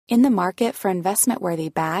In the market for investment-worthy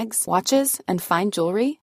bags, watches, and fine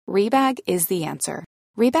jewelry, Rebag is the answer.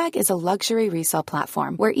 Rebag is a luxury resale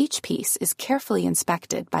platform where each piece is carefully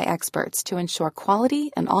inspected by experts to ensure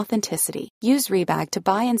quality and authenticity. Use Rebag to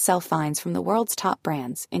buy and sell finds from the world's top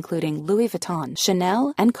brands, including Louis Vuitton,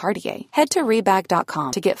 Chanel, and Cartier. Head to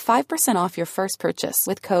Rebag.com to get 5% off your first purchase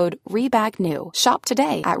with code REBAGNEW. Shop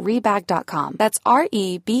today at Rebag.com. That's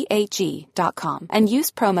REBAG.com. And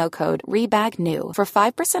use promo code REBAGNEW for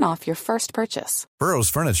 5% off your first purchase. Burrow's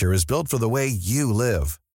furniture is built for the way you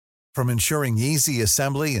live. From ensuring easy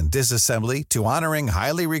assembly and disassembly to honoring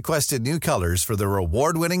highly requested new colors for their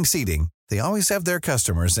award-winning seating, they always have their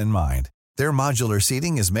customers in mind. Their modular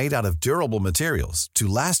seating is made out of durable materials to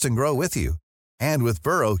last and grow with you. And with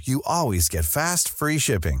Burrow, you always get fast, free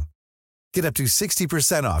shipping. Get up to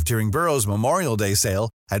 60% off during Burrow's Memorial Day sale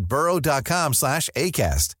at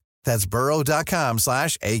burrow.com/ACAST. That's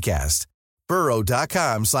burrow.com/ACAST.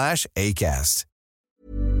 burrow.com/ACAST.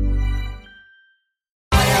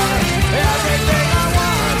 Everything I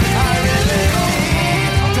want, I really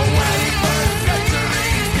need. 21st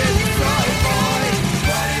century getting so boy.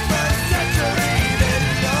 21st century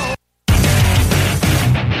didn't know.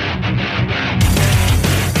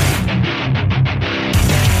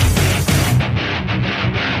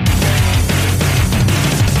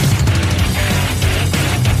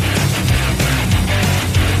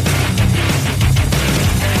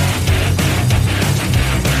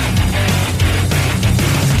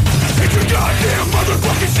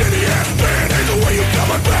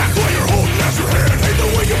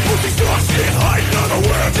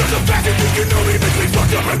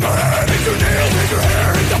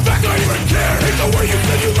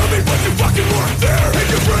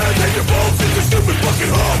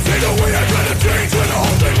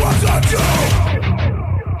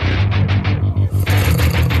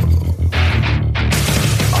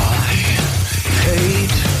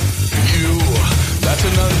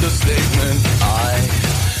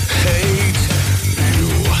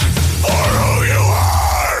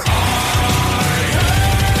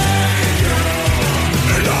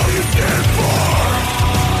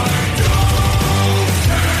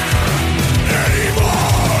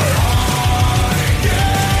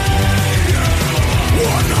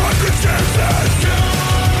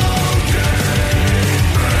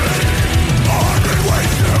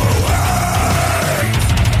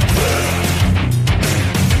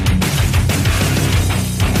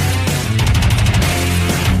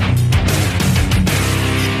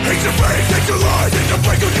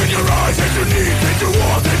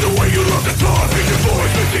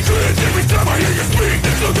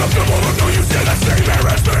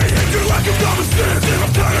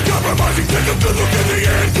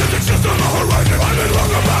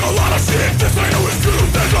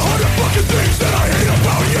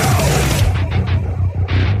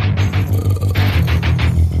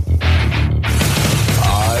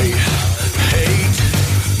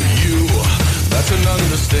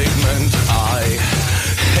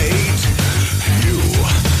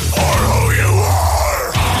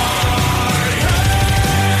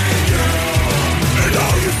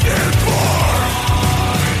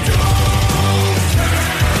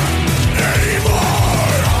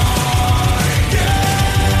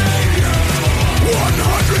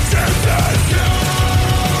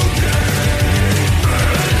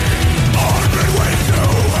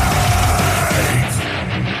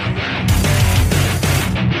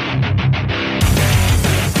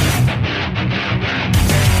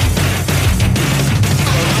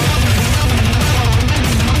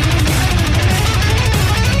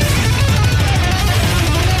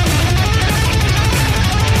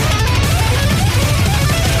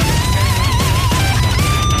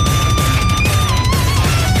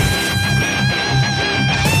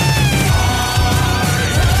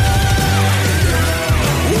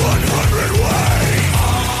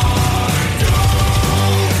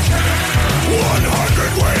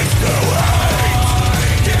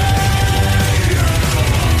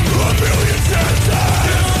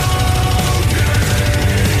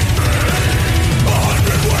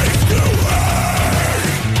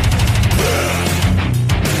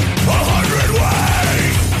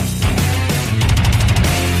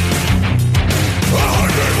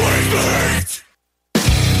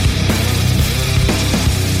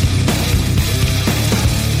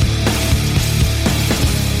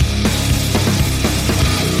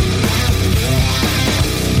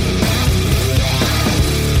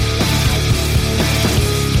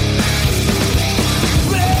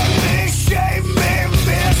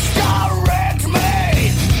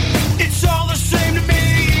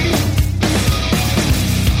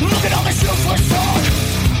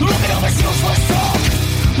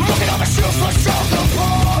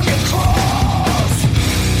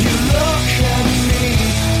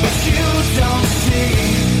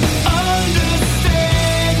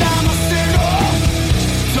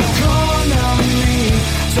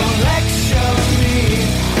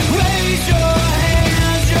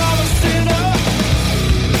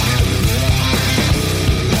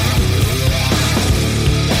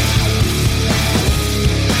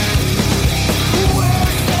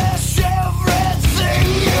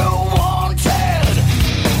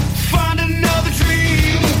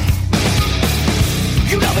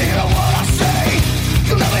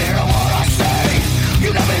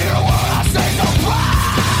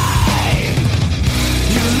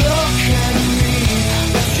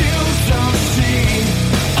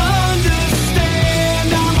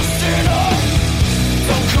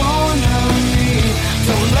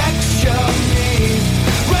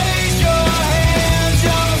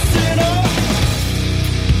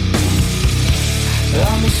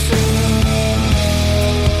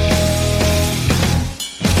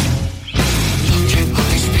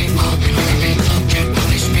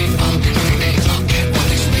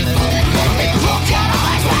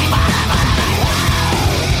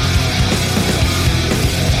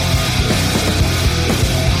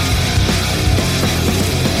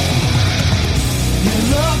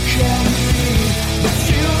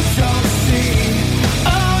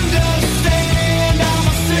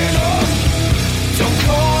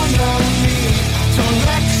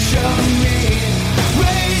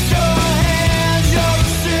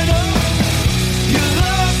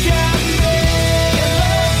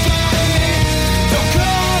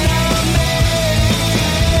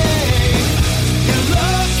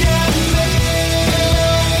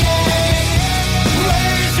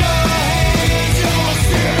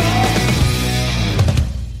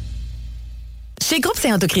 Chez Groupe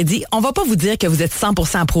Saint-Autocrédit, on va pas vous dire que vous êtes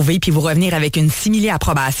 100% approuvé puis vous revenir avec une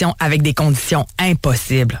simili-approbation avec des conditions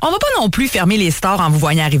impossibles. On va pas non plus fermer les stores en vous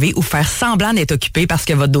voyant arriver ou faire semblant d'être occupé parce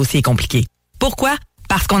que votre dossier est compliqué. Pourquoi?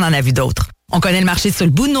 Parce qu'on en a vu d'autres. On connaît le marché sur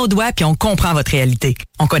le bout de nos doigts puis on comprend votre réalité.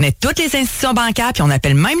 On connaît toutes les institutions bancaires puis on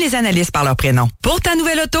appelle même les analystes par leur prénom. Pour ta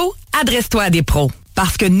nouvelle auto, adresse-toi à des pros.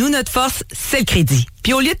 Parce que nous, notre force, c'est le crédit.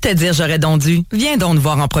 Puis au lieu de te dire j'aurais donc dû, viens donc nous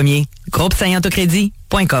voir en premier.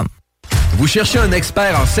 GroupeSaintAutoCrédit.com. Vous cherchez un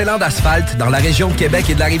expert en scellant d'asphalte dans la région de Québec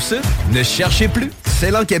et de la Rive-Sud? Ne cherchez plus.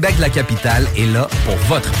 Scellant Québec, la capitale, est là pour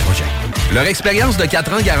votre projet. Leur expérience de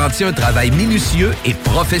 4 ans garantit un travail minutieux et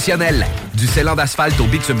professionnel. Du scellant d'asphalte au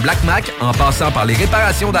bitume Black Mac, en passant par les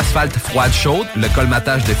réparations d'asphalte froide-chaude, le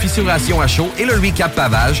colmatage de fissuration à chaud et le recap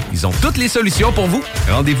pavage, ils ont toutes les solutions pour vous.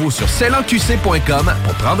 Rendez-vous sur scellantqc.com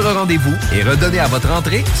pour prendre rendez-vous et redonner à votre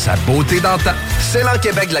entrée sa beauté d'antan. Scellant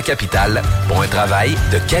Québec, la capitale, pour un travail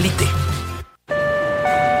de qualité.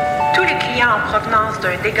 Tous les clients en provenance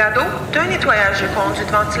d'un dégât d'eau, d'un nettoyage de conduits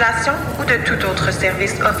de ventilation ou de tout autre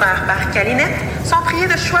service offert par Calinette sont priés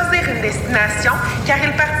de choisir une destination car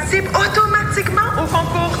ils participent automatiquement au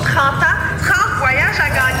concours 30 ans, 30 voyages à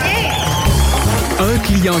gagner. Un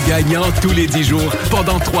client gagnant tous les 10 jours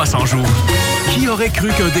pendant 300 jours. Qui aurait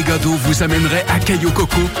cru qu'un dégât d'eau vous amènerait à Cayo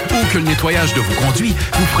Coco ou que le nettoyage de vos conduits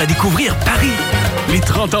vous ferait découvrir Paris? Les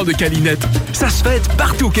 30 ans de Calinette, ça se fête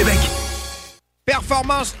partout au Québec.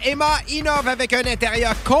 Performance Emma innove avec un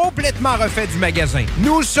intérieur complètement refait du magasin.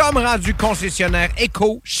 Nous sommes rendus concessionnaires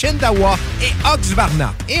Eco, Shindawa et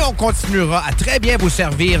Oxvarna. Et on continuera à très bien vous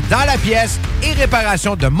servir dans la pièce et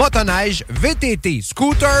réparation de motoneige, VTT,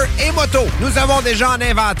 scooter et moto. Nous avons déjà en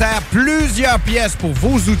inventaire plusieurs pièces pour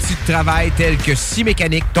vos outils de travail tels que scie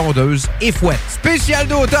mécanique, tondeuse et fouette. Spécial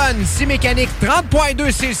d'automne, scie mécanique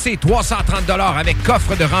 30.2 cc, 330 $ avec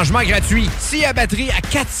coffre de rangement gratuit. Scie à batterie à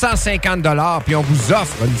 450 $ puis on vous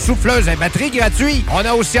offre une souffleuse à batterie gratuite. On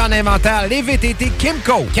a aussi en inventaire les VTT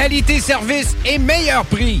Kimco. Qualité, service et meilleur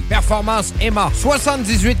prix. Performance Emma.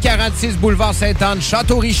 7846 boulevard Sainte-Anne,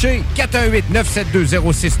 Château-Richer.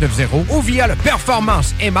 418-972-0690 ou via le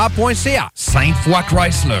performanceemma.ca. Sainte-Foy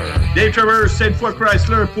Chrysler. Dave Travers, Sainte-Foy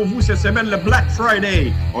Chrysler. Pour vous, cette semaine, le Black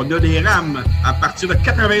Friday. On a des RAM à partir de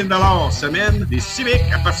 80 $ semaine. Des Civic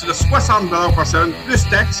à partir de 60 $ par semaine, plus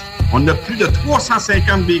taxes. On a plus de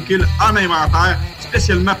 350 véhicules en inventaire,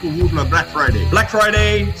 spécialement pour vous, le Black Friday. Black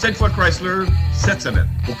Friday, Sainte-Foy Chrysler, cette semaine.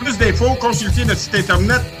 Pour plus d'infos, consultez notre site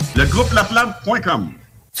internet, legroupe-laplante.com.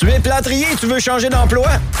 Tu es plâtrier et tu veux changer d'emploi?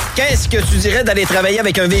 Qu'est-ce que tu dirais d'aller travailler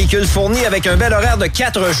avec un véhicule fourni avec un bel horaire de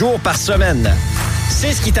 4 jours par semaine?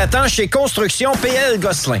 C'est ce qui t'attend chez Construction PL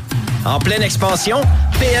Gosselin. En pleine expansion,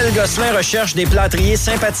 PL Gosselin recherche des plâtriers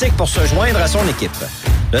sympathiques pour se joindre à son équipe.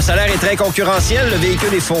 Le salaire est très concurrentiel, le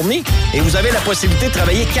véhicule est fourni et vous avez la possibilité de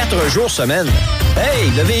travailler 4 jours semaine. Hey,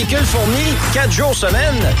 le véhicule fourni, 4 jours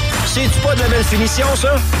semaine, c'est-tu pas de la belle finition,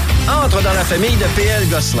 ça? Entre dans la famille de PL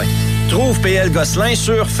Gosselin. Trouve PL Gosselin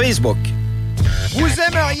sur Facebook. Vous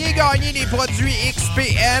aimeriez gagner des produits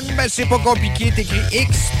XPN? Ben, c'est pas compliqué. T'écris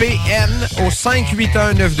XPN au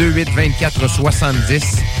 581-928-2470.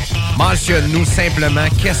 Mentionne-nous simplement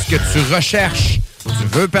qu'est-ce que tu recherches. Tu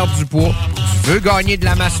veux perdre du poids? Tu veux gagner de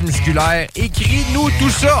la masse musculaire? Écris-nous tout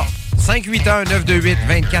ça.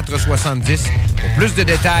 581-928-2470. Pour plus de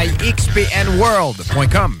détails,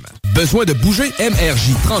 xpnworld.com. Besoin de bouger?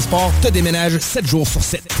 MRJ Transport te déménage 7 jours sur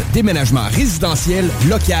 7. Déménagement résidentiel,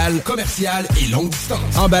 local, commercial et longue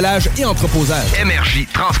distance. Emballage et entreposage. MRJ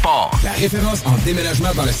Transport. La référence en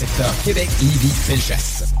déménagement dans le secteur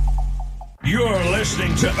Québec-Lévis-Felchasse. You're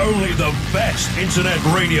listening to only the best internet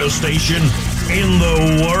radio station in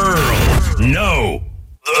the world. No,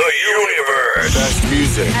 the universe. Best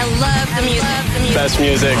music. I love the music. Best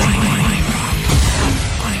music.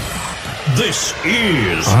 This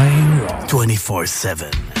is IROCK 247.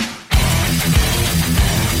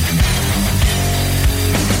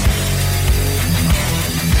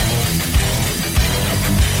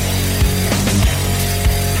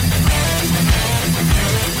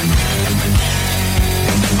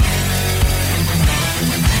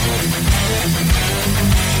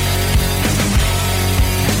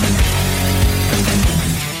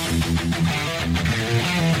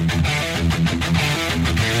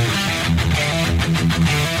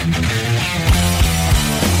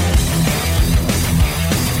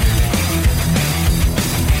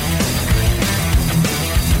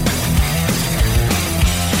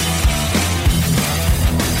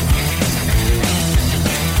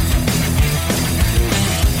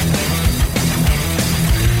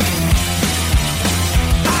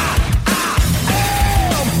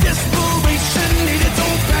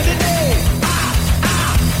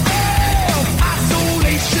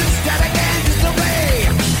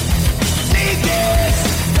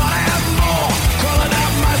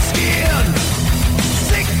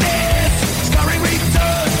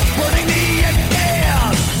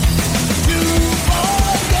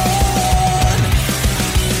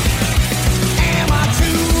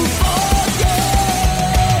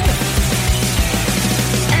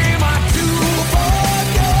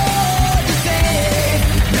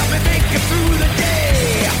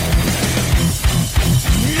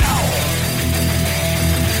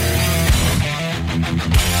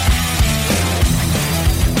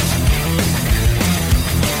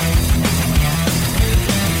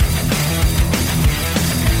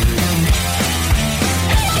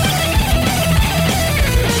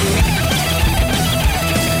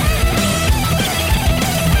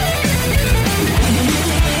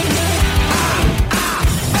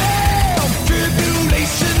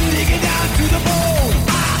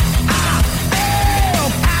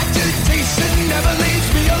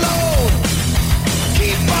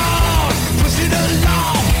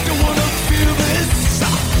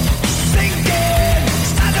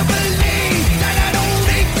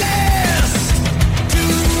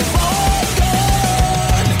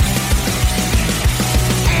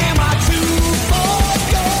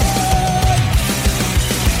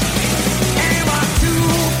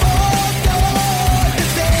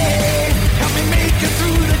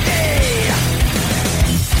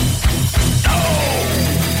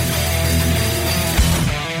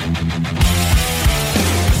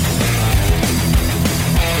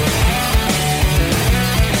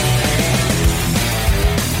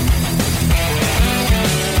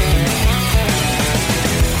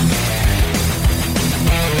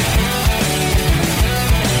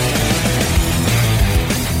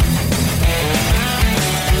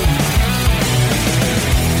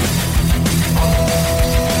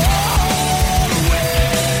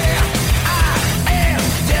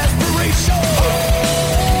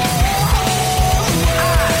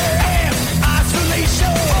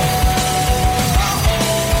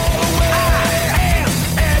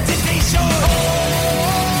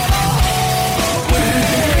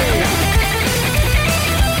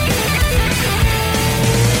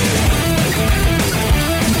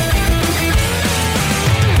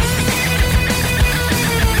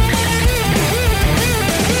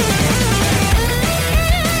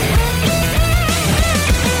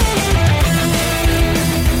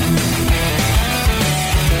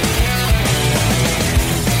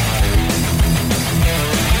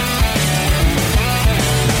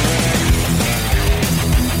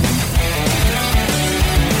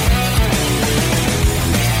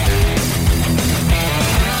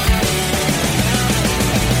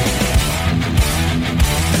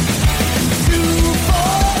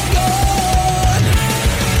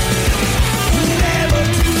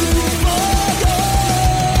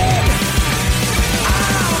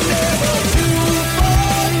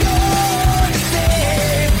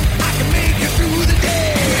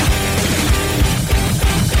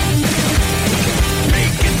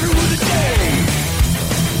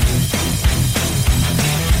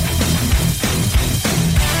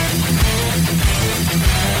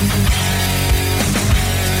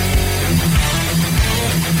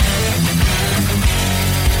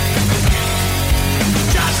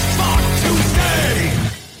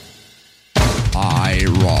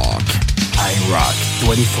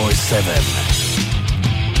 24/7.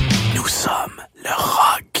 Nous sommes le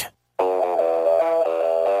rock.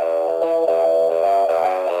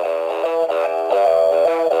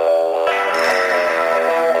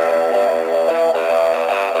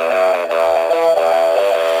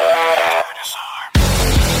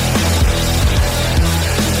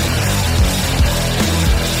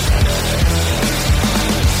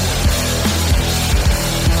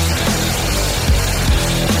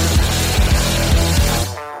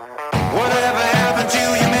 Whatever happened to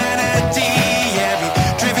humanity? Yeah, we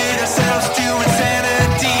driven ourselves to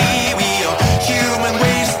insanity. We are human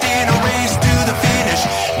waste in a race to the finish.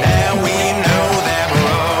 Now we know that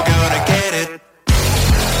we're all gonna get it.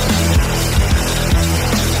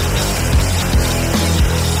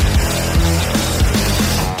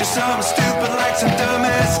 Just something stupid like some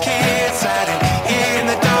dumbass kids hiding in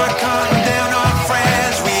the dark, hunting down our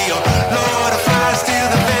friends. We are Lord of Flies till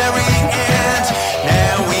the very end.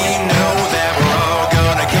 Now we know that we're all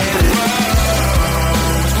gonna get it.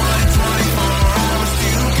 24 hours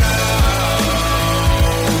to go.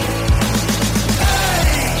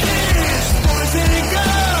 Hey kids, boys and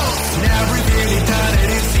girls, now we've really done it.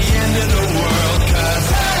 It's the end of the world. 'Cause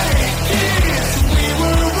hey kids, we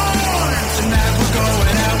were born. Tonight we're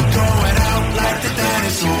going out like the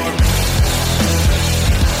dinosaur.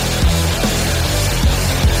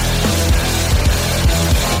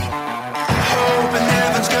 Hoping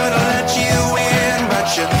heaven's gonna let you in, but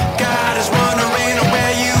your God is wondering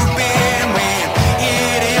where you've been when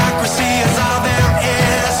idiocracy is all there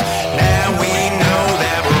is. Now we know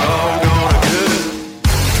that we're all gonna do it.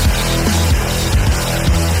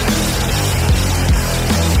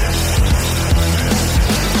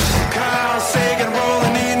 Carl Sagan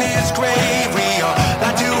rolling in his grave. We all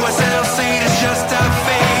lie to ourselves, saying it's just a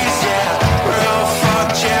phase. Yeah, we're all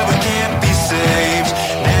fucked. Yeah, we can't be saved.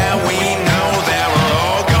 Now we know that we're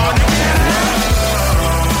all gonna get it.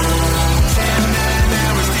 10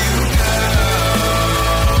 hours to go.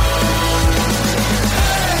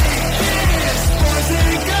 Hey kids, boys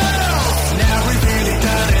and girls, now we've really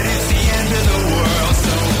done it. It's the end of the world.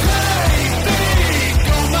 So play big,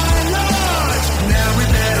 oh my lord. Now we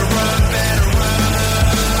better run, better run.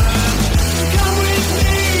 Come with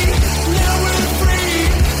me, now we're free.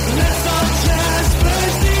 Let's all just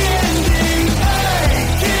face the ending. Hey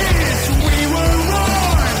kids, we were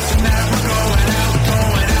born. Tonight we're going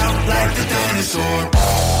out like the dinosaur.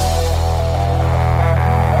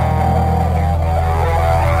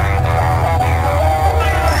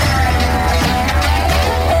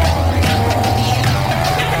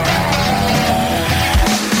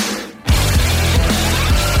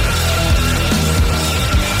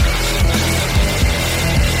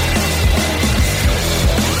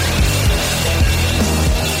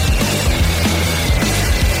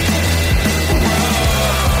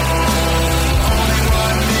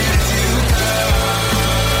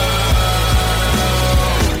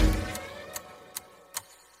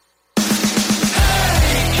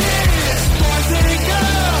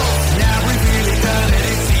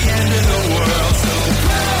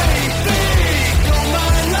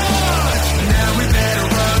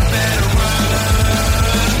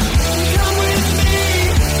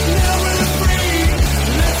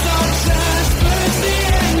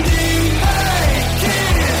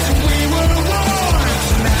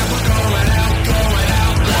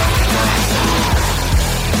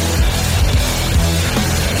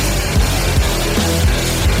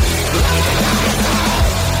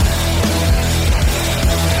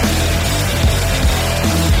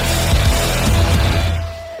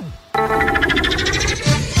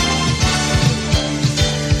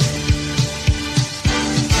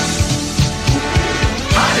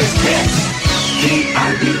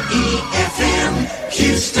 KIBE-FM,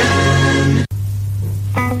 Houston.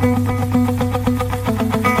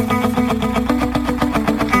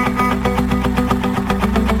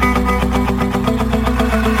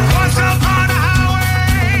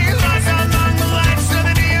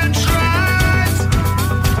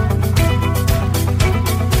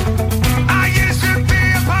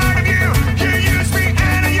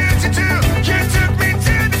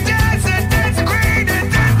 Desert, desert,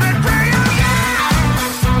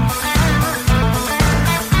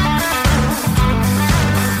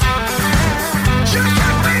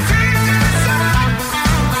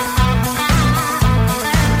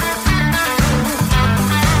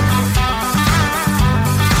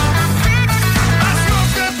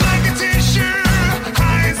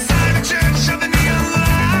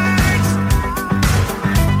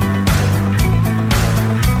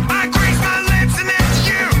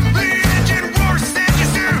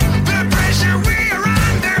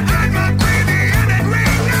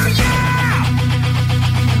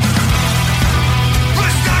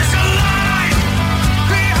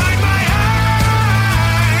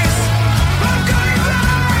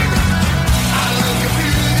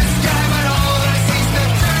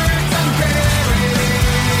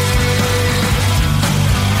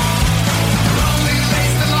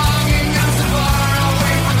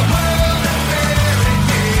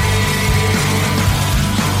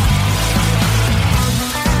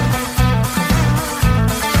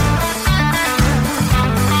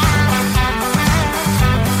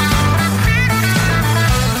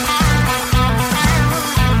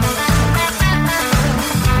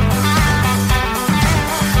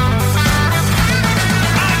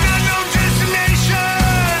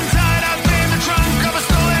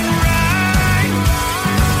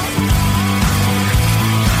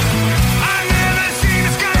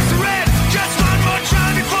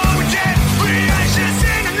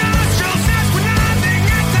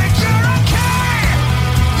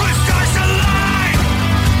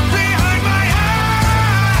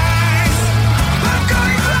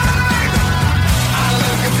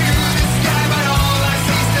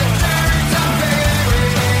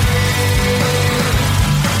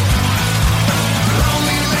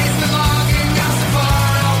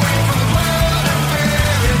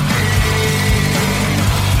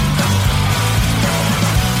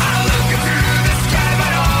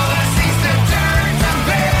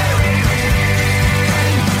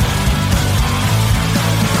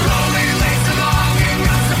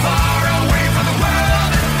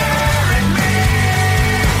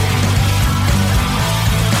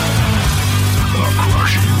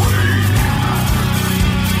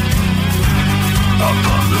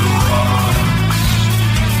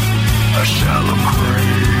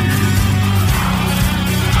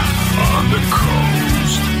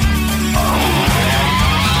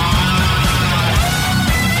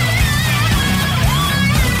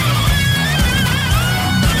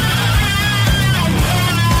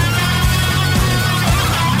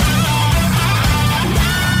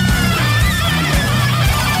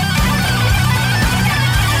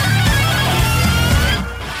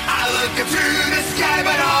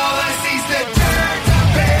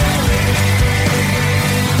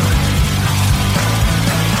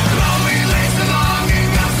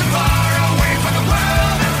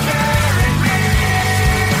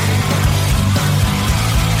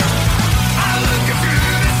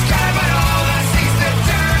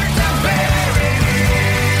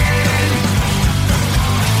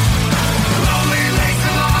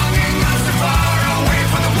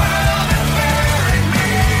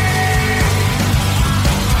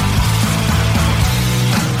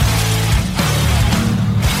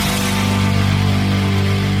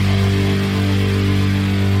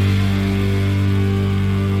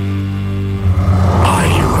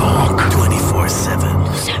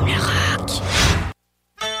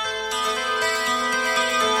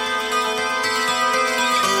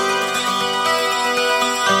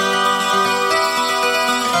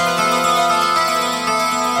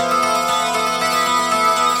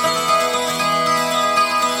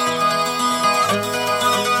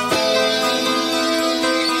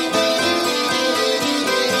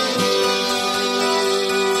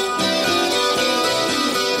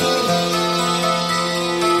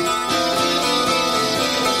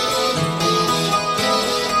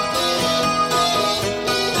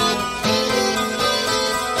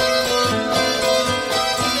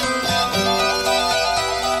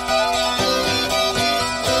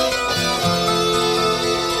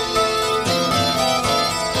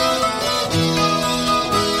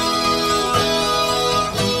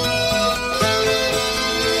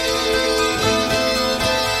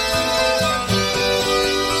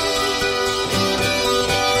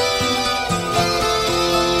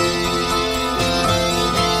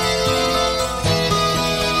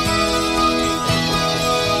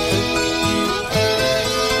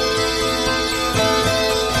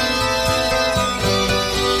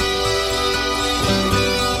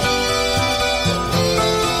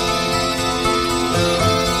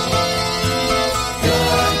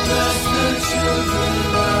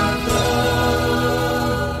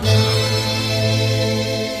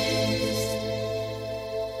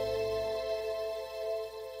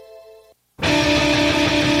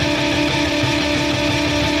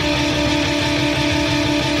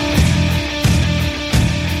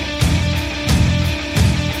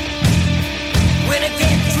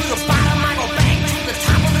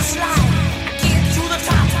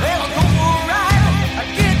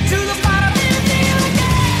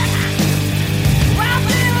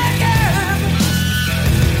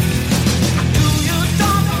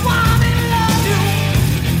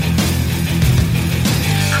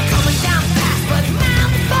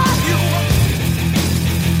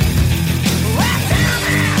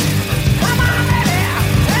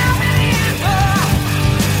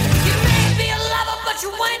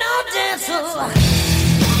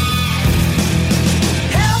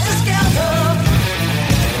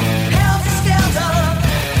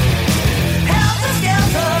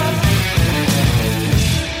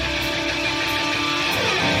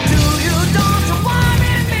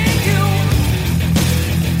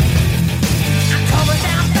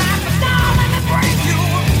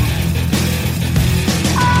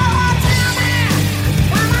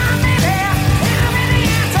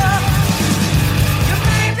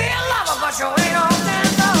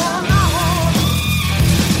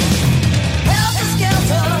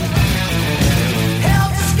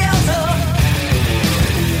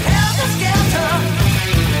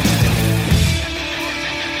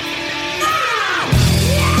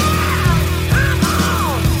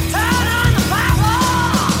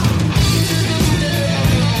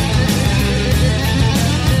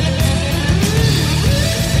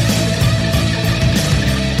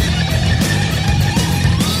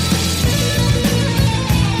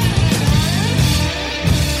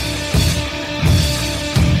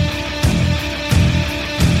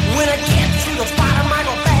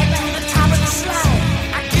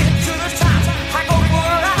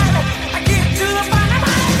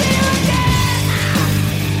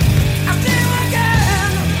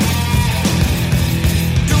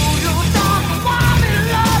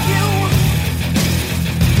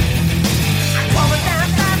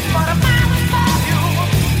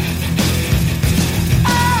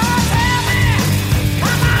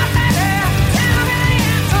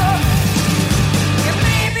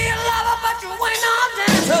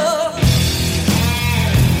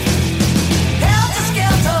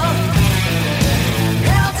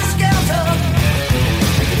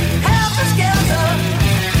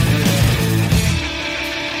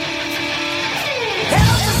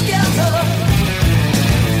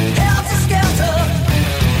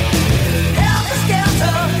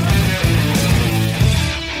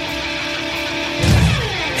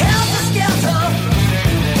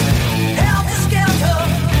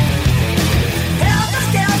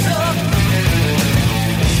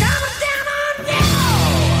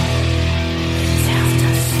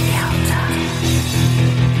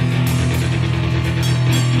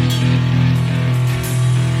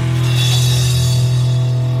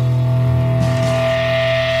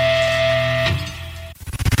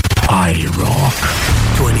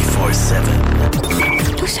 IROCK247.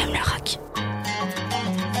 Nous sommes le rock.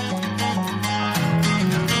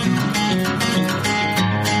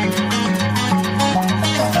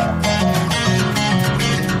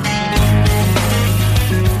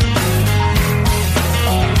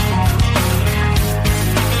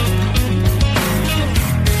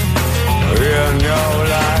 In your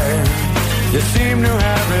life, you seem to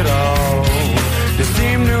have it all. You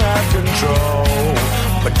seem to have control.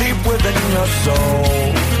 But deep within your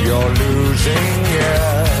soul, you're losing,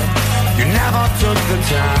 yeah. You never took the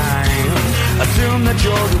time, assume that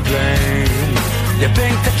you're to blame. You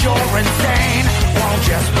think that you're insane, won't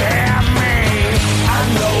you spare me? I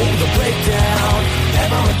know the breakdown,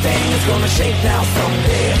 everything is gonna shake now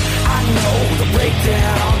someday. I know the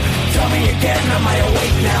breakdown, tell me again, am I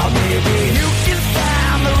awake now? Maybe you can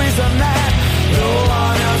find the reason that no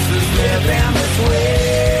one else is living this way.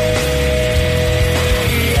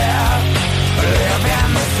 Yeah,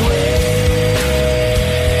 living this way.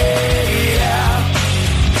 Yeah.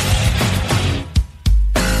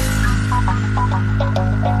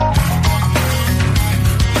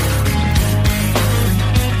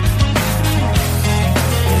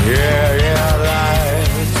 Yeah,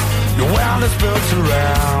 lies. Your world is built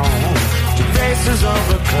around two faces of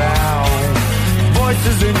a clown.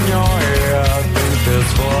 Voices in your ear think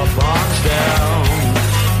there's 4 blocks down.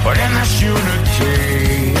 But in this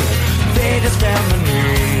unity, they just stand the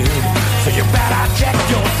need. So you better check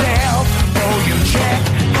yourself, oh you check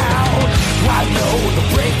out. I know the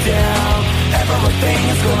breakdown, everything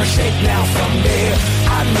is gonna shake now someday.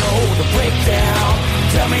 I know the breakdown,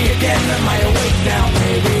 tell me again, am I awake now?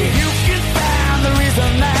 Maybe you can find the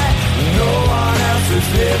reason that no one else is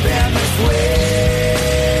living this way.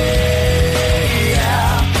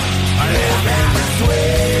 Living this way.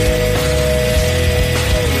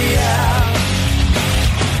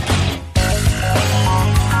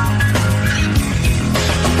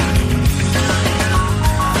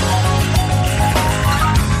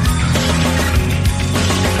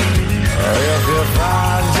 If you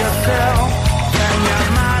find yourself and you're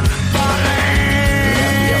not believe.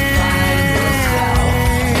 If you find yourself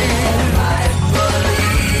and might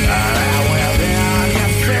believe. Within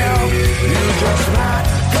yourself, you just might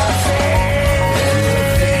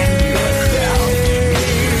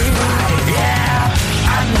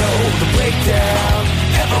breakdown,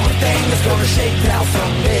 everything is gonna shake now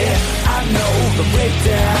someday. I know the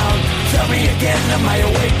breakdown, tell me again, am I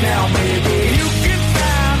awake now? Maybe you can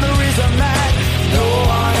find the reason that no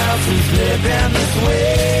one else is living this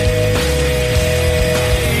way.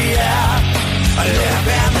 Yeah,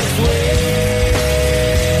 living this way.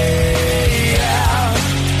 Yeah,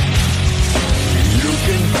 you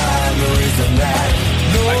can find the reason that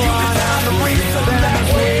no one else is living this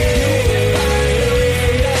way.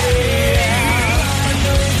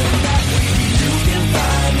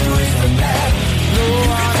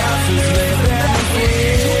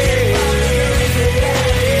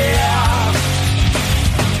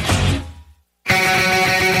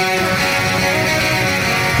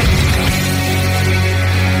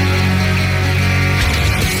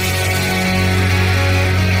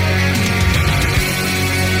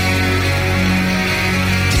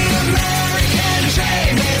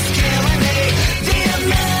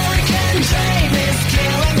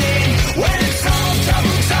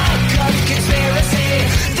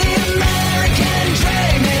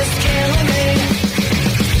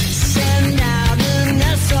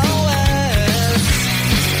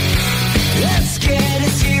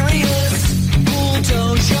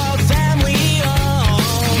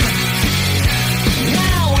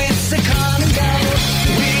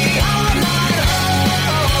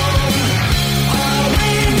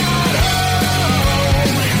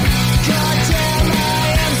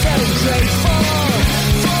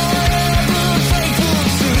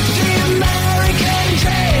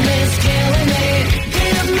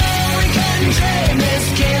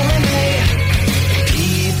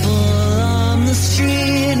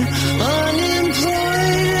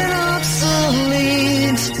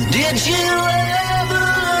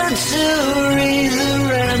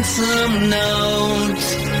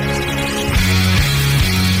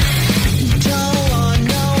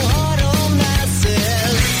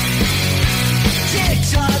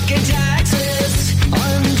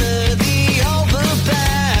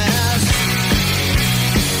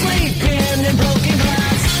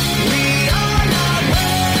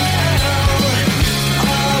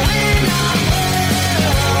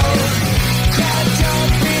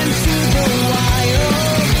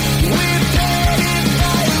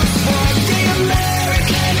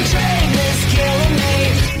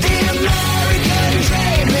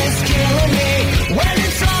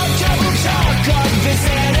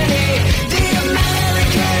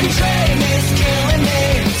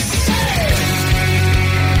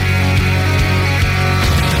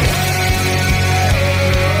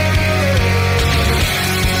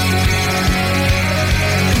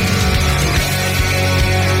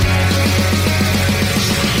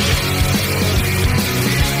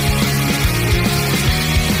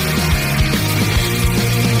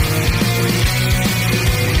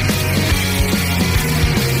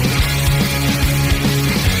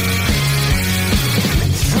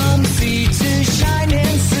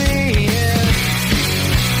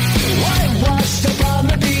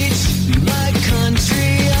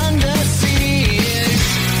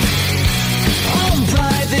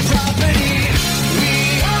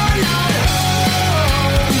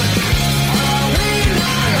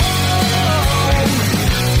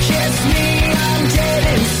 it's me, I'm dead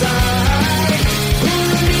inside. Who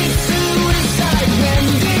needs suicide when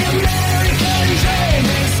the American dream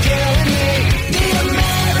is killing me? The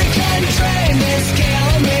American dream is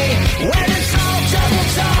killing me. When it's all double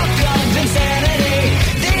talk of insanity,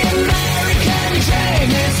 the American dream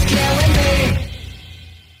is killing me.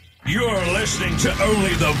 You're listening to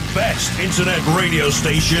only the best internet radio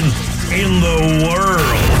station in the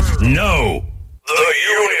world. No, the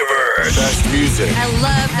universe. Best music. I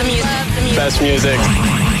love the music. Best music.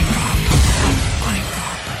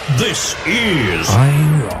 This is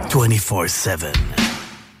IROCK 24/7.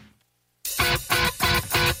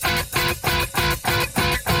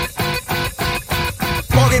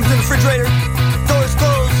 Ball game's in the refrigerator, doors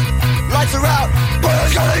closed, lights are out, but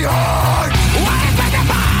it's getting hard. What is pizza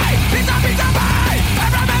pie? Pizza, pizza pie.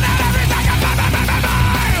 Every minute, every second, bye, bye, bye, bye,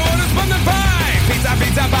 bye. Orders from the pie. Pizza,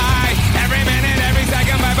 pizza pie. Every minute, every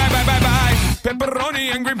second, bye, bye, bye, bye, bye. Pepperoni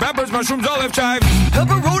and green peppers, mushrooms, olive chive.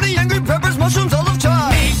 Pepperoni and green peppers, mushrooms, olive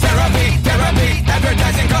chive. Me therapy, therapy.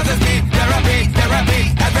 Advertising causes me therapy, therapy.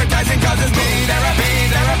 Advertising causes me therapy,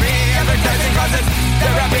 therapy. Advertising causes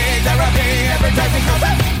therapy, therapy. Advertising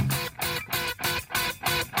causes.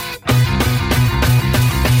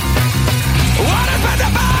 What is pizza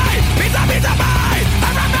pie? Pizza, pizza pie.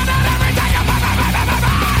 Every minute, every second, bye, bye, bye, bye, bye,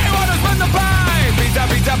 bye. What is pizza pie? Pizza,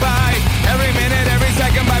 pizza pie. Every minute, every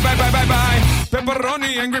second, bye, bye, bye, bye, bye.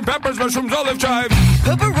 Pepperoni and green peppers, mushrooms, olive chive.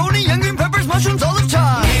 Pepperoni and green peppers, mushrooms, olive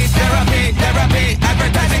chive. Need therapy, therapy.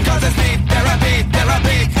 Advertising causes me therapy,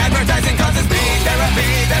 therapy. Advertising causes me therapy,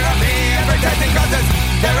 therapy. Advertising causes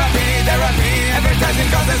therapy, therapy. Advertising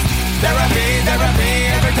causes therapy, therapy.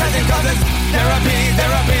 Advertising causes therapy,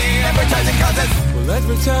 therapy. Advertising causes. Well,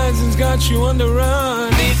 advertising's got you on the run.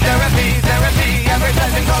 Need therapy, therapy.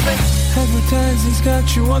 Advertising causes. Advertising's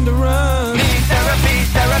got you on the run. Need therapy,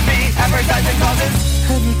 therapy. Advertising causes.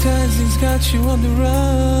 Advertising's got you on the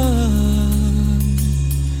run.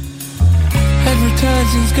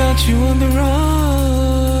 Advertising's got you on the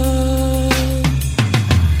run.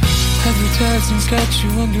 Advertising's got you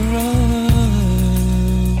on the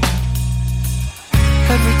run.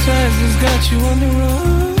 Advertising's got you on the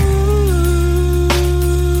run.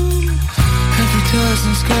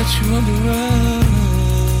 Advertising's got you on the run.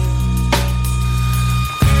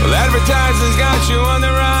 Well, advertising's got you on the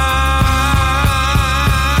run.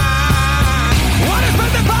 What is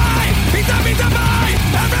pizza pie? Pizza, pizza pie.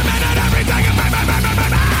 Every minute, every second, bye, bye, bye, bye, bye,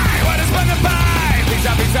 bye. What is pizza pie?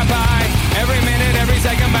 Pizza, pizza pie. Every minute, every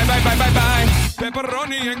second, bye, bye, bye, bye, bye.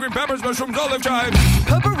 Pepperoni and green peppers, mushrooms, olive chive.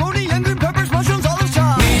 Pepperoni and green peppers, mushrooms, olive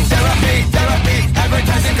chive. Need therapy, therapy.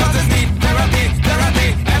 Advertising causes me therapy, therapy.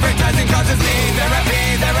 Advertising causes me therapy,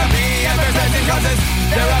 therapy. Advertising causes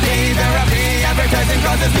therapy, therapy. Advertising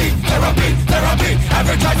causes me therapy, therapy.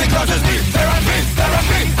 Advertising causes me therapy,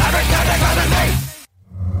 therapy. Advertising causes me.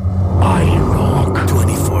 IROCK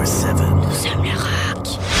 24/7. Nous sommes le rock.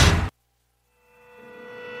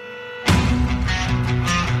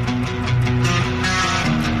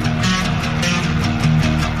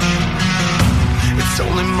 It's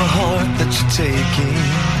only my heart that you're taking,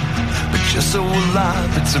 but you're so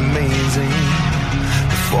alive, it's amazing.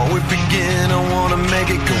 Before we begin, I wanna make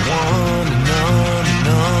it go on and on and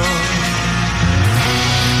on.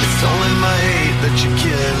 It's only my hate that you're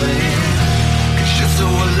killing, 'cause you're so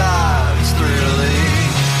alive, it's thrilling.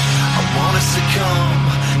 I wanna succumb,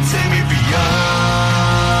 take me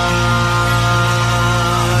beyond.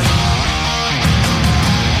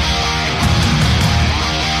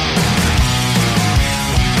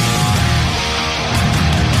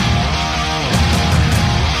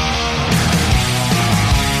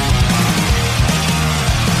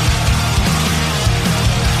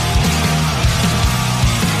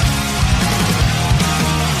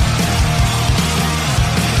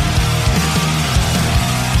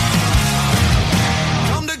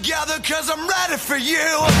 Cause I'm ready for you.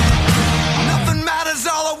 Nothing matters,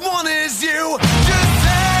 all I want is you. Just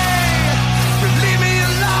say, leave me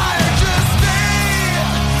alive. Just stay,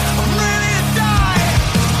 I'm ready to die.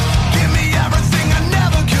 Give me everything I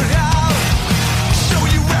never could have. Show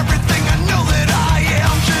you everything I know that I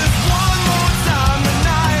am. Just one more time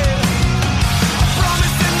tonight. I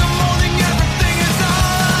promise in the morning everything is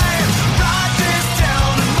alright. Write this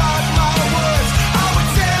down and mark my words. I would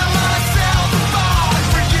tear myself apart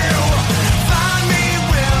for you. Find me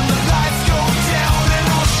when the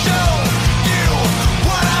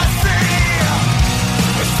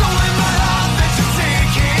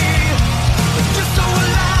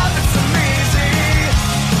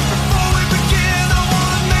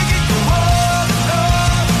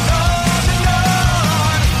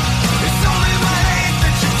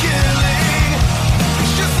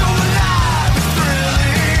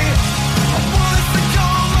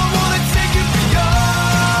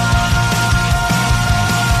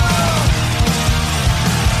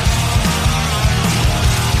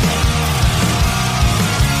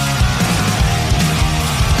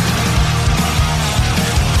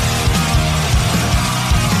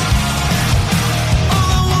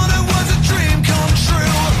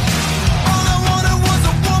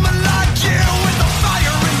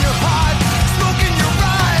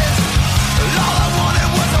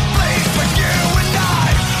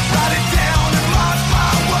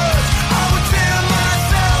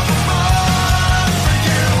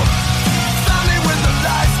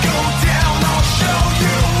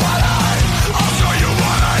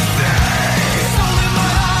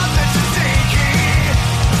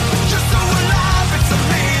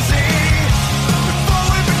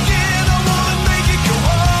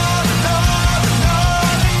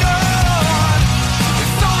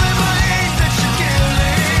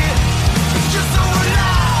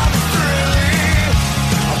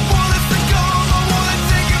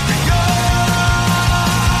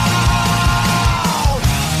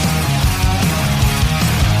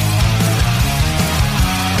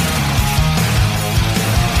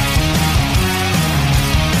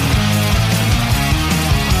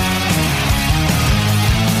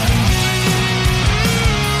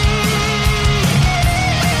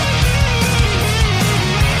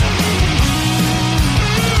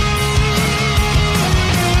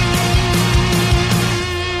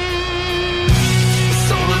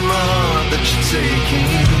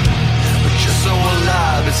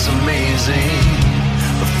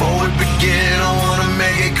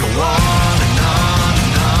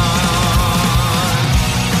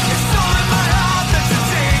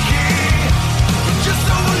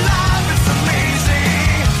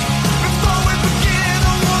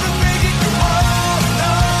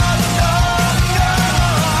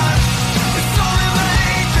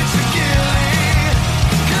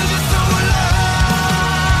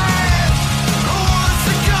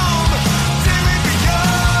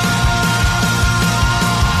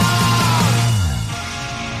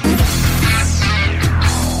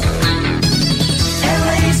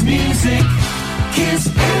music, Kiss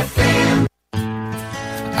FM.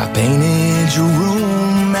 I painted your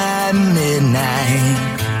room at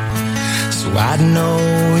midnight, so I'd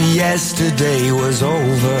know yesterday was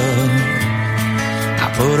over.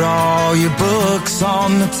 I put all your books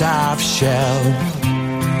on the top shelf,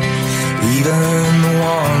 even the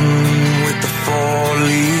one with the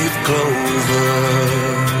 4-leaf clover.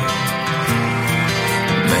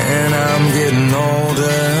 Man, I'm getting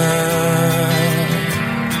older.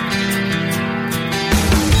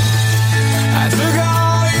 I took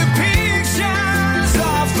all your pictures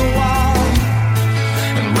off the wall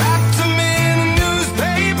and wrapped them in a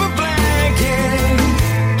newspaper blanket.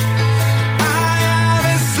 I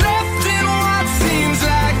haven't slept in what seems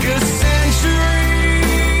like a century,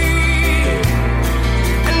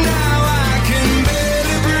 and now I can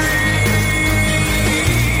barely breathe.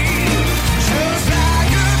 Just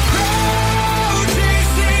like a crow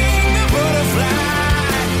chasing a butterfly,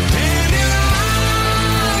 and your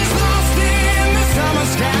arms lost in the summer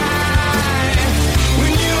sky.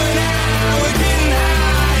 When you and I were getting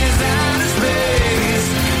high as outer space,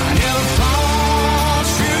 I never thought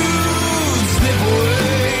you'd slip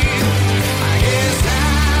away. I guess I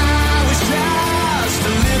was just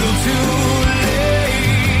a little too late.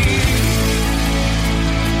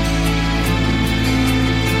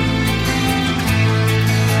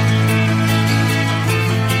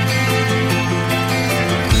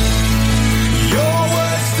 Your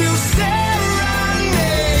words still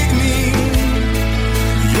serenade me.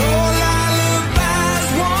 Your lullabies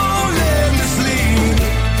won't let me sleep.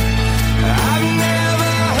 I've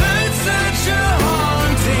never heard such a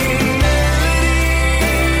haunting melody.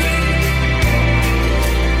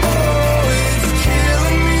 Oh, it's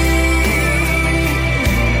killing me.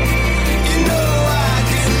 You know I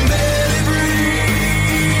can barely breathe.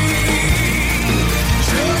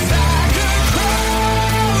 Just like a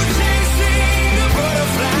crow chasing a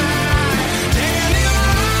butterfly, and your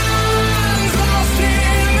arms lost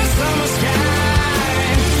in the summer sky.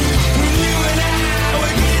 When you and I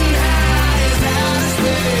were getting high as outer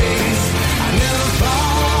space, I never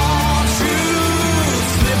thought you'd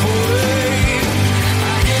slip away.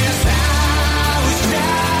 I guess I was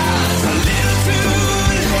just a little too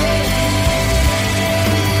late.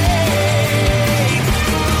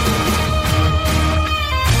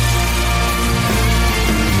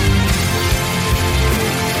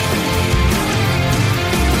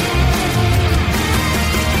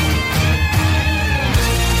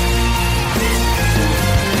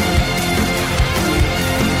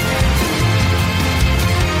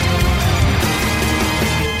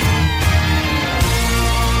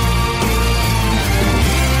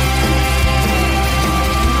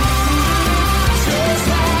 Just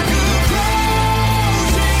like a crow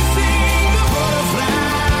chasing the butterfly,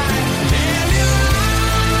 and your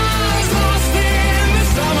arms lost in the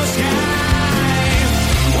summer sky.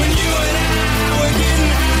 When you and I were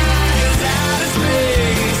getting high as outer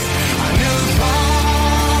space, I never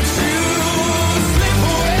thought you'd slip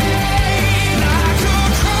away. Like a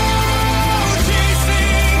crow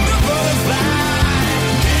chasing the butterfly,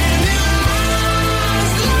 and your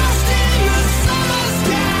arms lost in the summer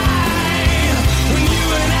sky. When you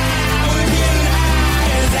and I were getting high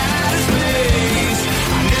as outer space,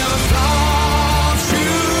 I never thought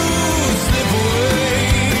you'd slip away.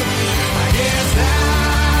 I guess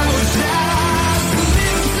I was just a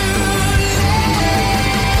little too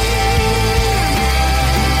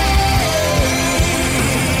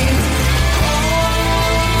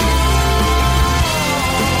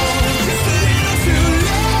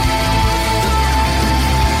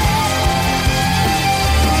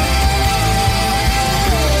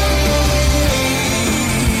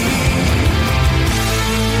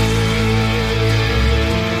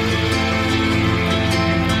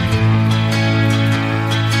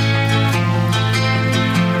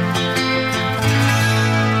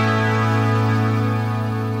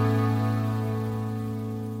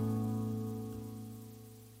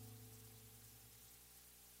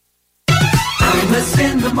Imus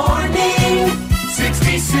in the morning,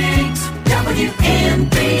 66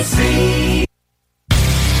 WNBC.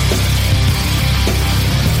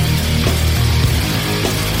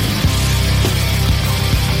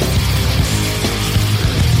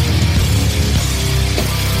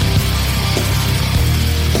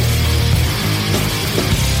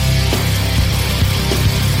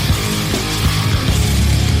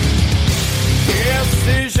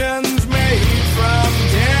 Decisions made from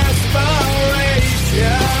desperation,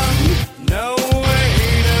 no way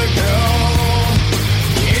to go.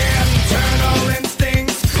 Internal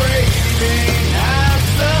instincts craving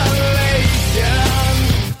isolation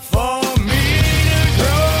for me to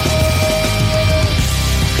grow.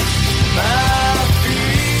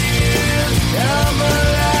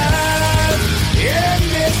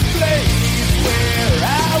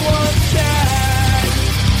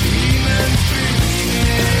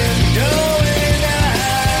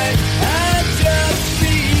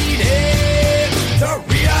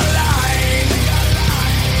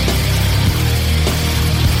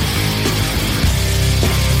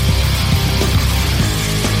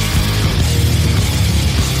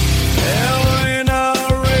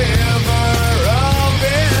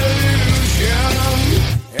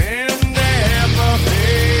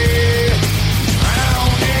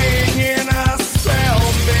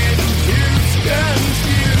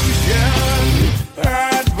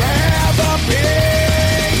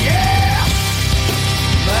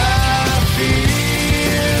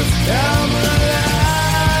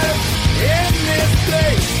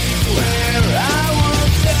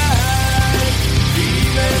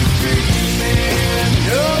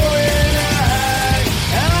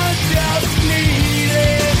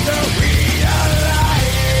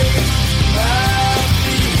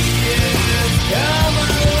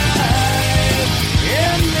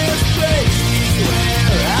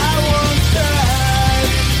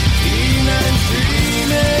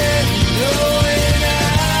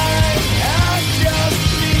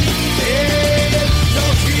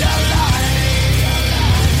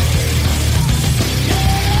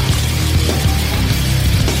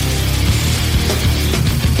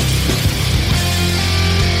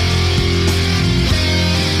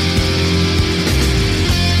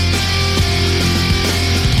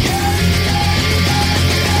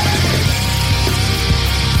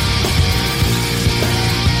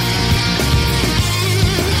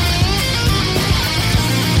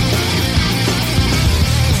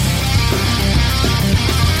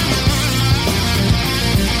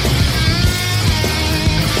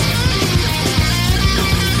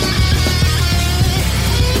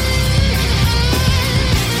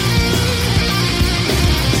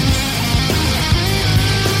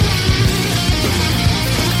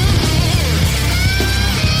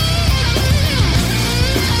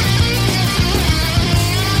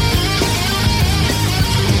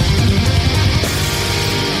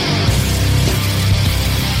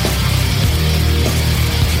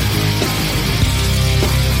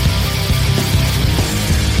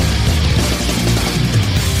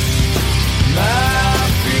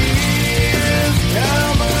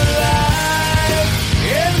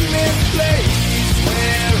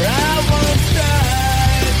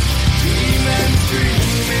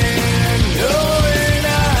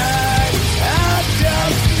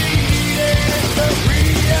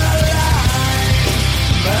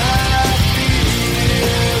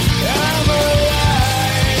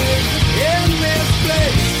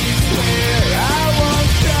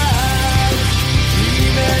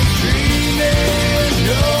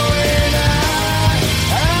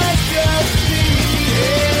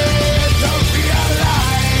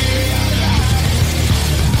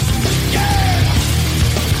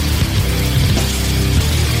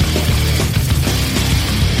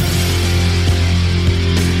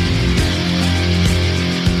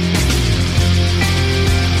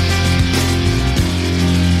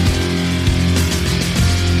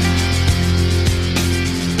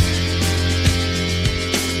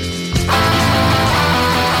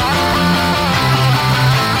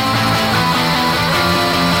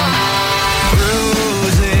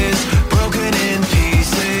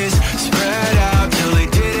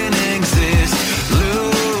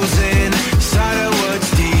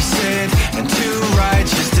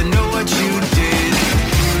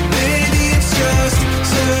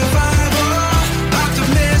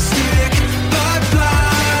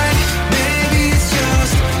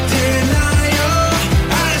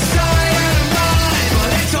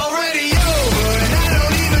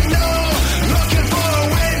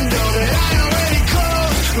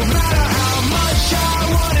 how much I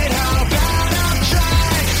want it, how bad I've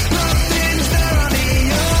tried. Nothing's there on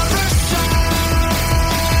the other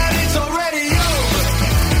side. It's already over.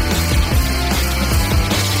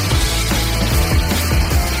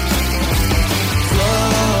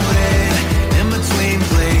 Floating in between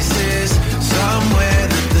places, somewhere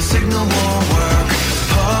that the signal won't work.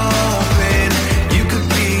 Hoping you could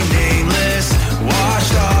be nameless,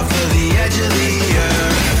 washed off of the edge of the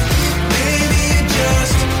earth. Maybe you're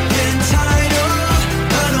just entitled,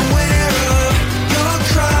 unaware of your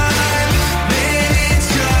crime. Maybe it's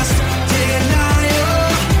just denial,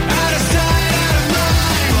 out of sight, out of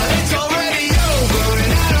mind. But it's already over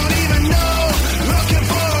and I don't even know. Looking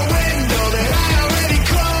for a window that I already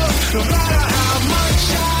closed. No matter how much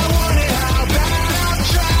I want it, how bad I've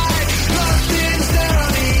tried. Nothing's there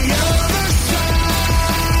on the other side.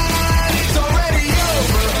 It's already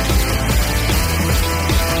over.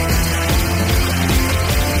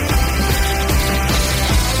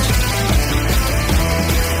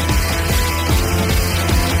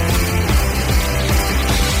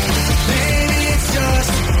 Maybe it's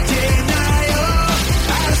just denial,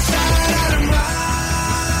 out of sight, out of mind.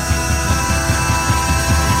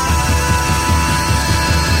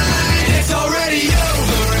 It's already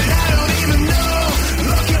over and I don't even know.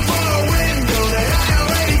 Looking for a window that I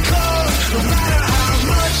already closed. No matter how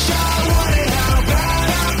much I want it, how bad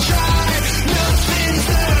I've tried. Nothing's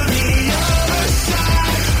there on the other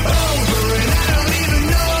side. Over and I don't even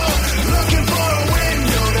know. Looking for a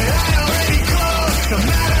window that I already closed. No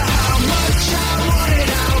matter how much I want it,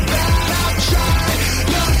 how bad I've tried.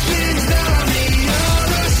 Nothing's there on the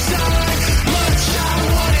other side. Much I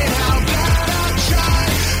want it, how bad I've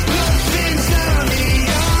tried. Nothing's there on the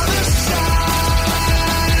other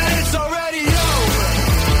side. It's already over.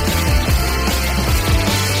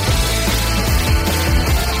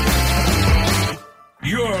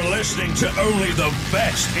 You're listening to only the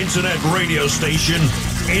best internet radio station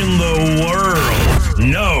in the world.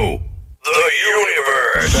 No, the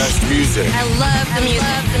universe. Best music. I love the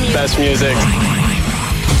music. Best music.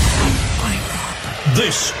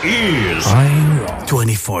 This is IROCK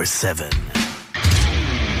 24/7.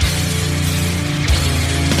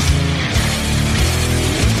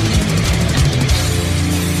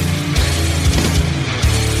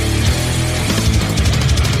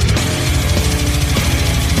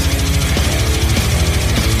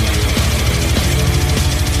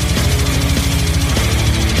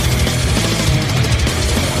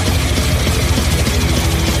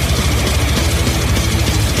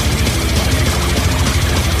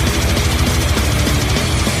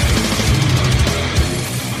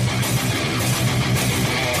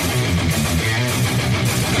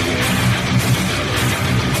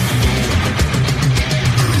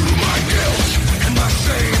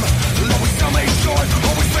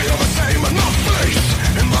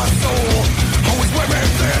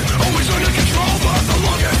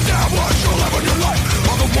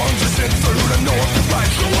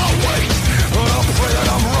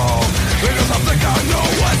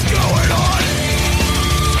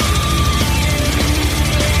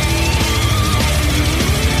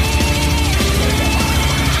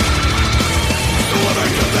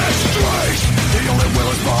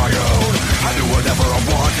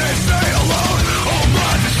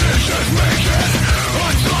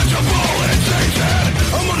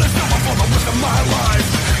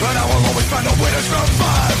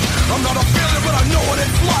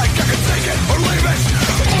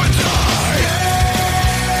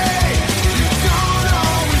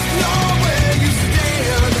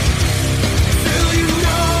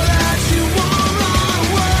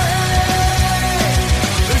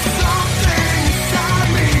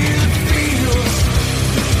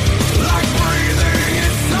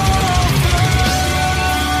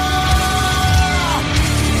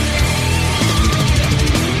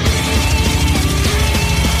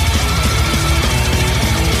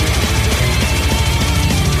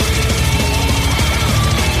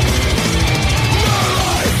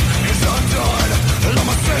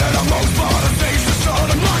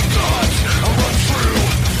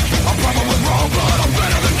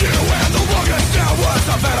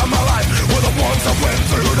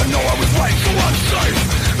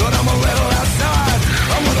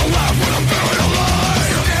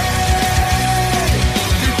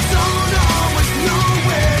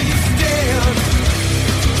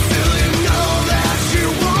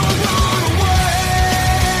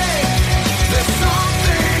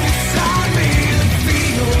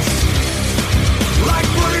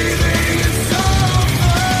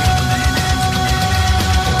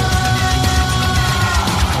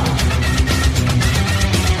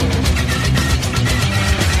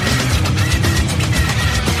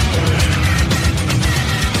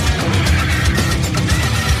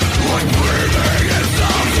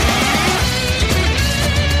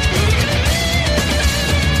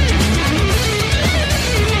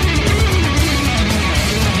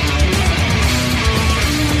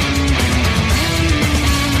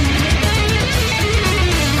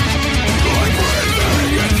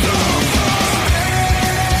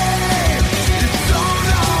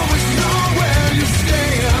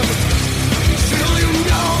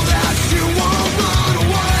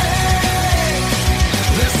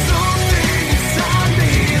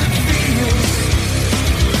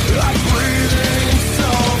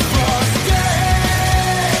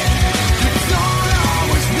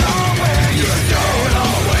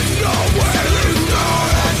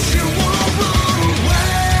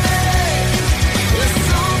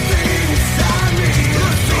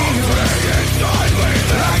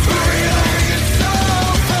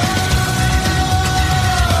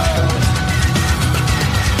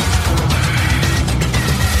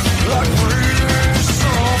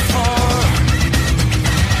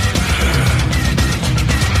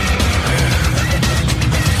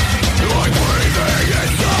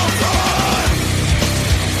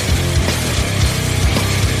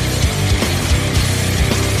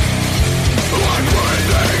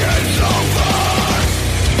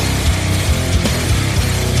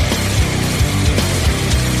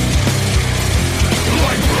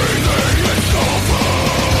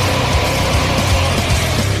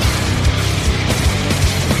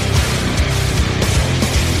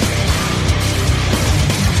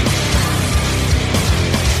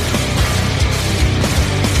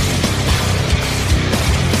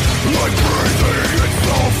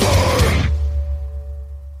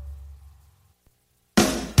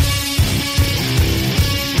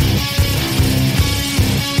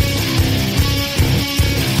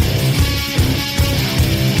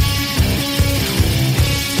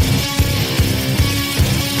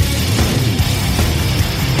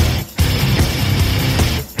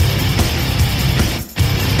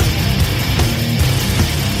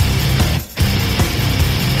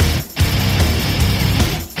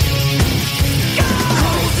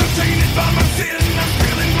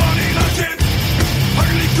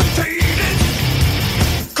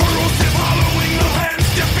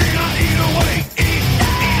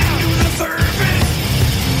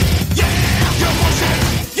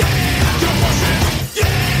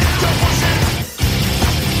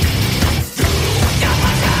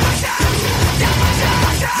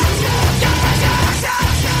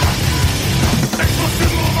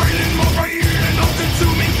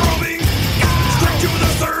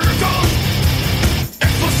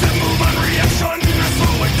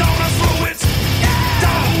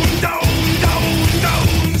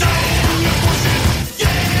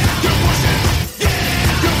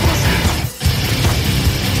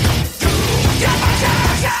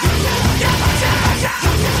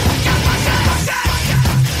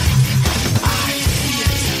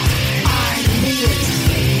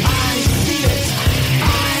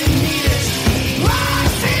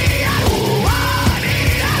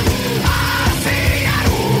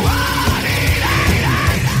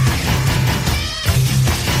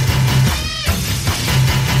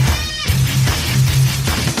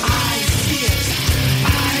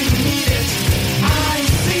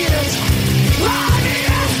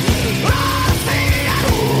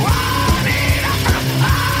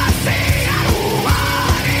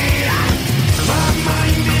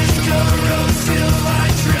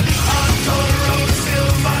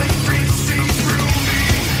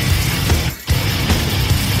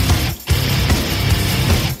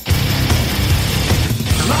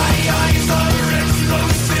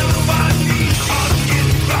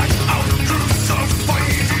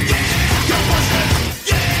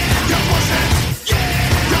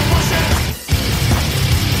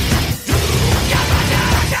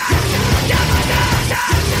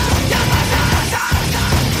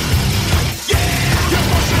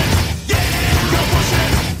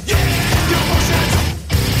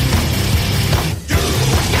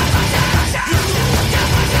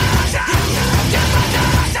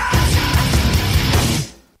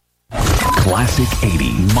 Classic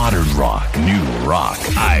 80s, modern rock, new rock.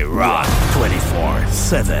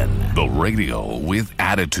 IROCK247. The radio with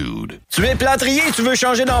attitude. Tu es plâtrier et tu veux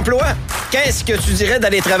changer d'emploi? Qu'est-ce que tu dirais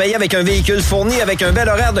d'aller travailler avec un véhicule fourni avec un bel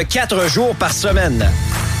horaire de 4 jours par semaine?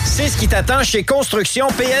 C'est ce qui t'attend chez Construction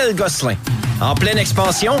PL Gosselin. En pleine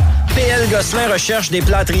expansion, PL Gosselin recherche des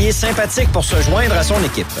plâtriers sympathiques pour se joindre à son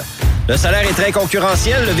équipe. Le salaire est très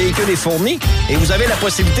concurrentiel, le véhicule est fourni et vous avez la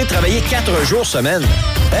possibilité de travailler 4 jours semaine.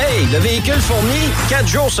 Hey, le véhicule fourni, 4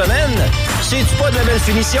 jours semaine, c'est-tu pas de la belle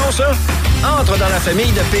finition, ça? Entre dans la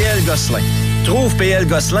famille de PL Gosselin. Trouve PL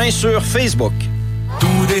Gosselin sur Facebook.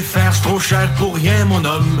 Tout défaire, c'est trop cher pour rien, mon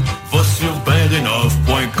homme. Va sur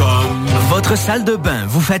bainrénov.com. Votre salle de bain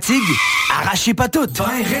vous fatigue? Arrachez pas tout.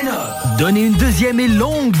 Donnez une deuxième et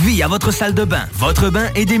longue vie à votre salle de bain. Votre bain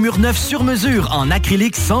et des murs neufs sur mesure en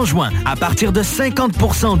acrylique sans joint à partir de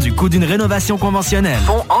 50% du coût d'une rénovation conventionnelle.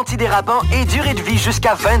 Fond antidérapant et durée de vie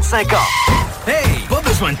jusqu'à 25 ans. Hey, pas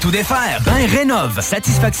besoin de tout défaire. Bain Rénov,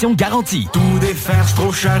 satisfaction garantie. Tout défaire, c'est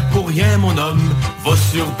trop cher pour rien, mon homme. Va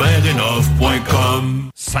sur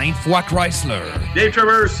bainrénov.com. Sainte-Foy Chrysler. Dave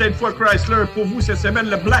Travers, Sainte-Foy Chrysler, pour vous cette semaine,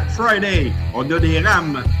 le Black Friday. On a des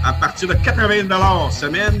Rams à partir de 80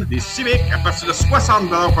 semaine, des Civic à partir de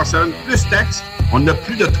 60 par semaine, plus taxes. On a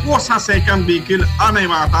plus de 350 véhicules en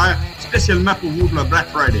inventaire, spécialement pour vous, le Black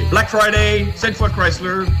Friday. Black Friday, Sainte-Foy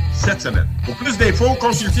Chrysler, cette semaine. Pour plus d'infos,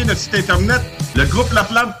 consultez notre site internet,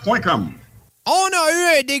 legroupe-laplante.com. On a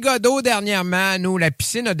eu un dégât d'eau dernièrement. Nous, la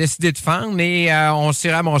piscine a décidé de fendre et on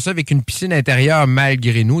s'est ramassé avec une piscine intérieure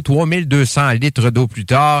malgré nous. 3200 litres d'eau plus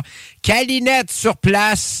tard. Calinette sur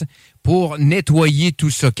place pour nettoyer tout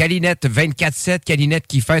ça. Calinette 24/7, Calinette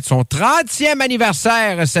qui fête son 30e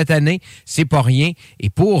anniversaire cette année. C'est pas rien. Et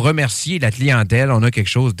pour remercier la clientèle, on a quelque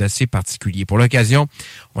chose d'assez particulier. Pour l'occasion,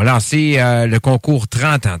 on va lancer le concours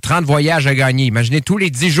 30 ans. 30 voyages à gagner. Imaginez tous les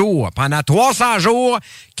 10 jours. Pendant 300 jours,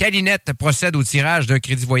 Calinette procède au tirage d'un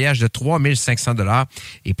crédit voyage de 3500 $.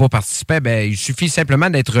 Et pour participer, il suffit simplement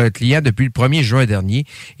d'être client depuis le 1er juin dernier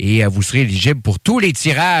et vous serez éligible pour tous les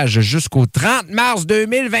tirages jusqu'au 30 mars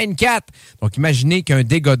 2024. Donc, imaginez qu'un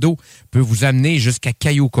dégât d'eau peut vous amener jusqu'à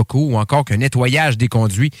Cayo Coco ou encore qu'un nettoyage des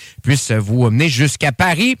conduits puisse vous amener jusqu'à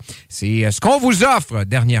Paris. C'est ce qu'on vous offre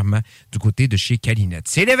dernièrement du côté de chez Calinette.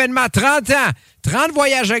 C'est l'événement 30 ans. 30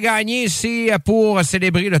 voyages à gagner. C'est pour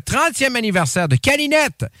célébrer le 30e anniversaire de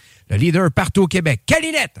Calinette, le leader partout au Québec.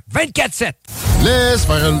 Calinette 24/7. Laisse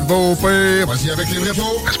faire le beau-père. Vas-y avec les vrais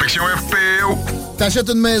faux. Inspection FPO. T'achètes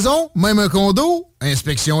une maison, même un condo,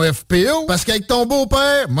 inspection FPO. Parce qu'avec ton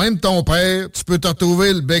beau-père, même ton père, tu peux te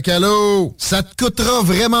retrouver le bec à l'eau. Ça te coûtera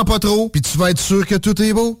vraiment pas trop, puis tu vas être sûr que tout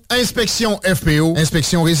est beau. Inspection FPO,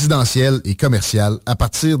 inspection résidentielle et commerciale à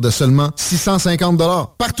partir de seulement 650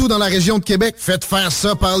 $. Partout dans la région de Québec, faites faire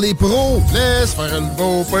ça par les pros. Laisse faire le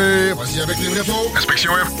beau-père. Vas-y avec les vrais faux.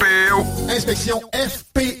 Inspection FPO. Inspection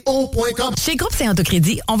FPO.com. Chez Groupe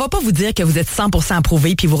Saint-Autocrédit, on va pas vous dire que vous êtes 100%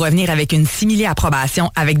 approuvé puis vous revenir avec une simili-approbation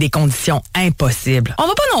avec des conditions impossibles. On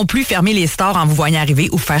va pas non plus fermer les stores en vous voyant arriver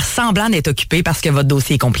ou faire semblant d'être occupé parce que votre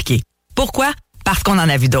dossier est compliqué. Pourquoi? Parce qu'on en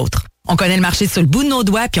a vu d'autres. On connaît le marché sur le bout de nos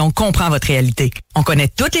doigts puis on comprend votre réalité. On connaît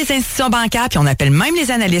toutes les institutions bancaires puis on appelle même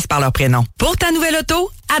les analystes par leur prénom. Pour ta nouvelle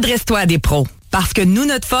auto, adresse-toi à des pros. Parce que nous,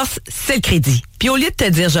 notre force, c'est le crédit. Puis au lieu de te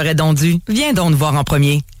dire j'aurais donc dû, viens donc nous voir en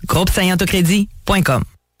premier. groupe-saint-autocrédit.com.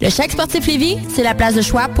 Le Chèque Sportif Lévis, c'est la place de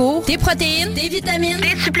choix pour des protéines, des vitamines,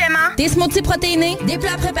 des suppléments, des smoothies protéinés, des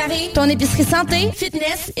plats préparés, ton épicerie santé,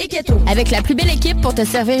 fitness et keto. Avec la plus belle équipe pour te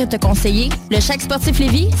servir et te conseiller, le Chèque Sportif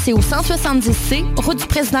Lévis, c'est au 170C, route du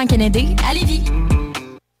Président Kennedy, à Lévis.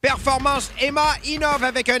 Performance Emma innove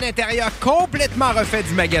avec un intérieur complètement refait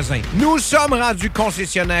du magasin. Nous sommes rendus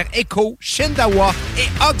concessionnaires Eco, Shindawa et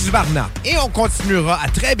Ox-Varna. Et on continuera à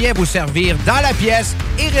très bien vous servir dans la pièce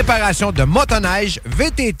et réparation de motoneige,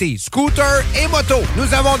 VTT, scooter et moto.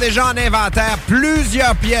 Nous avons déjà en inventaire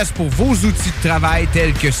plusieurs pièces pour vos outils de travail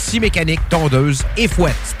tels que scie mécanique, tondeuse et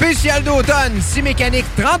fouette. Spécial d'automne, scie mécanique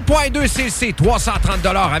 30.2 cc, 330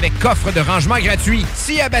 $ avec coffre de rangement gratuit.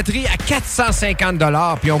 Scie à batterie à 450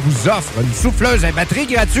 $, puis on vous offre une souffleuse à batterie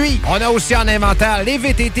gratuite. On a aussi en inventaire les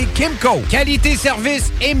VTT Kimco. Qualité, service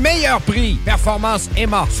et meilleur prix. Performance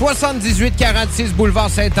Emma, 7846 boulevard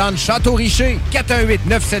Sainte-Anne, Château-Richer,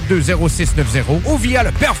 418-972-0690 ou via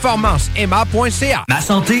le performanceemma.ca. Ma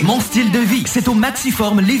santé, mon style de vie, c'est au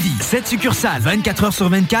Maxiform Lévis. 7 succursales, 24 heures sur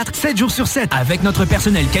 24, 7 jours sur 7. Avec notre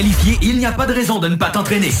personnel qualifié, il n'y a pas de raison de ne pas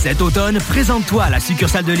t'entraîner. Cet automne, présente-toi à la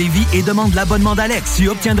succursale de Lévis et demande l'abonnement d'Alex. Tu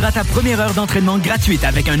obtiendras ta première heure d'entraînement gratuite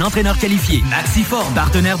avec un entraîneur qualifié. Maxiform,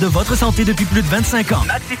 partenaire de votre santé depuis plus de 25 ans.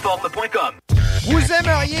 Maxiform.com. Vous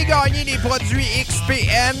aimeriez gagner des produits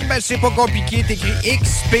XPN? Ben, c'est pas compliqué. T'écris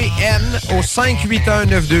XPN au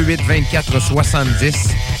 581-928-2470.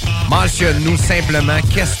 Mentionne-nous simplement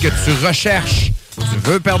qu'est-ce que tu recherches. Tu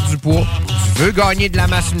veux perdre du poids? Tu veux gagner de la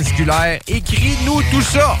masse musculaire? Écris-nous tout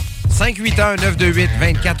ça.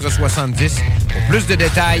 581-928-2470. Pour plus de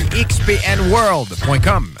détails,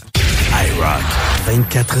 xpnworld.com. IROCK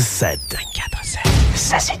 247.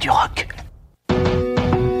 Ça, c'est du rock.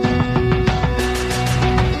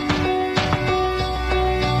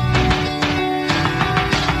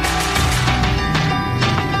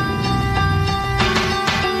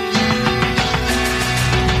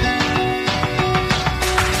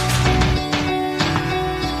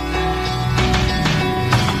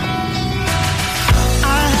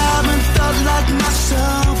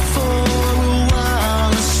 Myself for a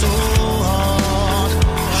while, it's so hard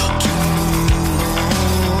to move on.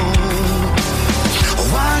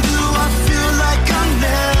 Why do I feel like I'm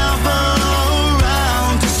never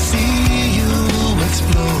around to see you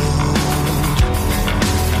explode?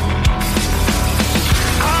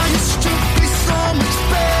 I used to be so much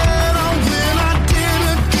better when I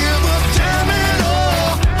didn't give a damn at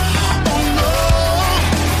all. Oh no,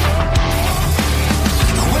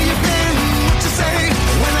 where you been?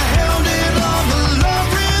 When I held it all, the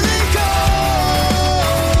love really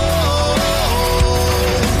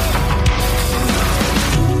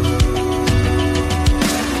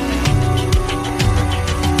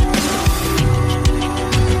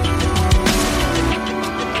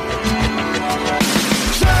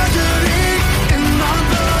tragedy in my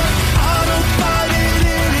blood, I don't fight it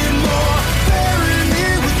anymore. Bury me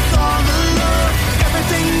with all the love,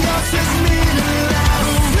 everything else is meaningless.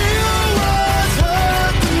 Real words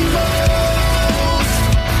hurt the most.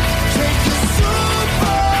 Take a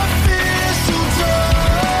superficial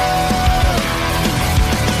drug.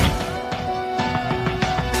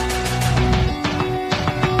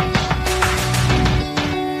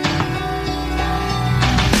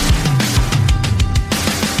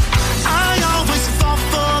 I always fall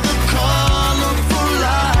for the colorful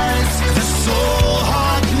lights. They're so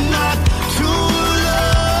hard not to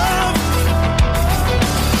love.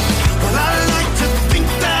 Well, I like to think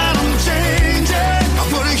that I'm changing,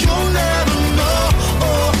 but you'll never know.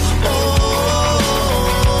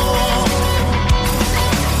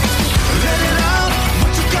 Let it out,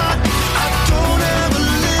 what you got. I don't ever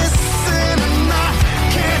listen, and I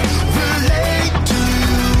can't relate to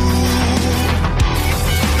you.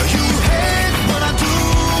 You hate what I do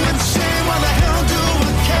and say, why the hell do I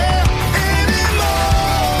care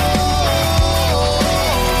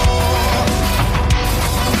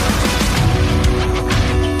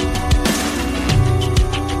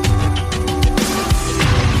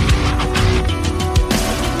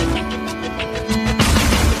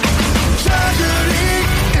Tragedy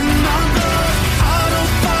in my blood, I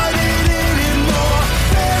don't fight it anymore.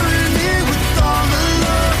 Bury me with all the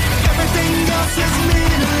love, everything else is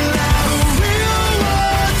meaningless. Real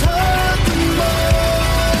words hurt the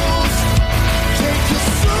most. Take a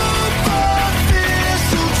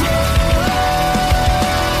superficial drug.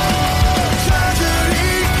 Tragedy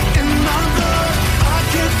in my blood, I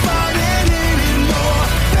can't fight it anymore.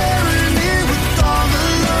 Bury me with all the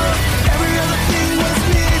love, every other thing was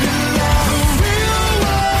meaningless. Real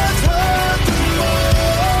words hurt the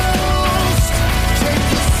most. Take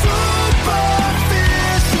a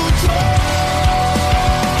superficial drug.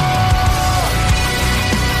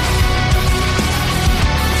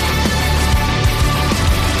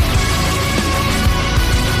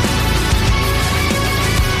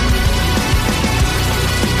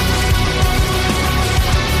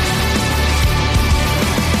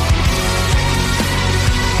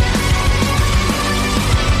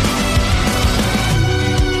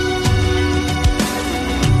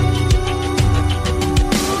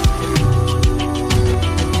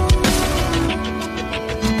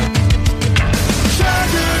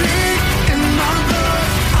 Tragedy in my blood,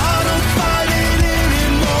 I don't fight it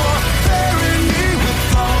anymore. Bury me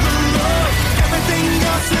with all the love, everything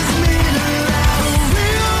else is meaningless.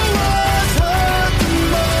 Real words hurt the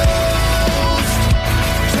most.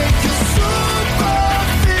 Take a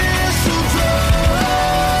superficial drug.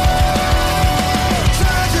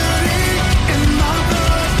 Tragedy in my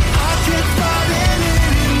blood, I can't fight it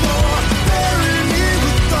anymore. Bury me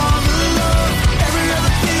with all the love, every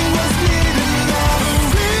other thing was meaningless.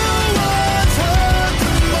 Real words hurt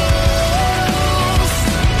the most.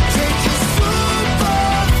 Take a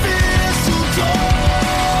superficial drug.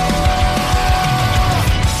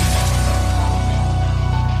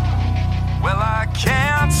 Well, I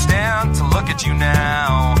can't stand to look at you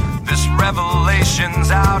now. This revelation's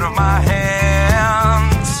out of my head.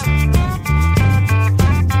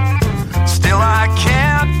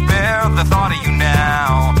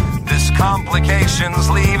 complications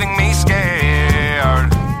leaving me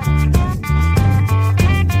scared.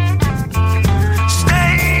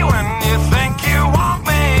 Stay when you think you want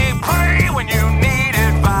me, pray when you need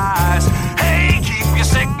advice. Hey, keep your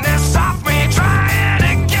sickness off me, trying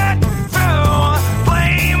to get through.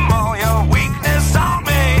 Blame all your weakness on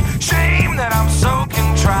me, shame that I'm so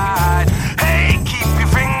contrite. Hey, keep your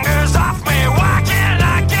fingers off me, why can't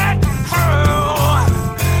I get through?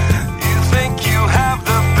 You think you have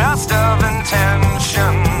the best of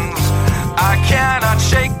intentions, I cannot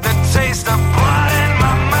shake the taste of blood in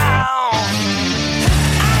my mouth.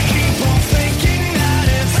 I keep on thinking that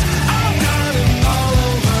it's all done and all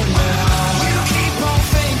over now. You keep on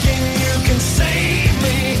thinking you can save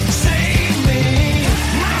me, save me.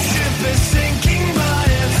 My ship is sinking, but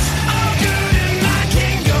it's all good and I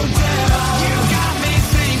can't go down. You got me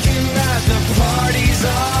thinking that the party's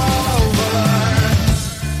over.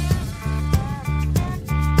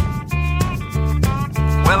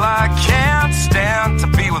 Well, I can't stand to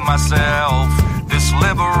be with myself. This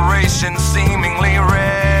liberation seemingly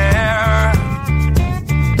rare.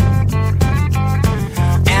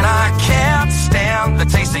 And I can't stand the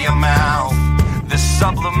taste of your mouth. This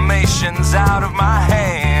sublimation's out of my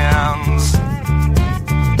hands.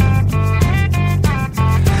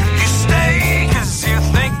 You stay 'cause you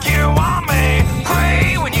think you want me,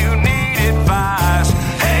 pray when you need advice.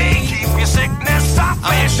 Hey, keep your sickness off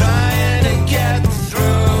me, I'm trying to get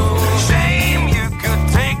through. Shame you could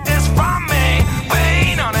take this from me,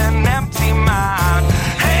 pain on an empty mind.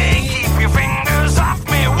 Hey, keep your fingers off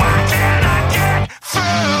me, why can't I get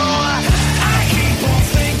through? I keep on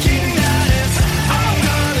thinking that it's all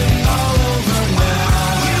done and all over now.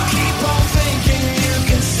 You keep on thinking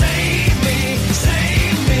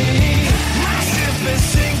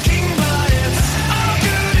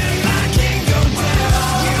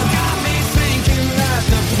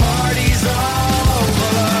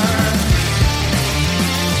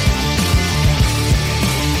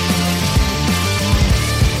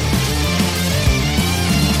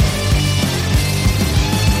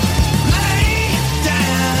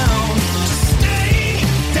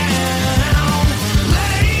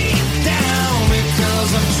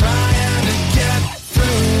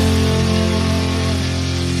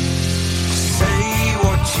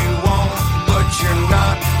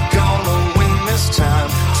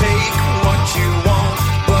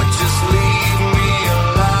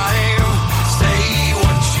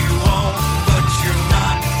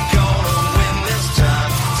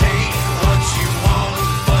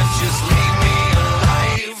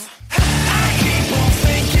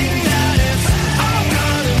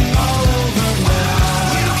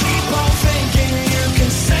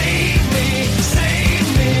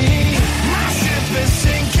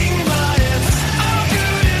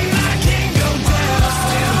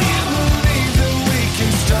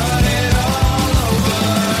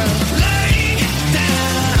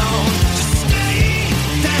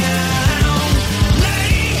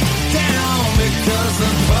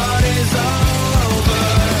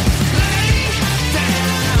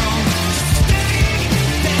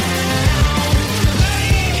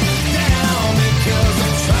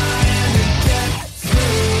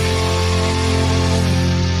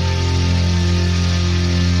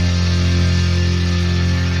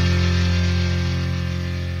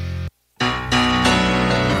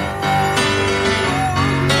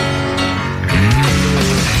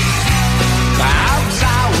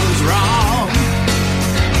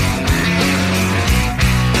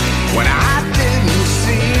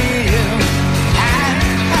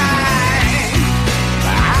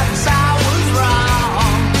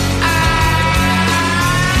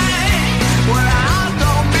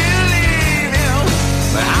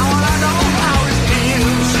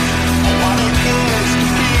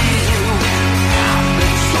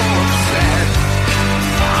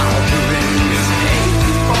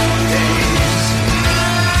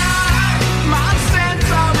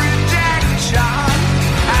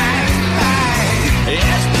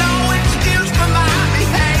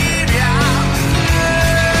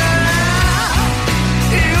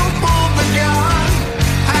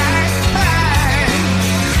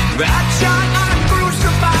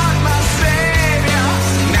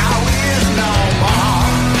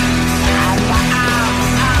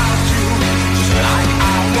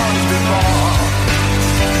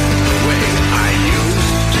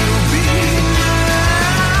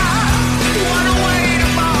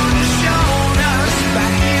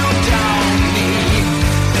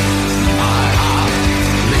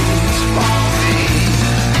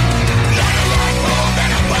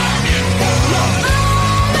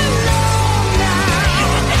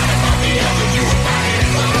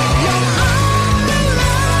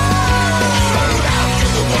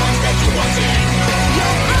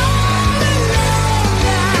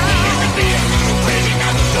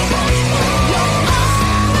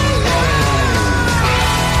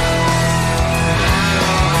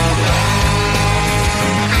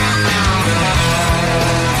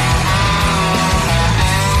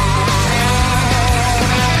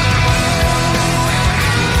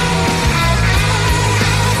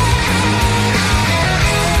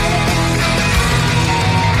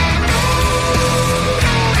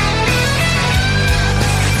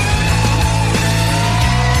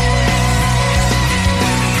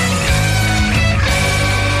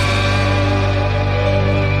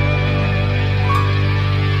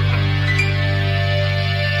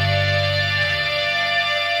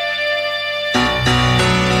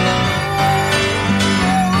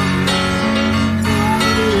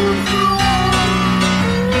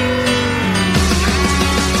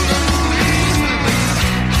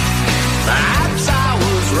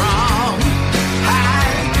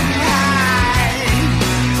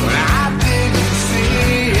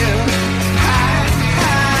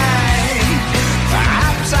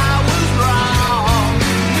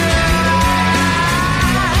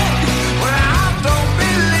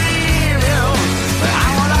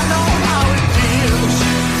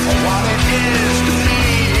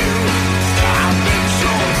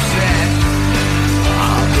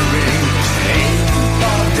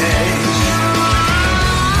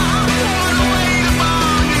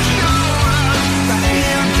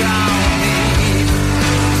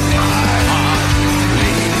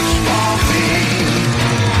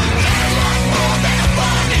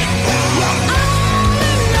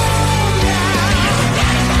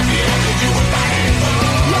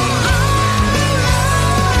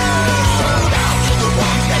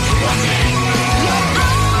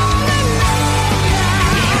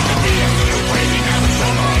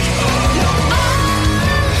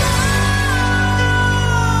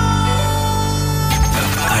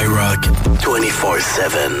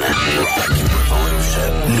 24/7.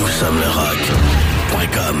 Nous sommes le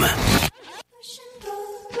rock.com.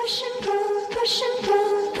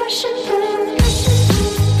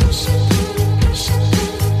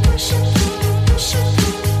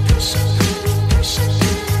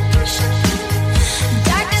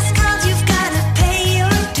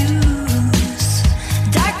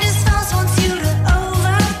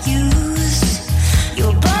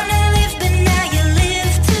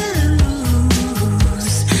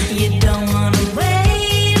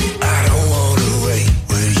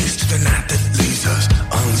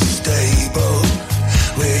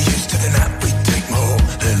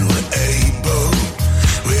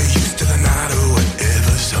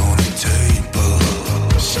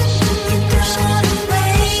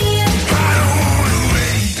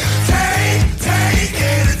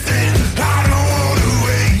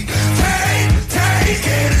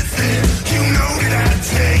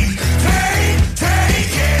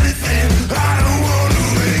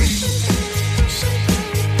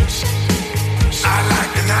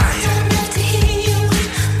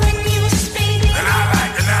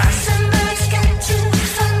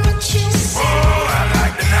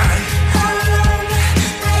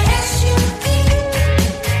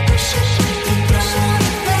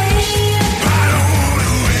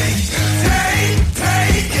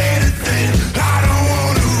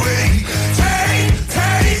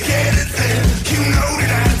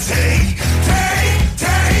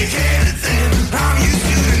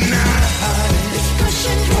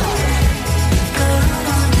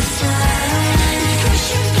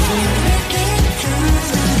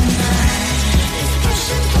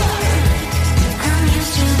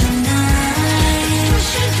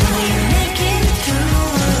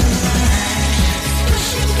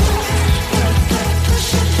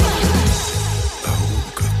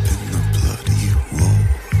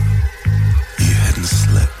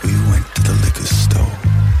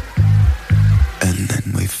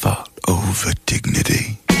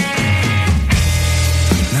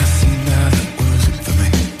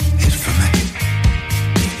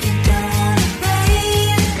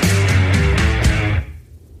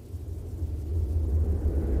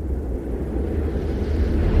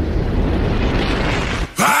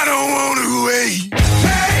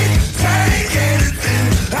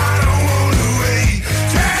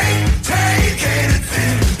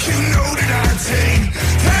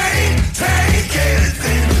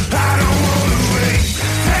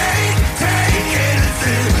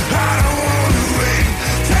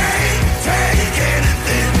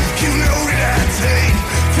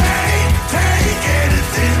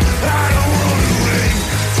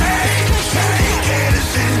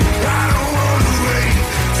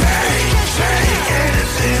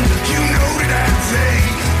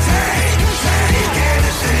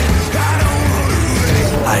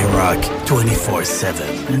 IROCK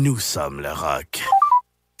 24/7. Nous sommes le rock.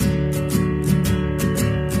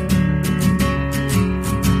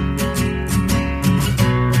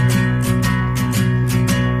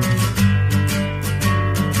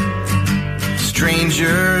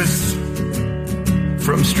 Strangers,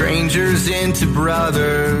 from strangers into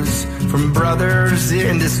brothers, from brothers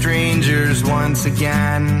into strangers once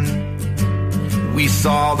again. We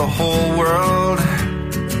saw the whole world,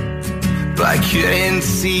 but I couldn't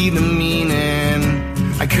see the meaning.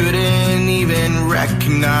 I couldn't even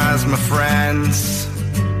recognize my friends.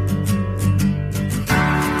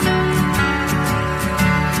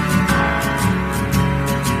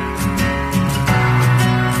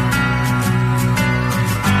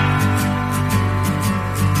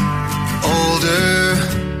 Older,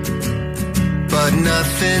 but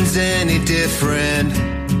nothing's any different.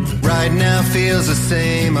 Right now feels the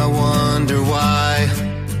same, I wonder why.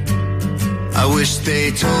 I wish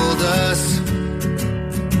they told us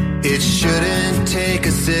it shouldn't take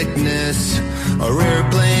a sickness or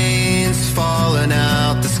airplanes falling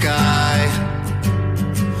out the sky.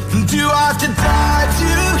 Do I have to die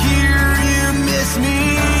to hear you miss me?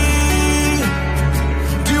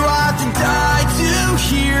 Do I have to die to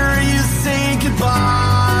hear you say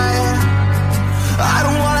goodbye? I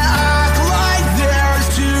don't wanna act like there's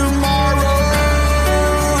tomorrow.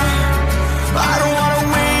 I don't wanna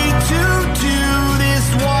wait to do this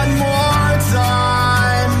one more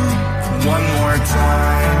time. One more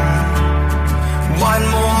time. One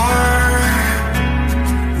more.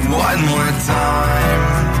 One more time.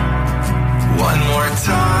 One more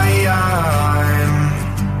time.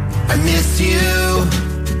 I miss you.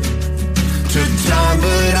 Took time,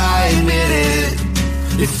 but I admit it.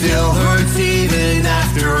 It still hurts even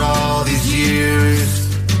after all these years.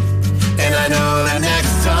 And I know that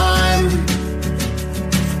next time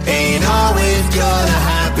ain't always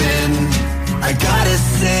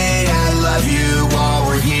say I love you while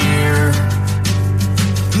we're here?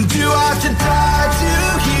 Do I have to die to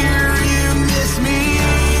hear you miss me?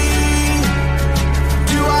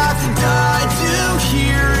 Do I have to die to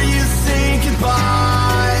hear you say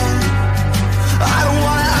goodbye? I don't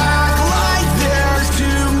wanna act like there's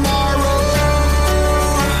tomorrow.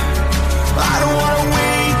 I don't wanna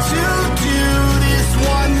wait to do this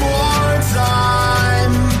one more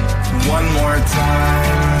time. One more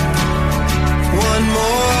time. One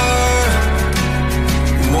more.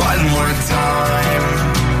 One more time.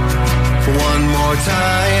 One more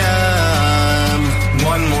time.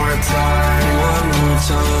 One more time. One more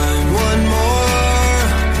time. One more.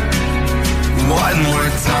 One more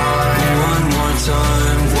time. One more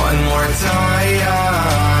time. One more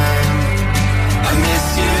time. I miss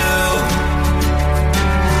you.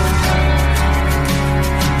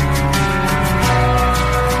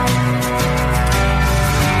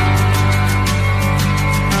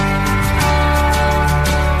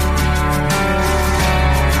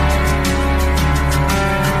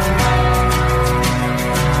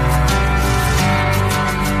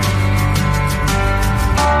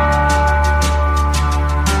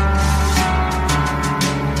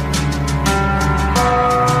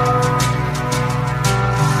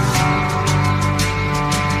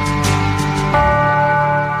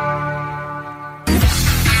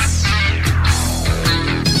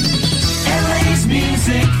 LA's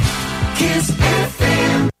music, Kiss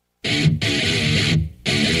FM.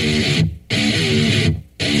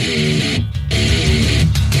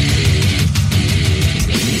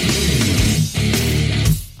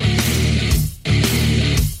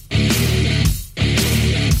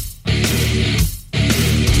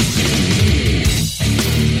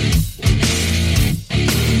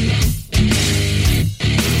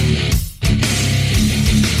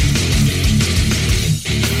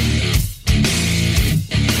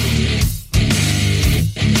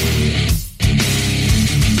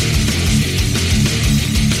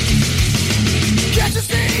 Can't you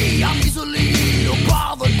see I'm easily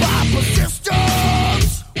bothered by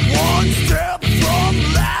persistence? One step from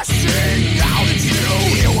lashing out at you.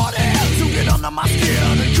 You want to get under my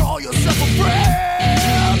skin and call yourself a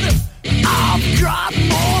friend. I've got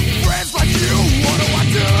more friends like you. What do I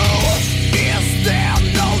do? Is there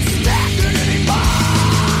no standing anymore?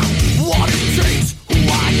 What it takes, who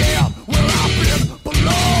I am, where I've been,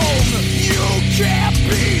 belong. You can't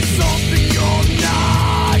be something you're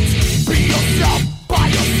not. Be yourself, by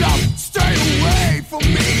yourself, stay away from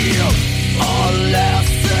me. A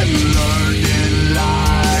lesson learned in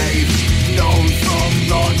life, known from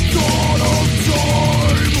the dawn of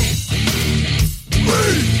time.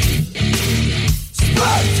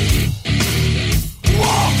 Respect,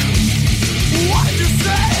 walk. What did you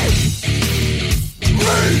say?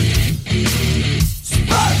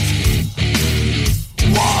 Respect,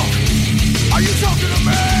 walk. Are you talking to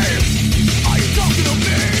me?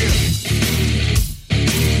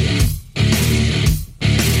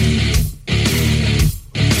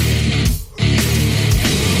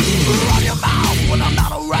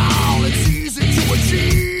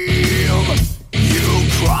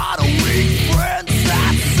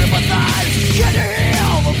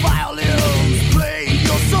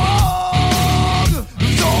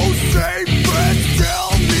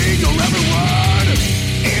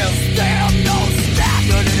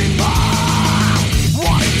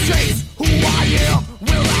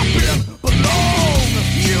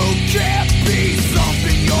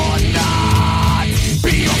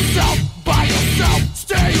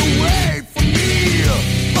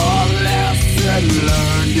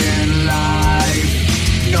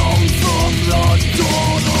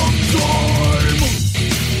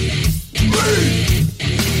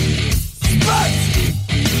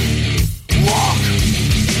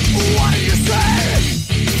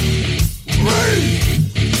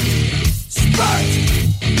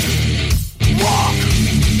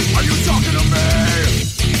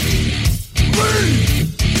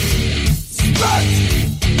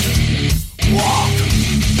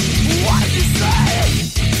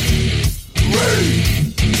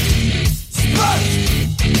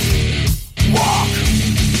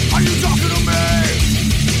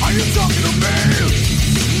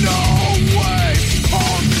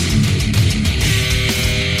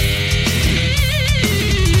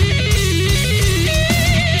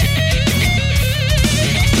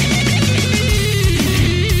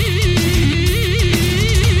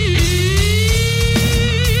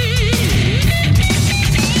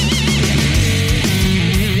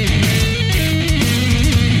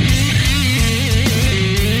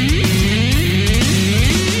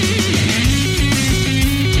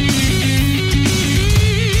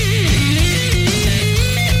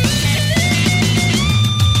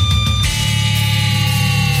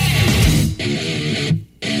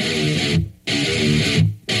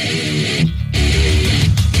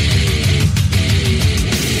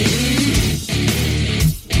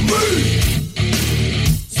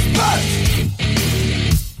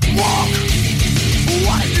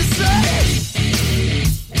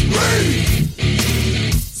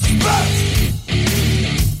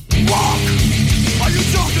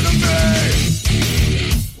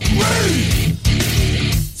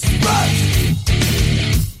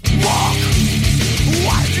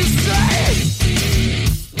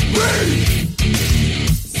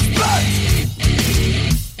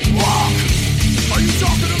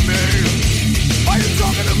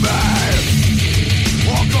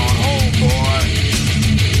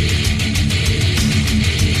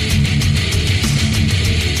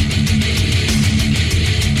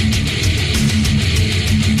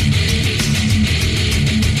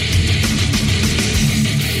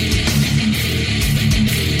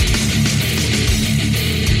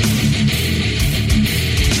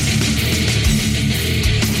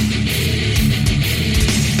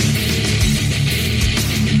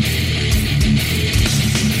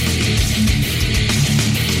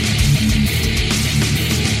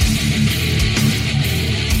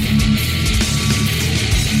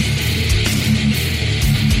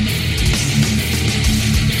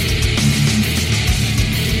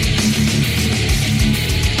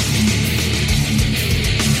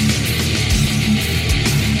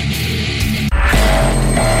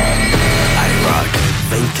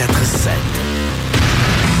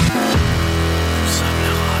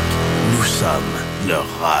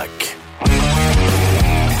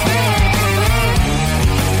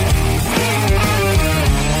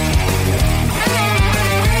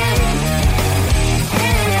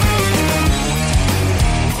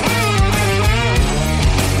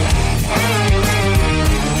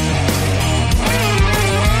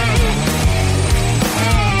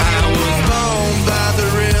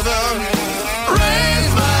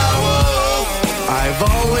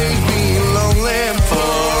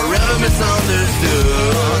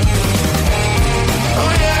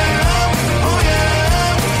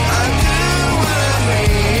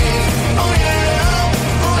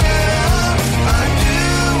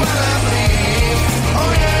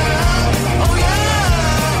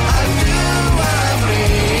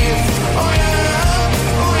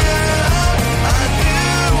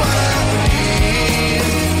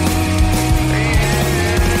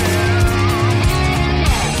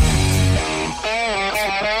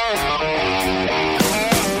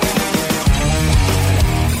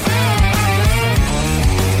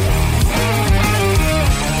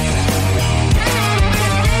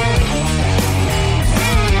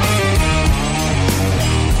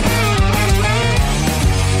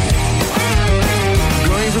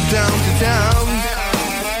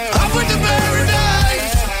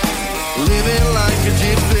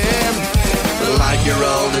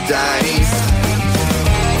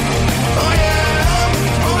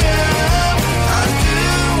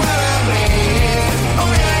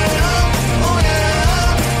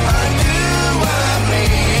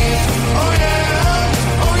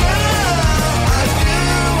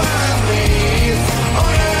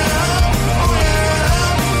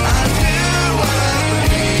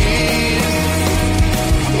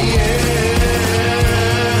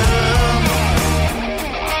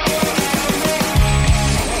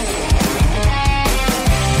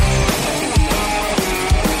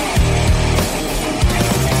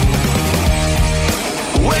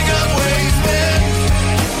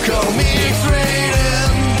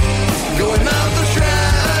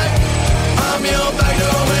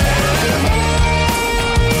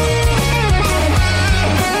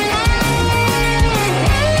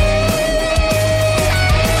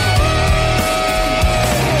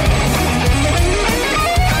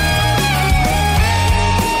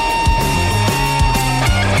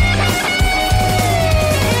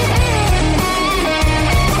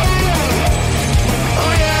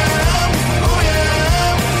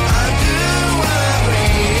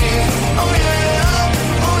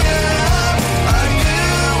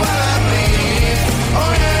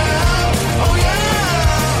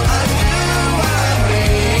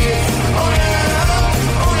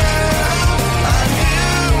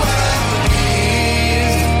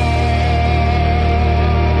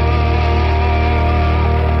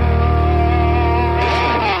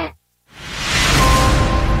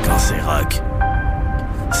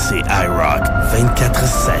 c'est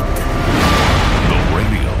IROCK247. The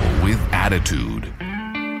radio with attitude.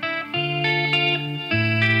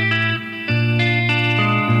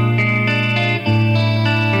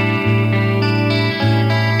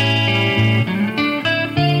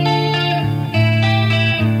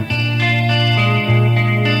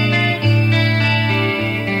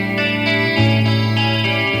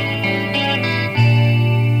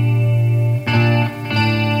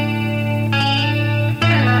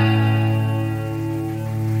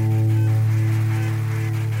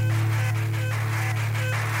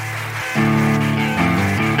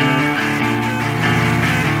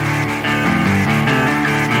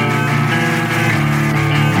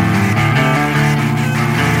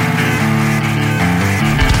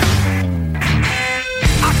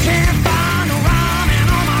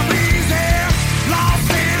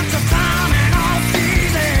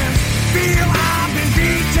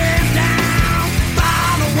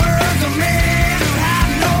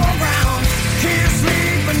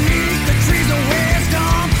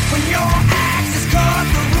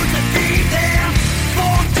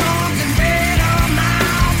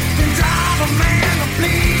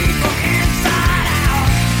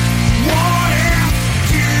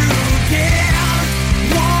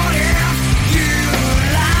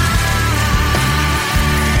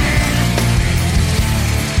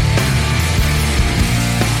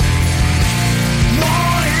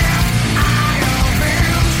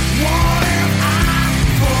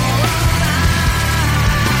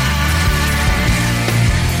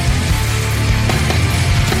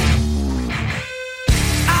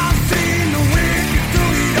 I've seen the wicked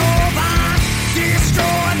through your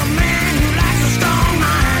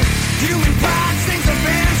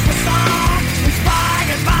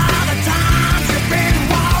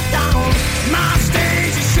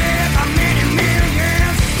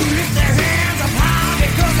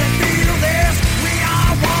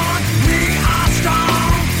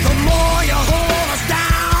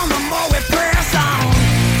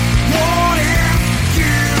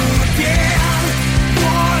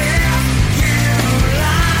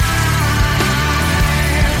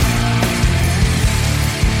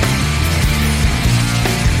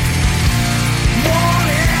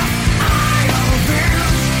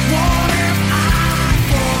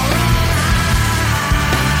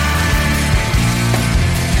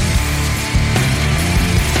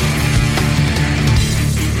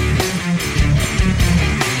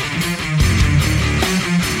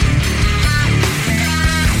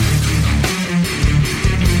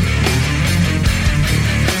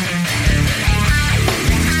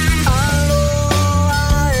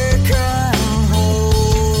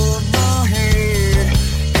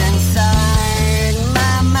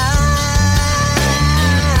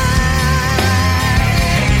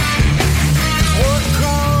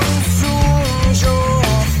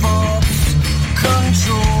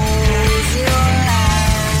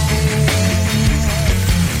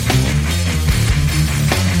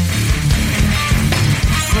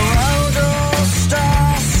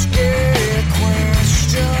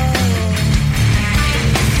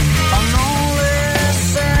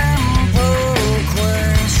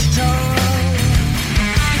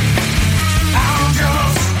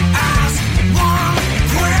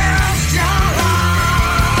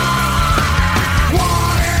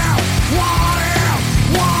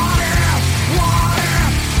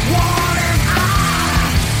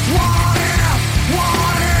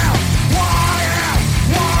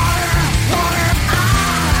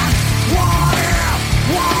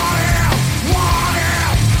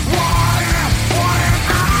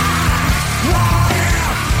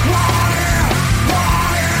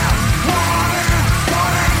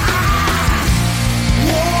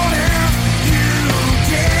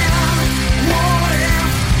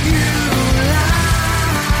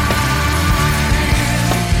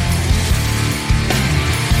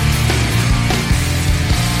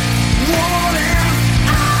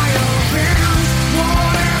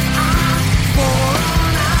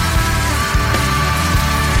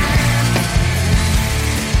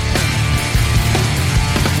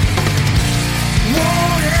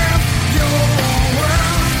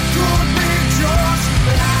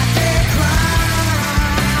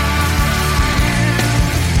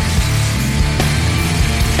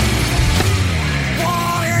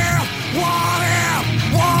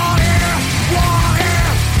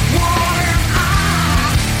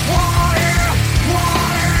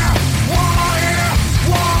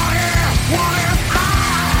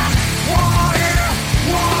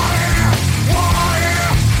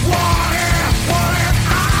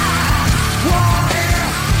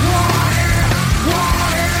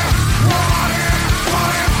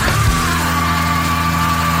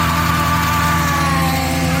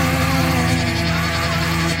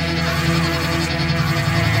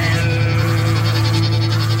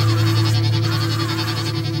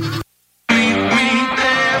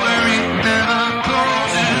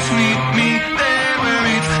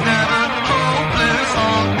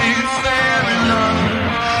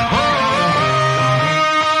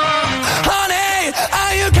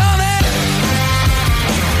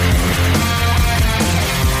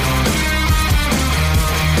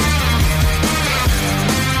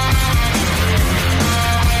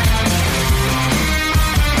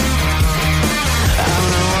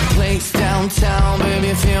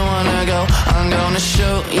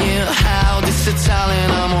you. How this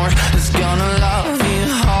Italian amor is gonna love you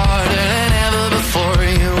harder than ever before.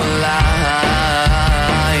 You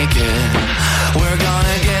like it. We're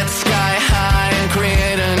gonna get sky high and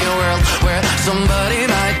create a new world where somebody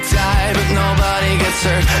might die but nobody gets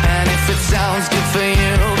hurt. And if it sounds good for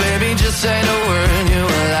you, baby, just say the word. You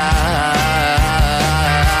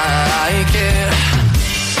like it.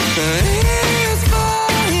 It's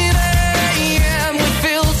 5 a.m. We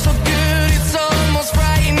feel so good, it's almost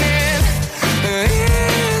frightening.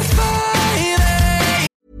 It's 5 a.m.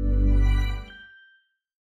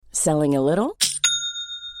 Selling a little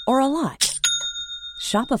or a lot?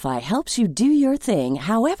 Shopify helps you do your thing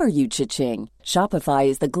however you cha-ching. Shopify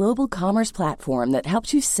is the global commerce platform that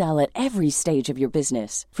helps you sell at every stage of your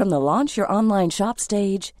business. From the launch your online shop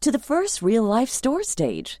stage to the first real-life store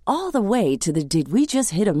stage, all the way to the did we just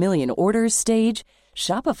hit a million orders stage.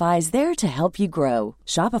 Shopify is there to help you grow.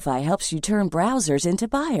 Shopify helps you turn browsers into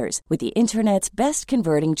buyers with the internet's best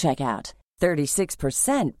converting checkout.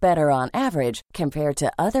 36% better on average compared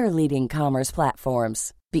to other leading commerce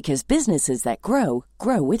platforms. Because businesses that grow,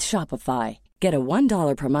 grow with Shopify. Get a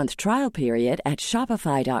 $1 per month trial period at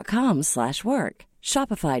shopify.com/work.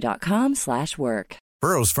 Shopify.com/work.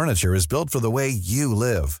 Burrow's furniture is built for the way you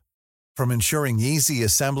live. From ensuring easy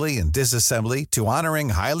assembly and disassembly to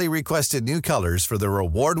honoring highly requested new colors for their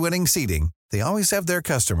award-winning seating, they always have their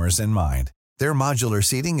customers in mind. Their modular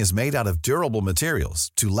seating is made out of durable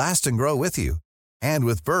materials to last and grow with you. And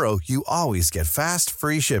with Burrow, you always get fast,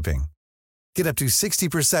 free shipping. Get up to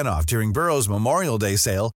 60% off during Burrow's Memorial Day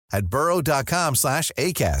sale at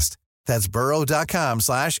burrow.com/ACAST. That's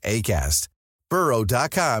burrow.com/ACAST.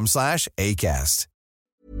 burrow.com/ACAST.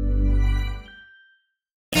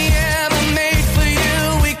 Yeah, but made for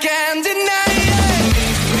you, we can't deny it.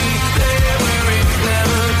 Meet me there where it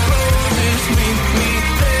never closes. Meet me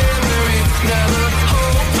there where it never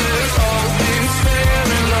hopeless. All things fair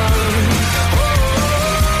in love. Oh,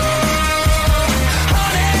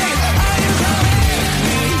 honey, are you coming? Meet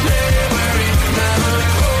me there where it never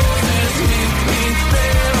closes. Meet me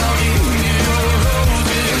there, I'll give you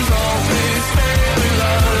roses. All things fair in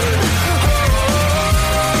love.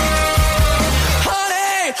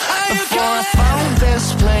 Before I found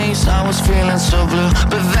this place, I was feeling so blue,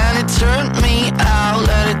 but then it turned me out,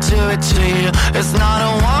 let it do it to you. It's not a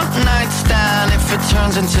one-night stand if it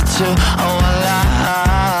turns into two. Oh, I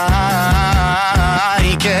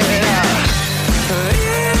like it.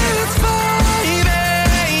 It's 5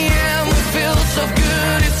 a.m. We feel so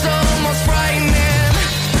good, it's almost frightening.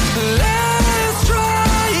 Let's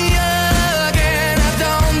try again. I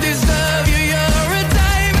don't deserve you, you're a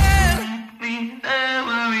diamond.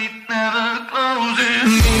 Never closes.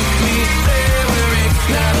 Meet me there where it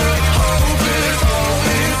never hopeless.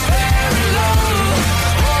 Always fair in love.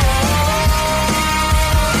 Oh,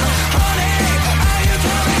 honey, are you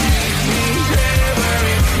coming? Meet me there where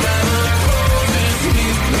it never closes.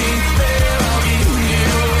 Meet me there, I'll give you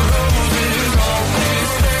roses. Always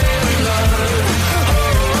fair in love. Oh,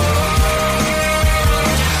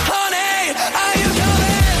 honey, are you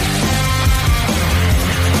coming?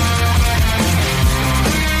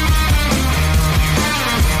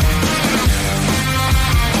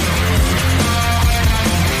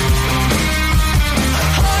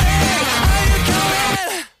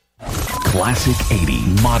 Classic 80,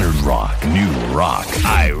 modern rock, new rock.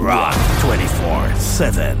 IROCK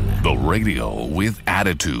 247. The radio with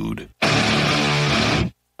attitude.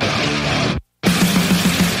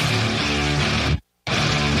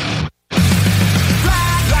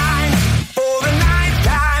 Flatline for the night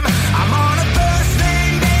time. I'm on a first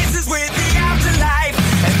name basis with the afterlife,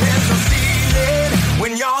 and there's no ceiling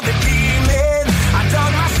when you're the demon. I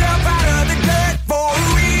dug myself out of the dirt for a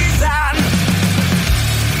reason,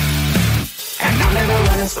 and I'm never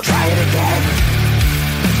running, so try it again.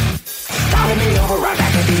 Starting me over right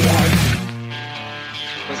back at the end.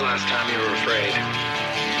 When's the last time you were afraid?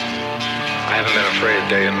 I haven't been afraid a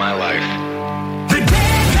day in my life. The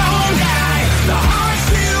dead don't die, the heart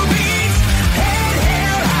still beats, head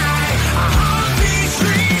held high, I haunt these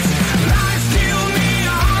streets, life still me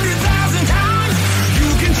 100,000 times. You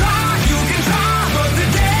can try, but the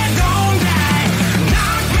dead don't die.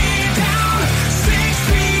 Knock me down, 6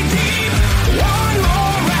 feet deep, one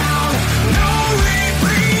more round, no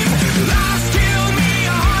reprieve. Life still me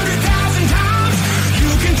 100,000 times.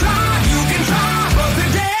 You can try, but the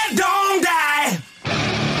dead don't die.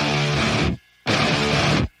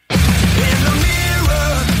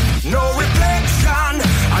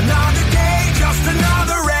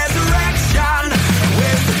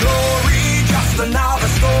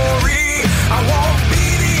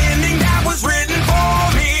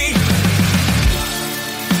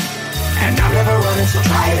 honest, we'll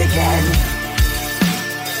try it again.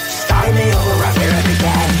 Starting me over right where it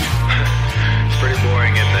began. It's pretty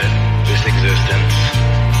boring in that this existence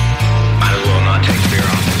might as well not take fear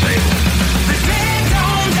off the table. The dead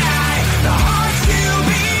don't die, the heart still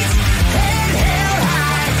beats, head held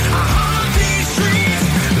high, I haunt these streets.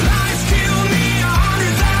 Lies killed me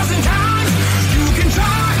 100,000 times. You can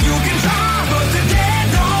try, but the dead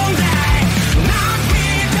don't die. Knock me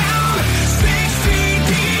down, 6 feet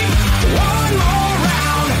deep, one more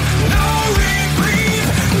round, no reprieve.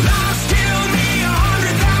 Lies killed me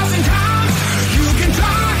 100,000 times. You can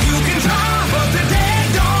try, but the dead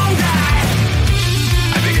don't die.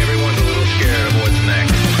 I think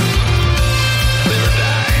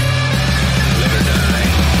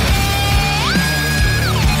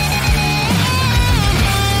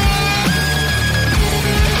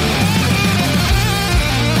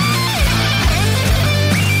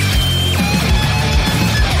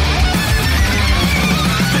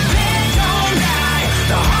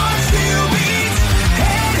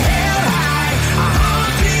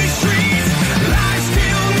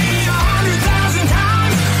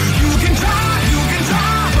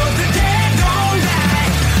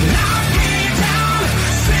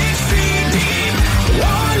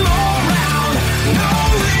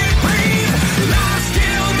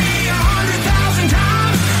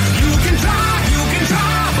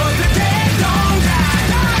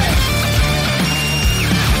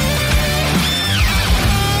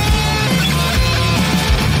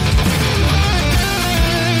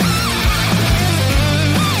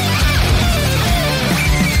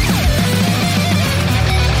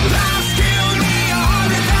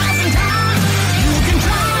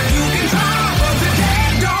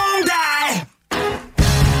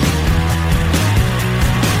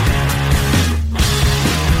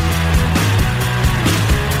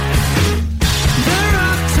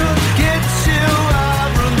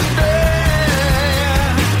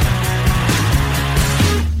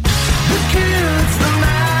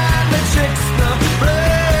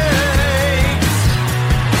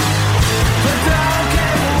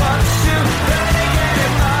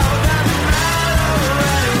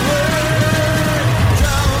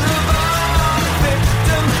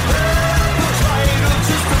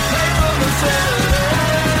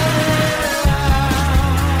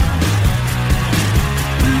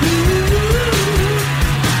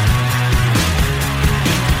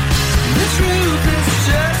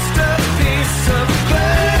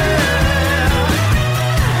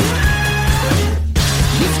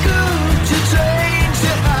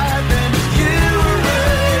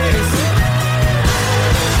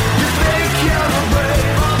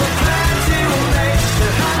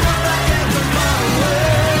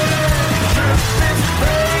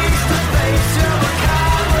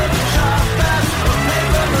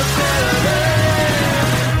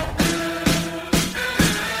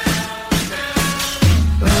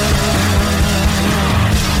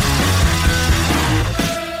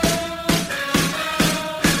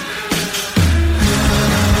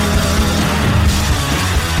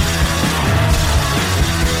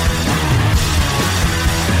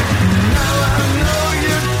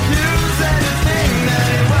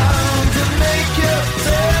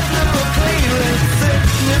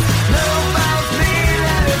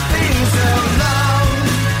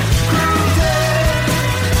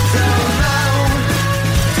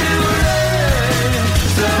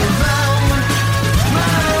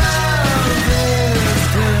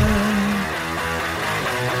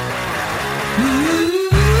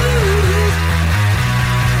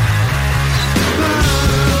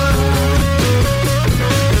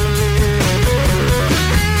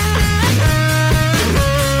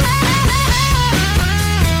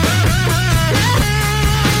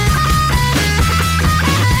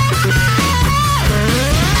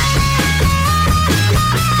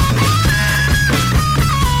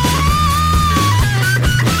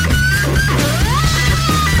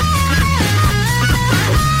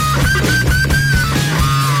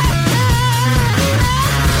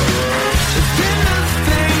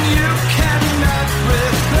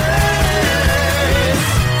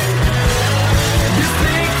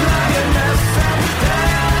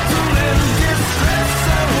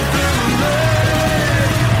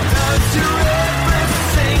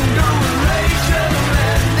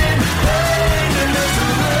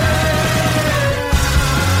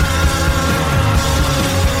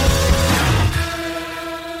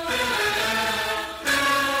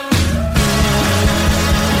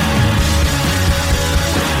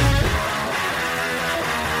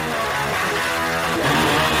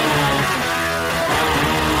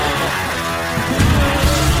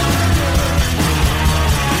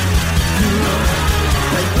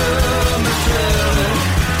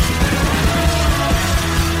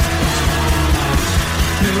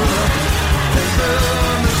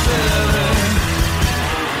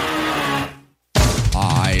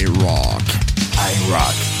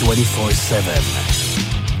IROCK247.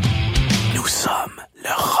 Nous sommes le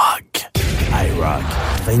rock.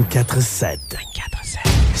 IROCK247.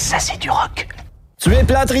 Ça, c'est du rock. Tu es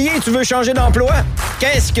plâtrier et tu veux changer d'emploi?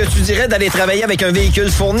 Qu'est-ce que tu dirais d'aller travailler avec un véhicule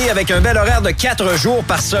fourni avec un bel horaire de 4 jours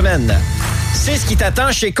par semaine? C'est ce qui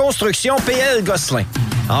t'attend chez Construction PL Gosselin.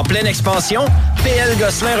 En pleine expansion, PL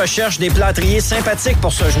Gosselin recherche des plâtriers sympathiques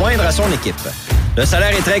pour se joindre à son équipe. Le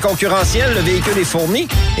salaire est très concurrentiel, le véhicule est fourni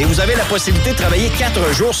et vous avez la possibilité de travailler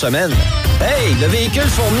 4 jours semaine. Hey, le véhicule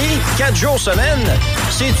fourni, 4 jours semaine,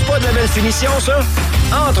 c'est-tu pas de la belle finition, ça?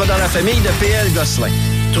 Entre dans la famille de PL Gosselin.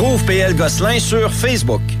 Trouve PL Gosselin sur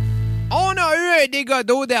Facebook. On a eu un dégât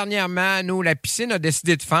d'eau dernièrement. Nous, la piscine a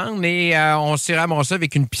décidé de fendre et on s'est ramassé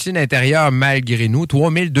avec une piscine intérieure malgré nous.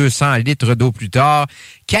 3200 litres d'eau plus tard.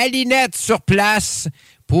 Calinette sur place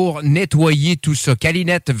pour nettoyer tout ça.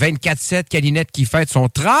 Calinette 24/7, Calinette qui fête son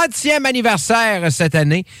 30e anniversaire cette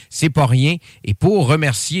année. C'est pas rien. Et pour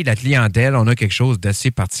remercier la clientèle, on a quelque chose d'assez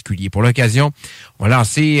particulier. Pour l'occasion, on a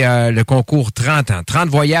lancé le concours 30 ans. 30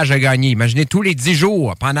 voyages à gagner. Imaginez tous les 10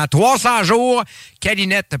 jours. Pendant 300 jours,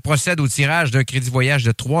 Calinette procède au tirage d'un crédit voyage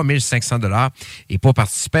de 3500 $. Et pour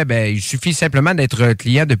participer, il suffit simplement d'être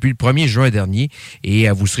client depuis le 1er juin dernier. Et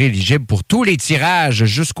vous serez éligible pour tous les tirages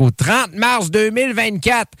jusqu'au 30 mars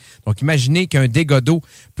 2024. Donc, imaginez qu'un dégât d'eau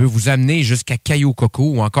peut vous amener jusqu'à Caillou-Coco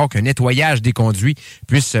ou encore qu'un nettoyage des conduits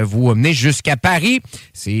puisse vous amener jusqu'à Paris.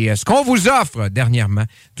 C'est ce qu'on vous offre dernièrement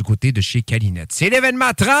du côté de chez Calinette. C'est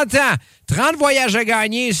l'événement 30 ans. 30 voyages à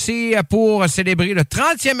gagner. C'est pour célébrer le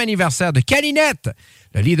 30e anniversaire de Calinette,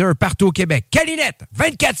 le leader partout au Québec. Calinette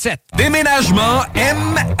 24/7. Déménagement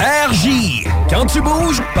MRJ. Quand tu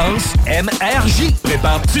bouges, pense MRJ.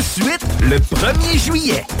 Prépare tout de suite le 1er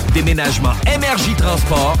juillet. Déménagement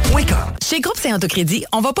MRJtransport.com. Chez Groupe Saint-Autocrédit,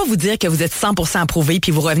 on va pas vous dire que vous êtes 100% approuvé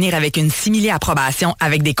puis vous revenir avec une simili-approbation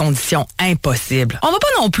avec des conditions impossibles. On va pas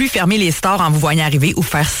non plus fermer les stores en vous voyant arriver ou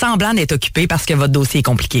faire semblant d'être occupé parce que votre dossier est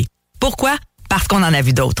compliqué. Pourquoi? Parce qu'on en a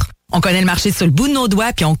vu d'autres. On connaît le marché sur le bout de nos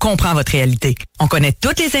doigts puis on comprend votre réalité. On connaît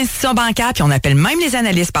toutes les institutions bancaires puis on appelle même les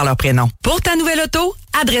analystes par leur prénom. Pour ta nouvelle auto,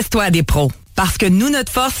 adresse-toi à des pros. Parce que nous,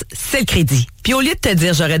 notre force, c'est le crédit. Puis au lieu de te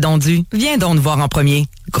dire j'aurais donc dû, viens donc nous voir en premier.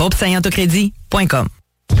 GroupeSaintAutocrédit.com.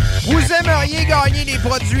 Vous aimeriez gagner les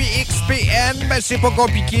produits XPN? C'est pas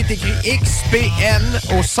compliqué. T'écris XPN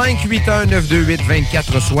au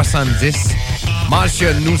 581-928-2470.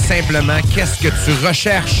 Mentionne-nous simplement qu'est-ce que tu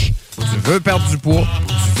recherches. Tu veux perdre du poids,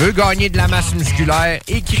 tu veux gagner de la masse musculaire,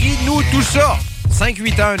 écris-nous tout ça.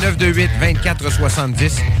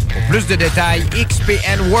 581-928-2470. Pour plus de détails,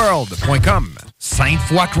 xpnworld.com.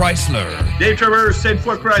 Sainte-Foy Chrysler. Dave Travers,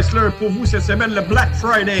 Sainte-Foy Chrysler, pour vous cette semaine, le Black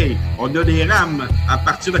Friday. On a des RAM à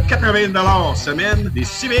partir de 80 $ semaine, des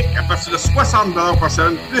Civic à partir de 60 $ par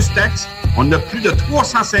semaine, plus taxes. On a plus de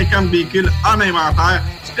 350 véhicules en inventaire,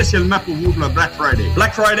 spécialement pour vous pour le Black Friday.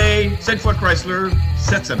 Black Friday, Sainte-Foy Chrysler,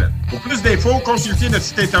 cette semaine. Pour plus d'infos, consultez notre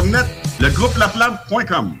site internet,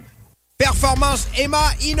 legroupe-laplante.com. Performance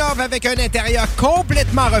Emma innove avec un intérieur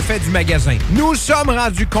complètement refait du magasin. Nous sommes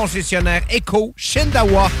rendus concessionnaires Eco,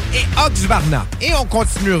 Shindawa et Oxvarna. Et on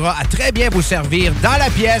continuera à très bien vous servir dans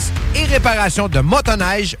la pièce et réparation de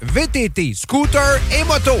motoneige, VTT, scooter et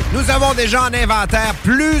moto. Nous avons déjà en inventaire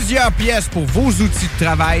plusieurs pièces pour vos outils de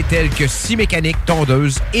travail tels que scie mécanique,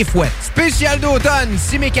 tondeuse et fouette. Spécial d'automne,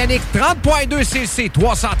 scie mécanique 30.2 cc,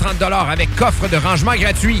 330 $ avec coffre de rangement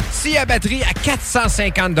gratuit. Scie à batterie à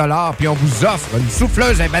 450 $, puis on vous offre une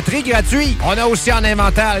souffleuse à batterie gratuite. On a aussi en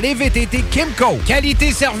inventaire les VTT Kimco.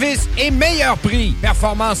 Qualité, service et meilleur prix.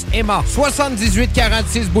 Performance Emma.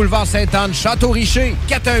 7846 boulevard Sainte-Anne, Château-Richer.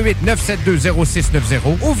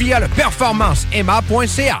 418-972-0690 ou via le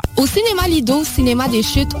performanceemma.ca. Au Cinéma Lido, Cinéma des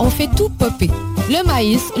Chutes, on fait tout popper. Le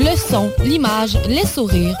maïs, le son, l'image, les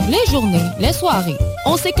sourires, les journées, les soirées.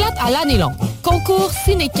 On s'éclate à l'année longue. Concours,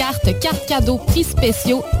 ciné-cartes, cartes cadeaux, prix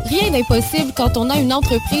spéciaux. Rien d'impossible quand on a une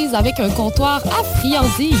entreprise avec un comptoir à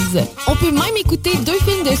friandises. On peut même écouter 2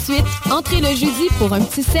 films de suite, entrer le jeudi pour un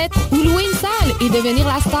petit set ou louer une salle et devenir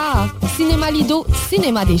la star. Cinéma Lido,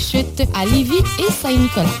 Cinéma des Chutes, à Lévis et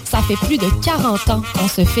Saint-Nicolas. Ça fait plus de 40 ans qu'on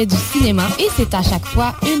se fait du cinéma et c'est à chaque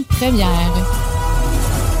fois une première.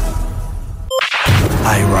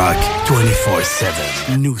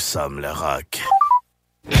 IROCK247. Nous sommes le rock.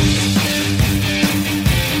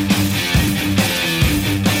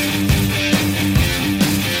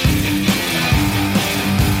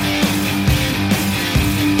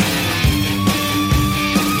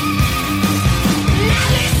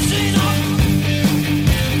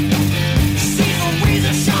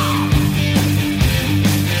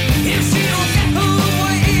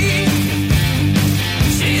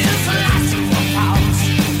 She's the last of her pals.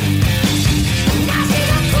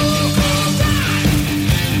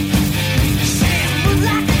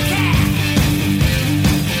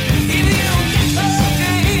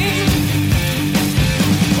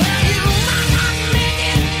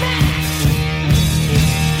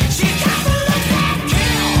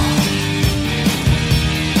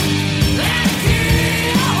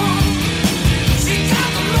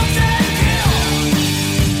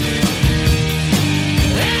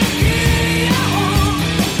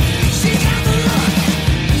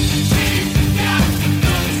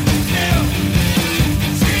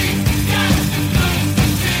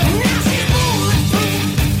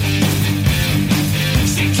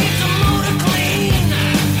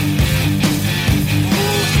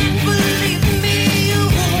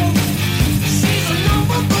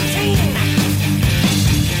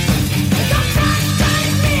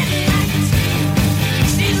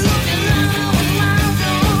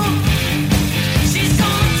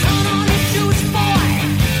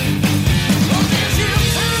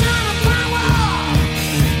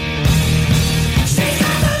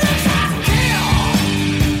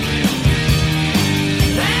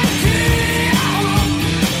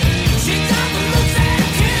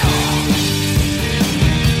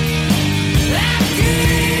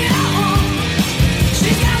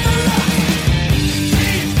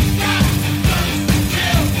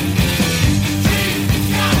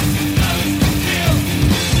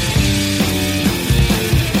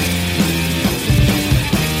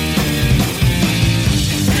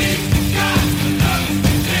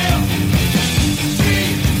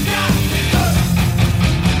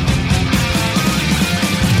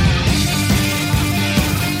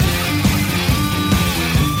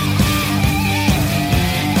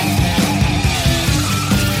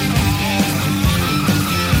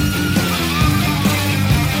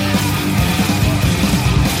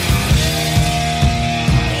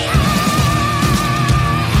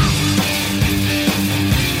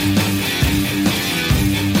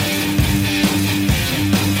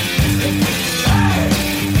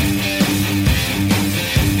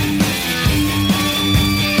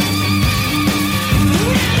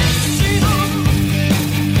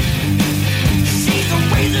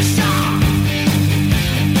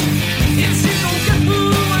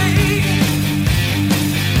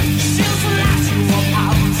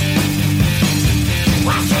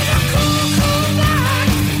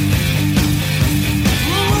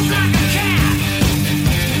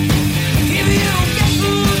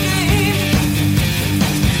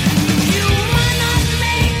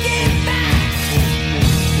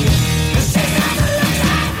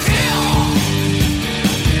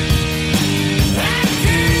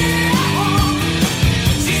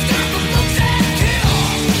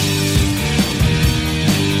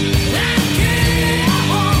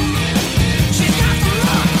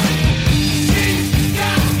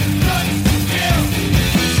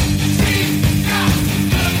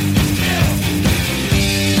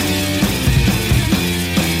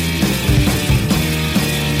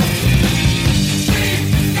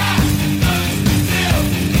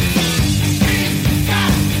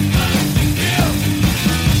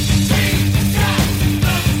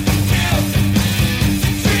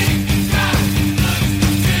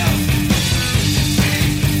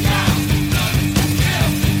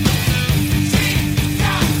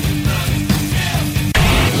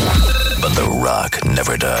 rock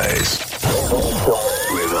never dies.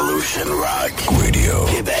 Revolution Rock Radio.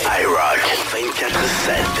 Québec. IROCK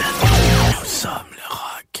 247. Nous sommes le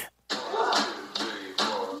rock.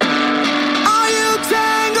 Are you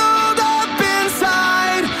tangled up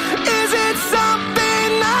inside? Is it something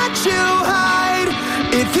that you hide?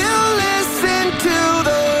 If you listen to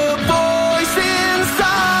the voice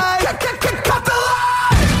inside, cut the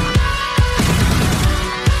line!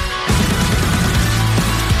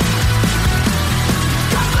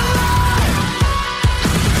 Cut the line!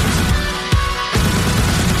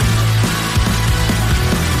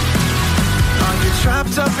 Are you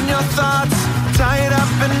trapped up in your thoughts? Tied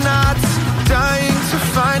up in knots, dying to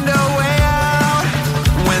find a way out.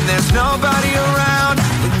 When there's nobody around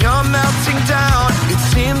and you're melting down, it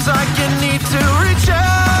seems like you need to reach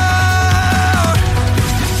out.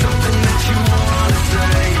 Is there something that you wanna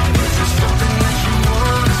say? Is there something that you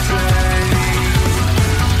wanna say?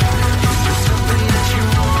 Is there something that you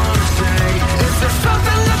wanna say? Is there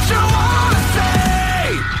something that you wanna say?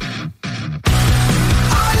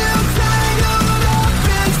 Are you tangled up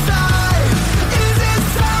inside? Is it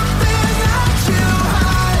something that you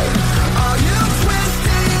hide? Are you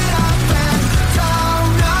twisted up and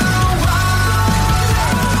don't know why?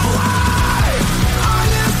 Are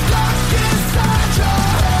you stuck inside your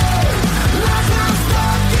head? Like I'm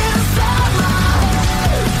stuck inside my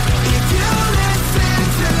head. If you listen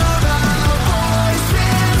to the voice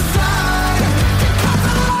inside, cut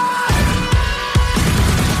the line.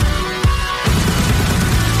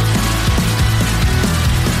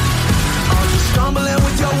 Are you stumbling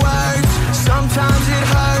with your words? Sometimes it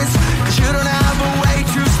hurts, 'cause you don't have a way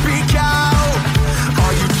to speak out.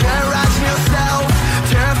 Are you terrorizing yourself,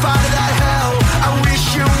 terrified of that hell? I wish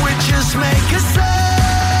you would just make a sound.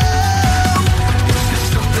 Is there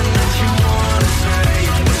something that you wanna say?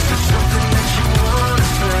 Is there something that you wanna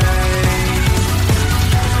say?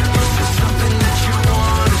 Is there something that you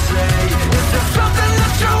wanna say? Is there something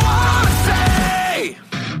that you wanna say?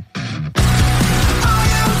 Are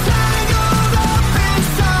you tangled up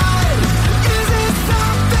inside? Is it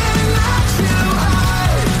something that you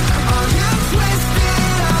hide? Are you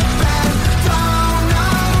twisted up and don't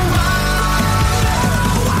know why?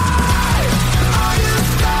 Are you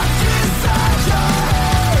stuck inside your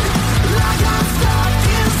head? Like I'm stuck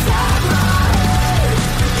inside my head.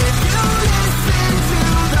 If you listen to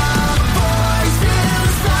the voice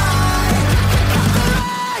inside,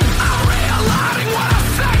 I'm realigning what I'm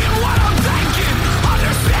saying, what I'm thinking,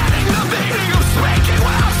 understanding the meaning of speaking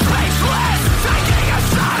when I'm speechless, taking a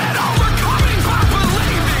shot at overcoming by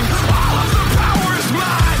believing all of the power is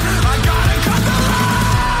mine. I gotta cut the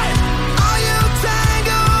line. Are you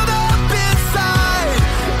tangled up inside?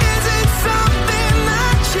 Is it something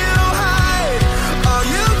that you hide? Are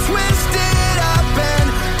you twisted up and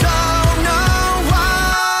don't know why?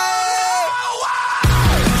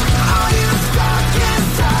 Are you stuck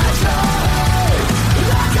inside your head?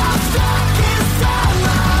 Like I'm stuck inside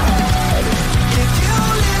my head. If you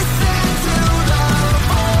listen to the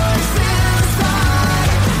voice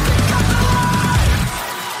inside, cut the line.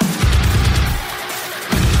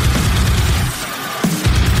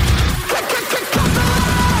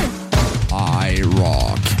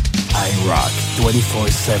 IROCK. IROCK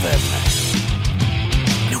 247.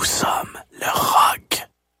 Nous sommes le rock.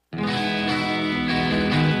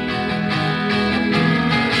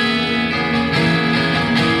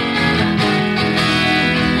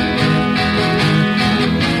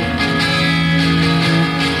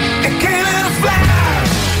 It came in a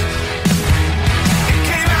flash. It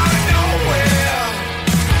came out of nowhere.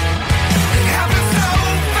 It happened so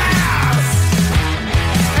fast,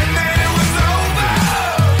 and then it was over.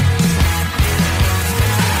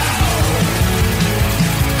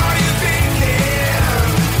 Are you thinking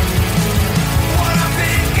what I'm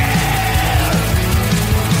thinking?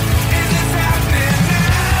 Is this happening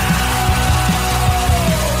now?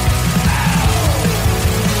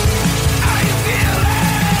 Are you feeling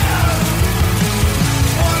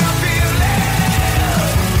what I'm feeling?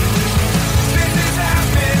 This is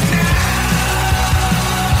happening now.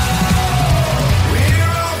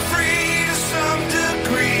 We're all free to some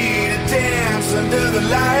degree to dance under the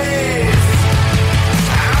lights.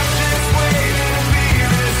 I'm just waiting to be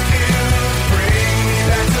rescued, bring me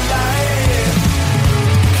back to life.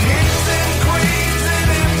 Kings and queens and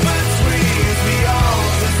in-betweens, we all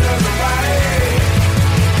deserve a right.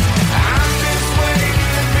 I'm just waiting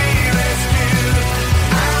to be rescued.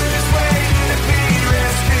 I'm just waiting to be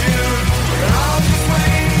rescued. We're all just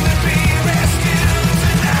waiting to be rescued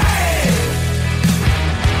tonight.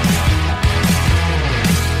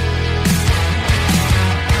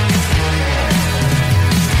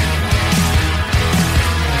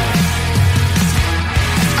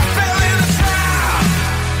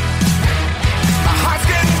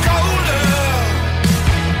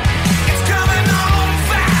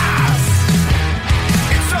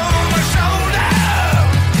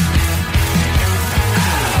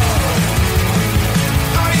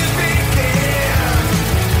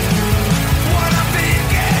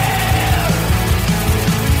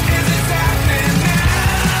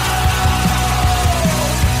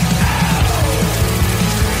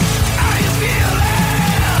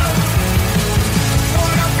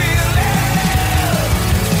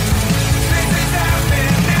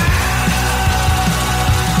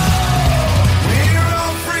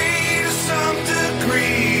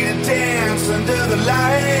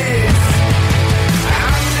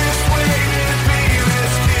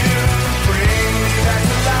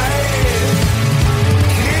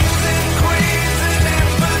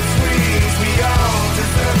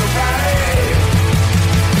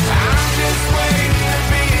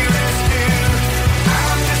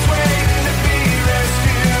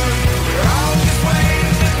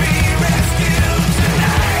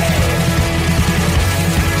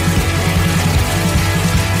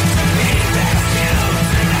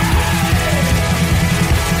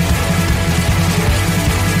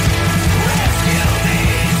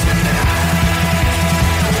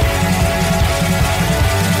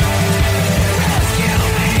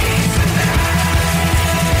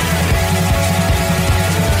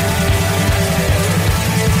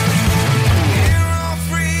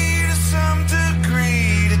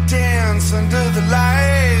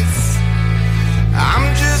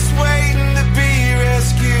 I'm just waiting to be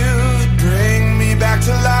rescued. Bring me back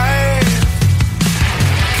to life.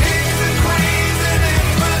 Kings and queens and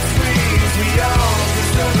in-betweens, we all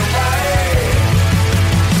deserve the right.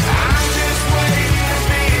 I'm just waiting to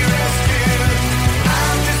be rescued.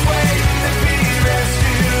 I'm just waiting to be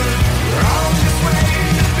rescued. We're all just waiting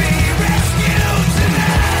to be rescued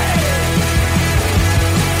tonight.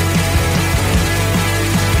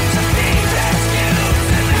 To be rescued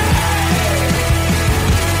tonight.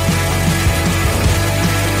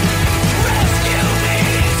 Rescue me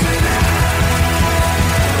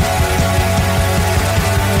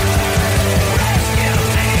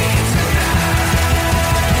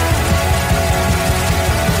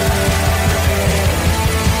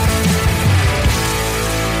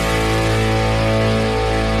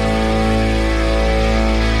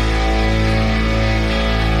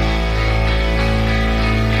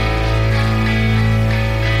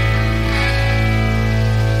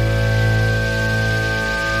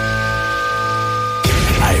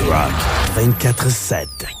IROCK 24-7.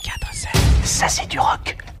 Ça, c'est du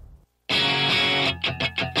rock.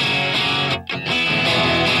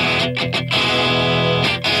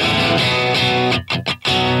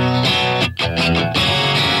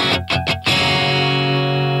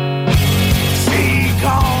 She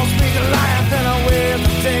calls me Goliath and I wear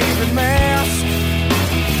the David mask.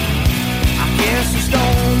 I guess the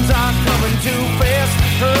stones are coming too fast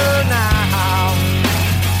for her now.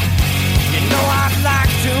 You know I'd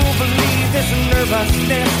like to believe this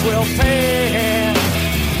nervousness will pass.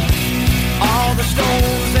 All the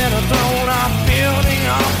stones that are thrown are building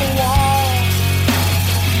up a wall.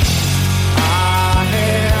 I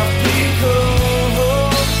have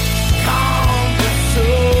become conqueror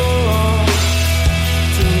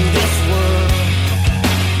to this world.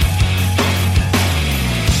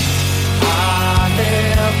 I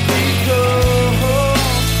have become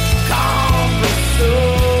conqueror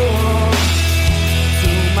to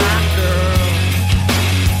my girl.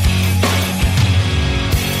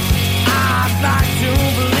 I'd like to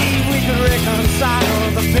believe we could reconcile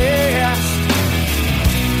the past,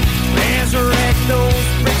 resurrect those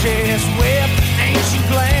bridges with ancient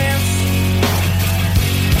glance.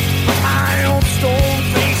 But my old stone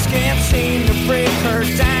face can't seem to break her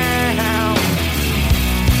down.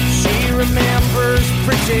 She remembers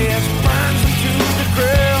bridges, burns them to the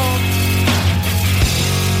ground.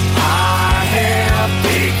 I have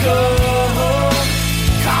become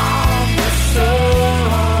conqueror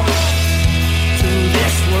to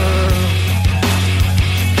this world.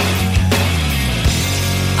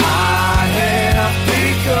 I have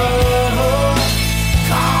become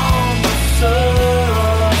conqueror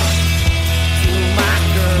to my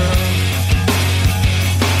girl.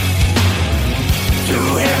 Too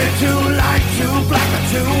heavy, too light, too black or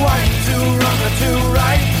too white, too wrong or too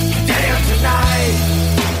right. Damn tonight,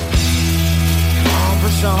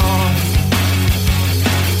 song.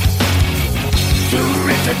 Too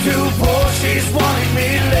rich or too poor, she's wanting me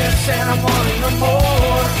less and I'm wanting her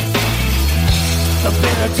more. The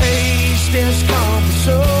bitter taste is gone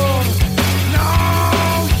so. No,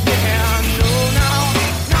 yeah, no, no,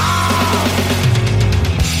 no.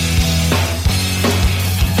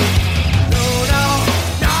 No, no,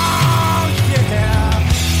 no, yeah.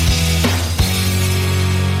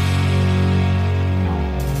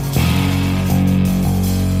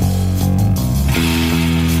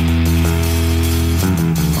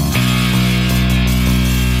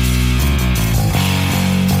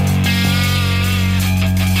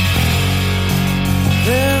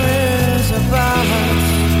 There is a balance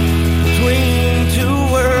between two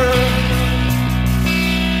worlds,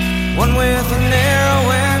 one with a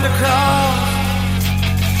narrow and a cross.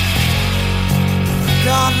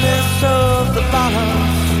 Regardless of the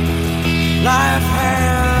balance, life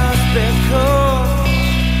has become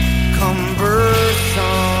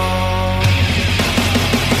cumbersome.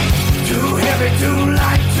 Too heavy, too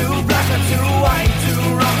light, too black or too white, too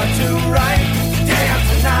wrong or too right. Damn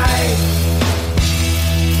tonight.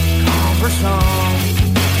 Song.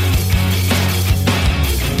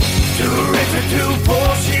 Too rich or too poor,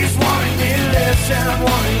 she's wanting me less and I'm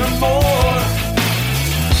wanting her more.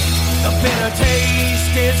 The bitter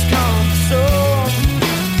taste is come so.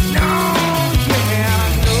 No, yeah,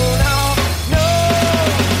 no, no, no.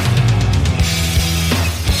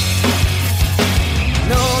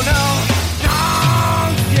 No, no, no,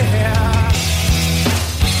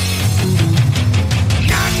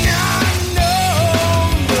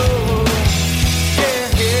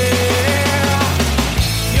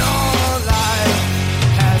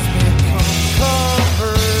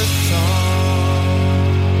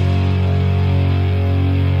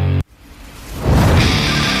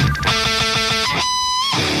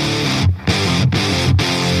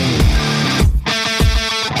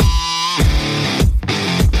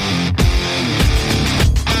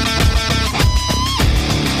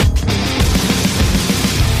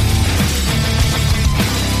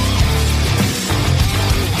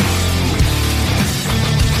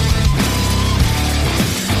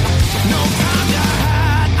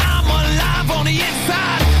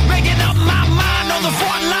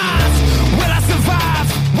 lies. Will I survive?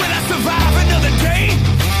 Will I survive another day?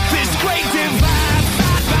 This great divide,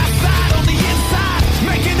 side by side on the inside,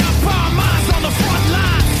 making up our minds on the front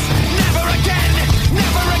lines. Never again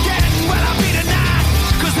will I be denied.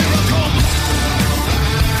 'Cause here I come.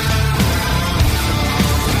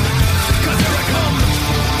 'Cause here I come.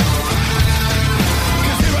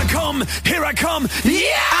 'Cause here I come. Here I come.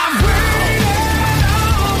 Yeah! I've waited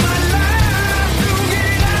all my life to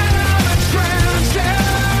get out of the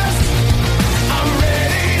trenches. I'm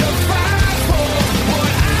ready to fight for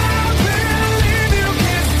what I believe you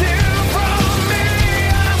can steal from me.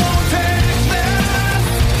 I won't take this.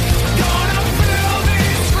 Gonna fill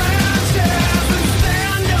these trenches and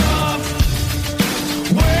stand up.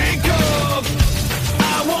 Wake up.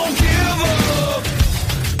 I won't give up.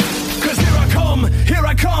 'Cause here I come. Here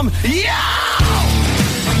I come. Yeah!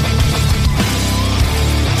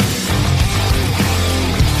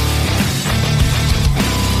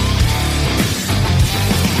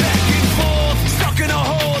 Back and forth, stuck in a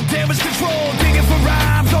hole, damage control, digging for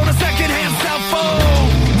rhymes on a second-hand cell phone.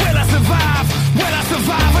 Will I survive? Will I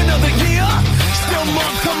survive another year? Still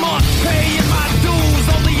month to month, paying my dues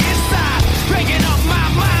on the inside, making up my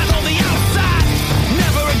mind on the outside.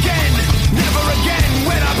 Never again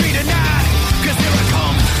will I be denied. 'Cause here I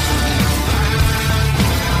come.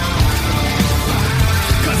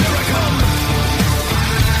 'Cause here I come.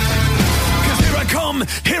 'Cause here I come.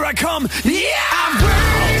 Here I come. Yeah! I've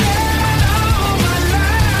waited all my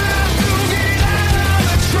life to get out of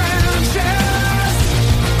the trenches.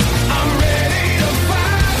 I'm ready to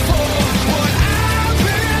fight for what I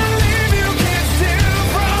believe you can steal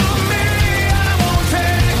from me. I won't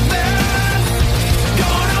take this.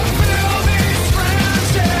 Gonna fill these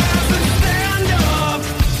trenches and stand up.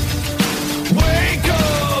 Wake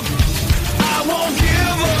up. I won't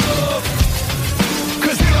give up.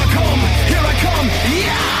 'Cause here I come. Here I come.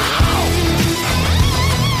 Yeah!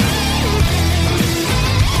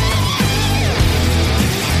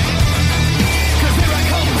 'Cause here I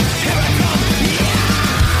come. Here I come. Yeah!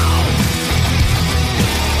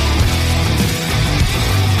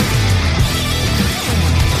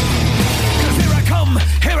 'Cause here I come.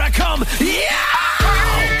 Here I come. Yeah!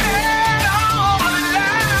 All my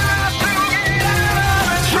life to get out of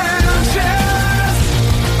the trenches.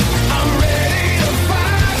 I'm ready to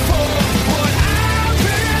fight for what I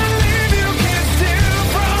believe you can steal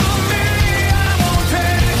from me. I won't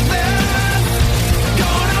take this.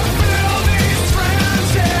 Gonna fill these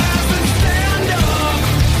trenches and stand up.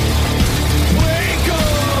 Wake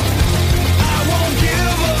up. I won't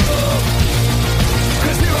give up.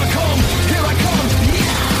 'Cause here I come. Here I come.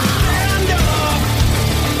 Yeah. Stand up.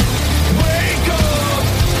 Wake up.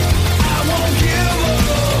 I won't give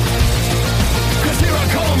up. 'Cause here I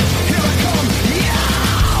come. Here I come. Yeah.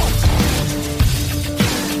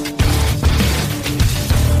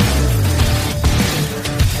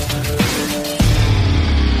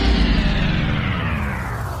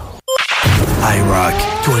 IROCK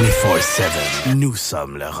 247. Nous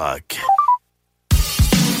sommes le rock.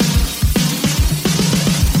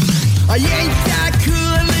 I ain't that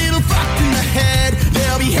cool, a little fucked in the head.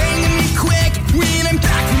 They'll be hanging me quick when I'm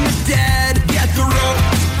back from the dead. Get the rope,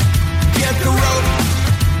 get the rope,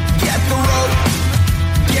 get the rope,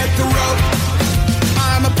 get the rope.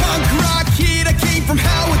 I'm a punk rock kid, I came from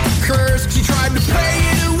hell with the curse. She tried to pray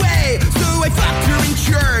it away, so I fucked her in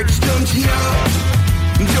church. Don't you know?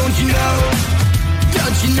 Don't you know?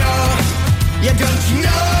 Don't you know? Yeah, don't you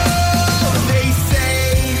know? They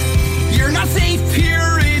say you're not safe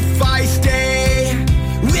here if I stay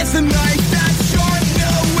with a knife that's sharp.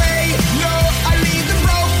 No way, no, I leave them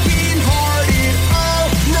broken hearted. Oh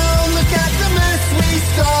no, look at the mess we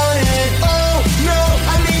started. Oh no,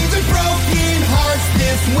 I leave the broken hearts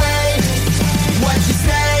this way. What you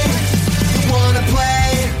say? You wanna play?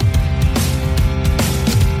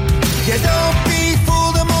 Yeah, don't be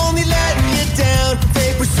fooled, I'm only letting you down. They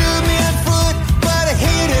pursued me on foot, but I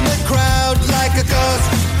hid in the crowd like a ghost,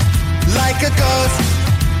 like a ghost,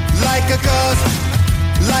 like a ghost,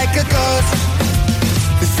 like a ghost.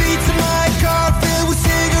 The seats of my car filled with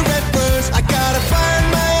cigarette burns. I got a fire in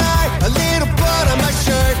my eye, a little blood on my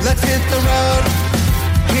shirt. Let's hit the road,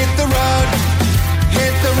 hit the road,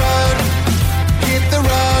 hit the road, hit the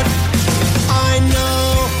road. I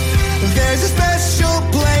know there's a special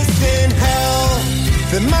place in hell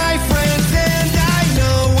that my friends and I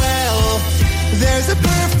know well. There's a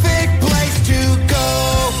perfect place to go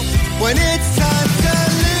when it's time to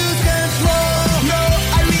lose control. No,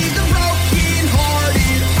 I leave them broken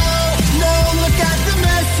hearted. Oh no, look at the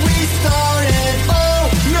mess we started.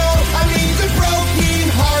 Oh no, I leave the broken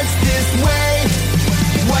hearts this way.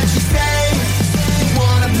 What you say?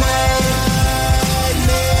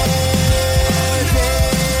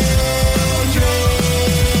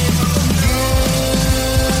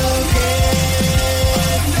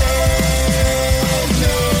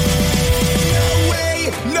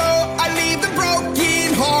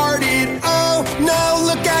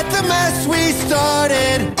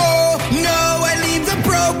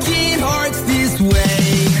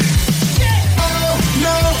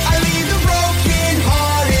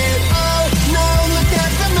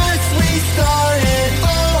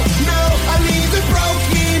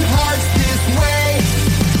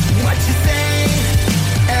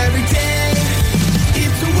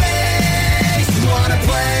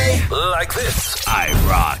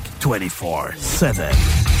 24/7.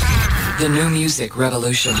 The new music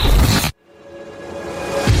revolution.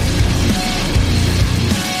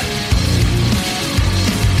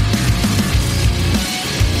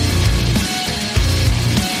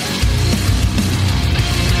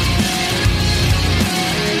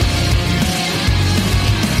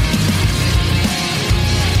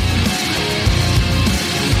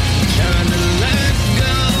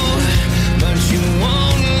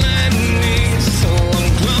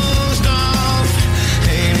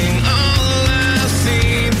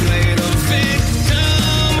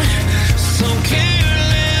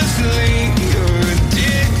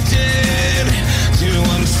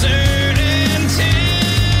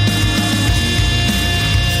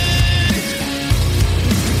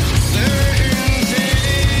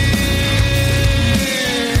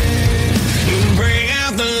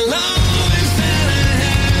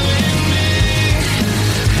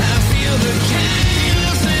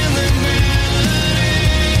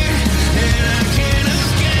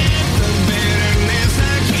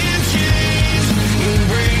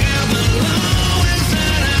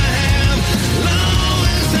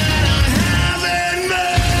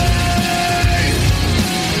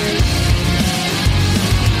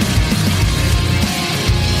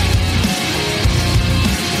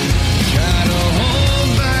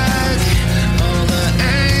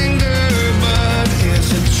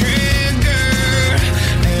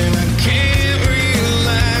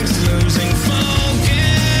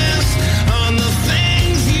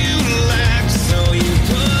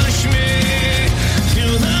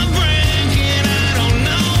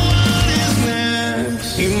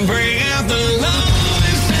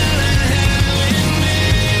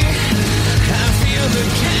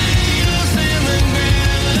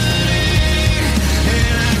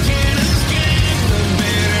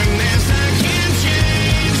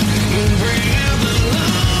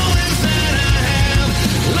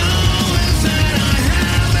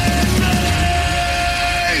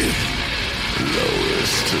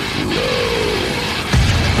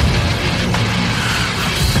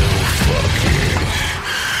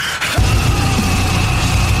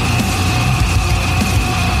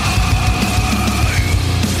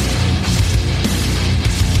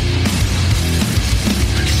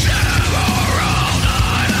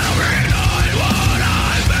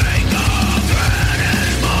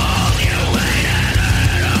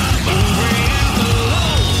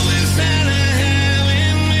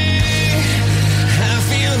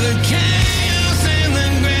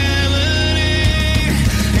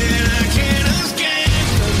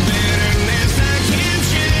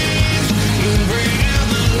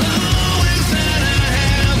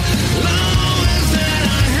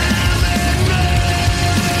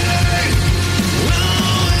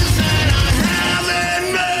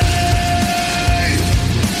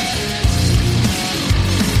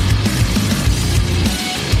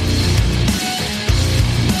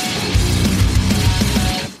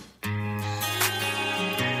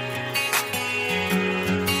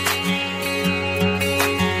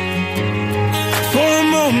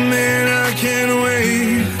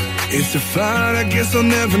 It's a fight, I guess I'll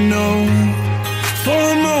never know. For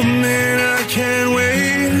a moment, I can't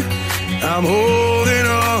wait. I'm holding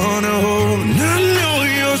on to hope. And I know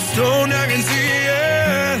you're stoned, I can see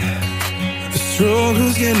it. The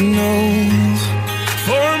struggle's getting old.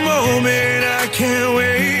 For a moment, I can't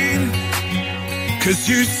wait. 'Cause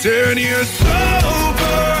you said you're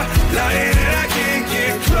sober, lying and I can't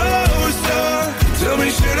get closer. Tell me,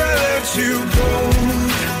 should I let you go?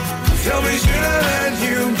 Tell me, should I let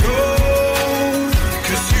you go?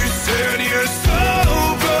 'Cause you said you're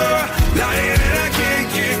sober, lying and I can't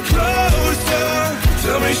get closer.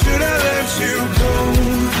 Tell me, should I let you go?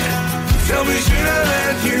 Tell me, should I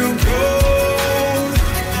let you go?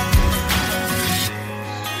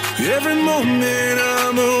 Every moment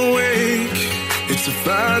I'm awake, it's a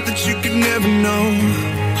fight that you could never know.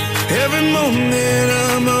 Every moment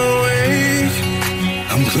I'm awake,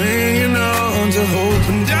 I'm clinging on to hope,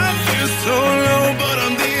 and I feel so low, but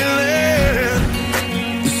I'm dealing.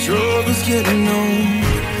 The struggle's getting old.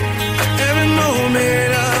 Every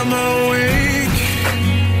moment I'm awake,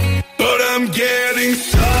 but I'm getting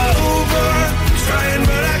sober. Trying,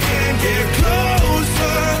 but I can't get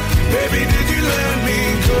closer. Baby, did you let me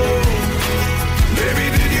go? Baby,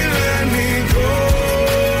 did you let me go?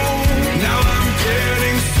 Now I'm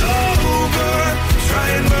getting sober.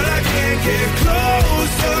 Trying, but I can't get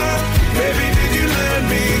closer. Baby, did you let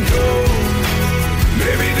me go?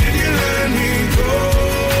 Baby, did you let me go?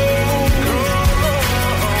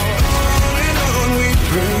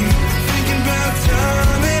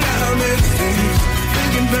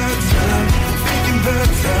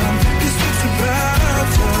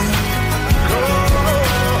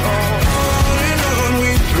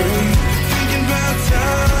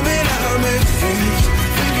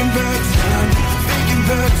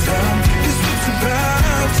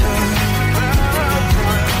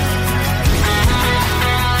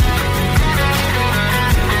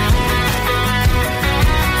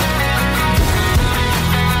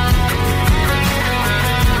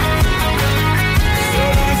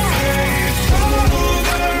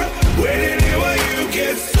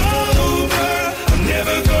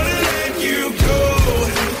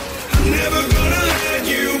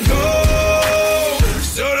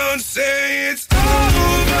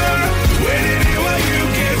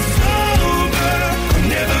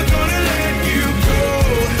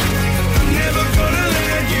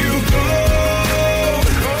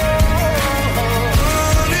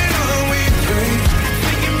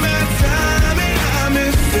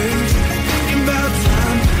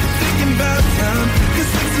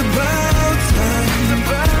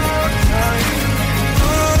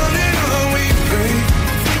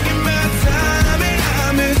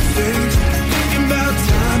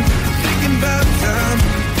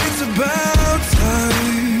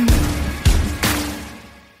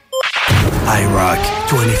 IROCK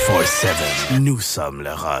 247. Nous sommes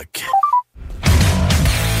le rock.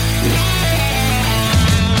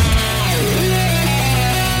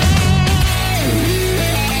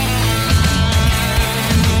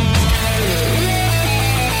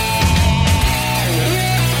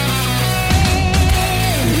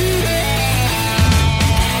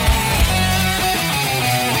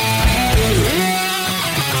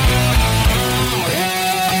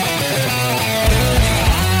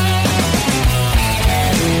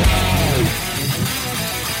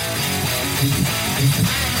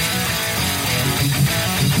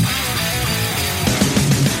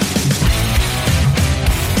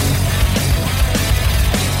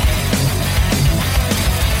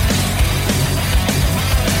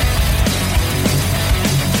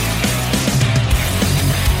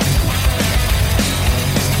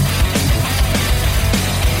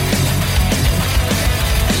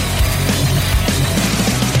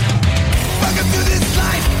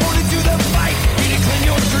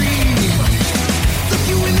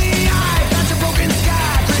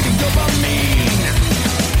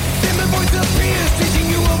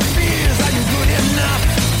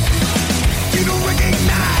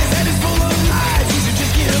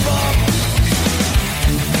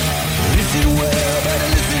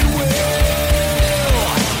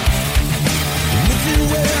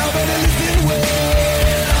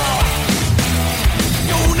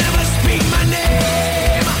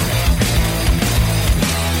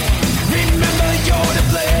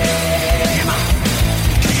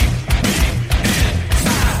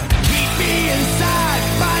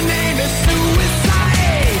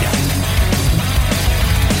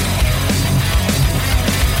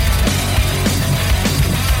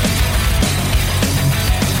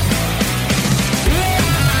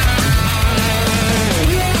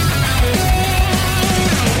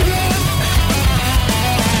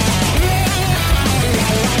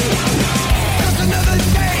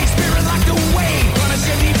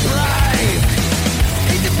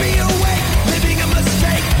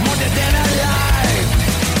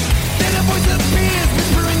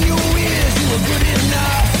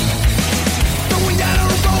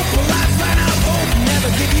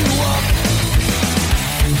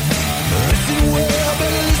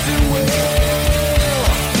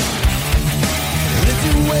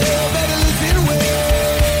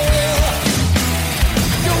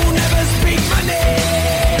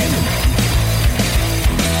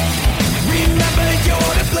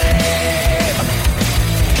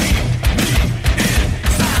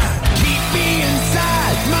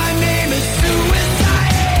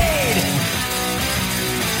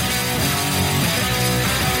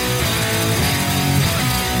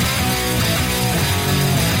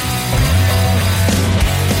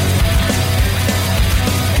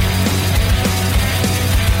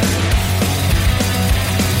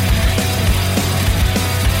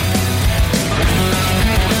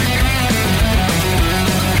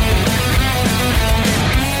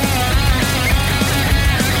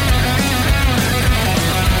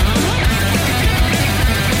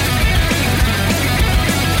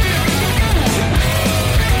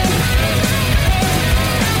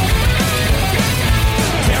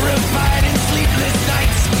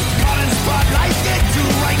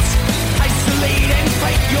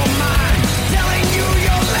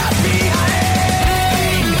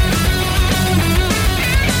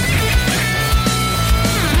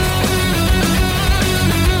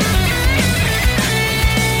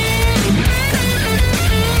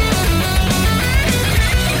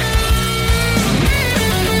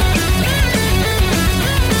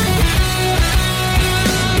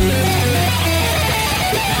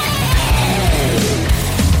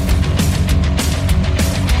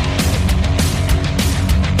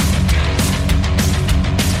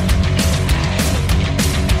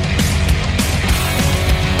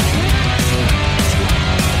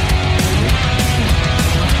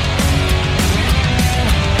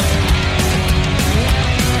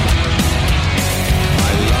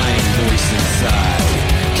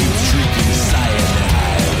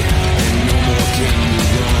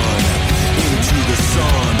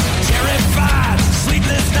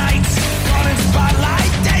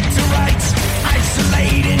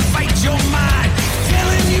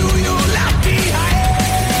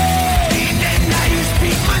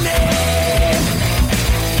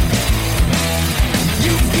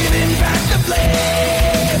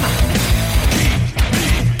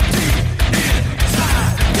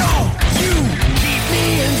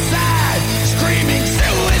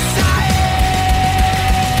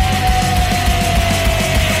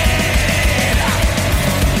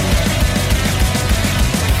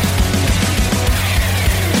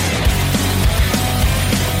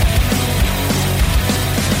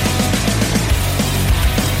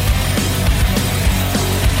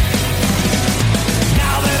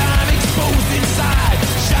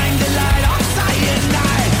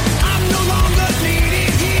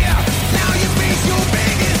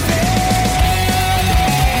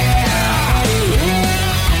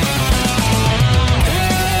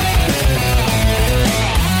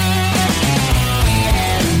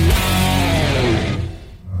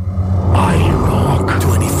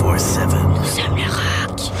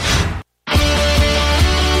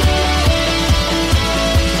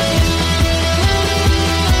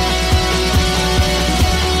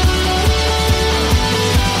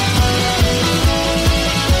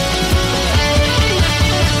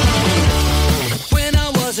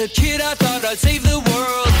 I'd save the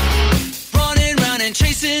world. Running round and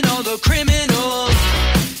chasing all the criminals.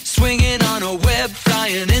 Swinging on a web,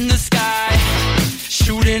 flying in the sky.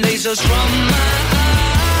 Shooting lasers from my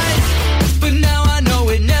eyes. But now I know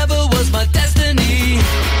it never was my destiny.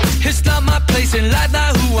 It's not my place in life,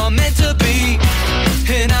 not who I'm meant to be.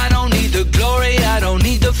 And I don't need the glory, I don't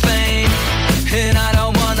need the fame. And I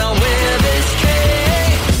don't wanna wear this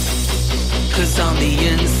cape. 'Cause on the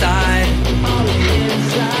inside,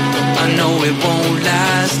 I know it won't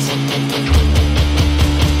last.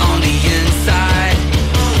 On the inside,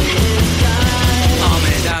 I'm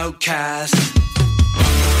an outcast.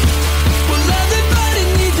 Well, everybody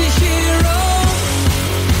needs a hero,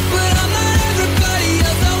 but I'm not everybody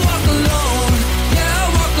else. I walk alone, yeah, I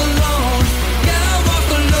walk alone, yeah, I walk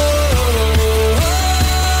alone,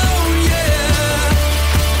 yeah.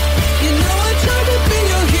 You know I tried to be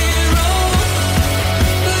your hero,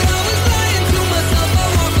 but I was lying to myself. I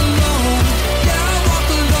walk alone, yeah, I walk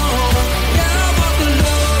alone, yeah, I walk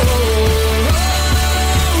alone,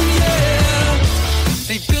 yeah.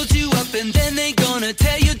 They build you up and then they gonna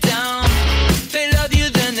tear you down. They love you,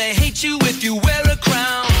 then they hate you if you wear a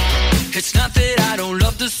crown. It's not that I don't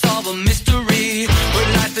love to solve a mystery, but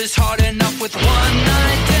life is hard enough with one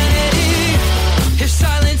identity. If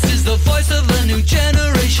silence is the voice of a new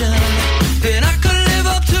generation, then I could live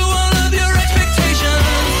up to all of your expectations.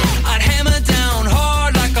 I'd hammer down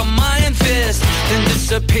hard like a iron fist, then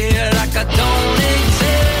disappear like I don't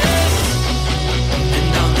exist. And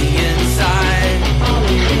on the inside,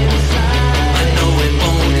 I know it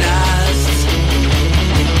won't last.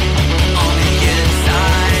 On the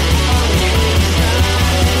inside,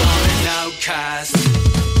 I'm an outcast.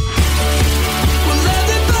 Well,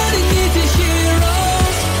 everybody needs a hero,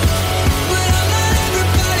 but I'm not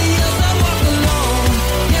everybody else. I walk alone,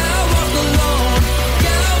 yeah, I walk alone,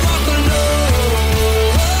 yeah, I walk alone,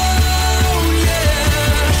 yeah.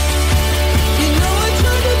 You know I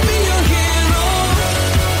tried to be your hero,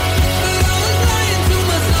 but I was lying to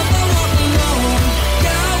myself. I walk alone,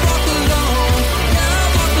 yeah, I walk alone, yeah, I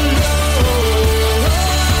walk alone,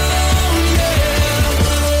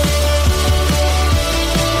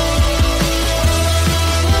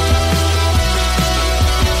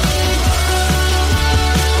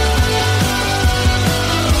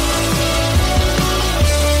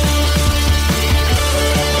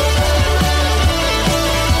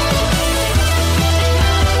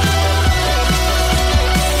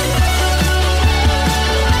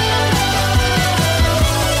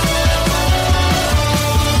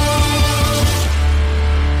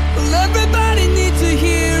 well, everybody needs a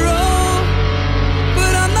hero,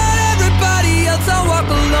 but I'm not everybody else. I walk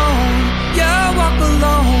alone, yeah, I walk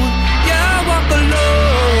alone, yeah, I walk alone,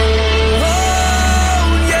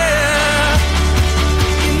 yeah.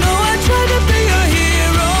 You know I tried to be a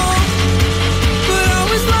hero, but I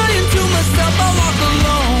was lying to myself. I walk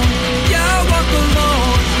alone, yeah, I walk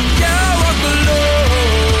alone, yeah, I walk alone,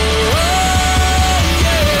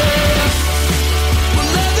 yeah.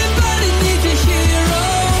 Well, everybody needs a hero,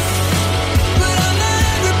 but I'm not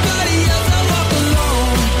everybody else. I walk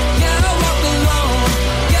alone, yeah, I walk alone,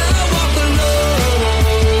 yeah, I walk alone,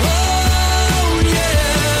 yeah.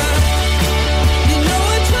 You know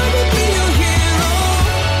I tried to be your hero,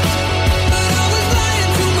 but I was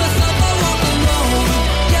lying to myself. I walk alone,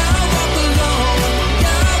 yeah, I walk alone,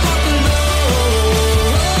 yeah, I walk alone,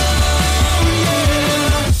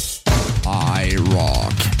 yeah.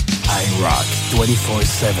 IROCK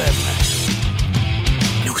 247.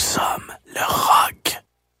 Nous sommes le rock.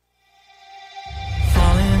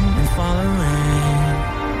 Falling and following.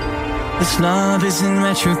 This love is in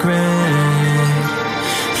retrograde.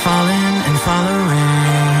 Falling and following.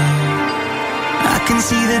 I can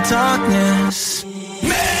see the darkness.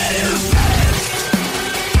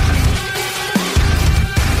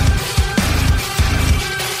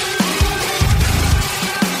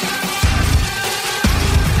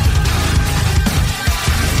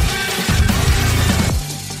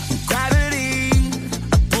 Gravity,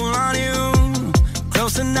 I pull on you,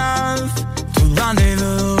 close enough to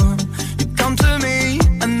rendezvous. You come to me,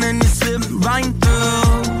 and then you slip right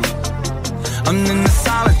through. I'm in the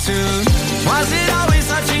solitude. Was it always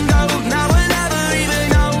touch and go? Now I never even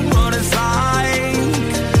know what it's like.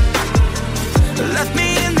 Left me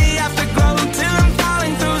in the afterglow till I'm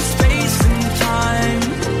falling through space and time.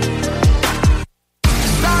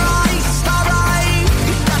 Starlight, starlight,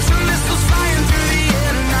 you got some missiles flying through the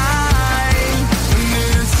air tonight. And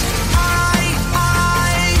it's alright,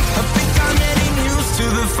 alright. I think I'm getting used to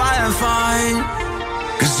the firefight.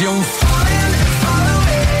 'Cause you're falling and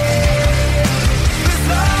following. This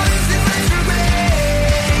love is in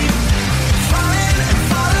retrograde.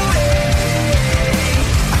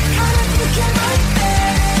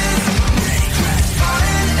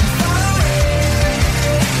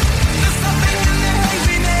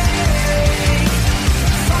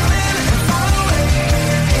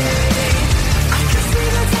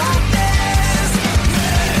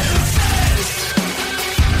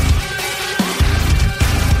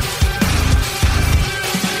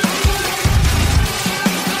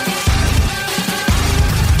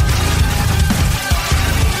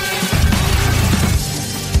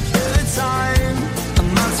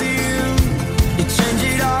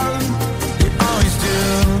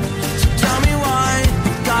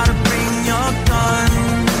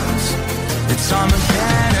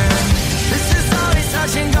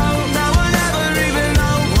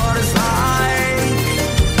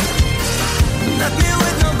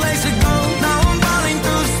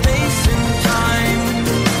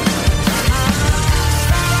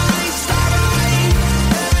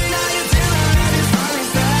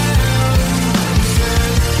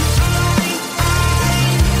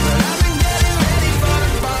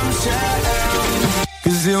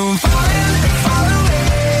 'Cause you're falling far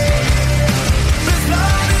away. This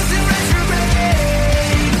love is in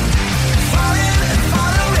retrograde. Falling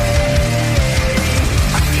far away.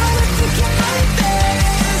 I kinda think you like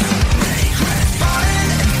this.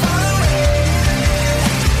 Falling far away.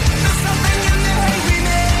 There's something in the way we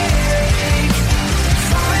make.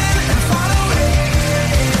 Falling far away.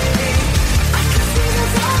 I can see the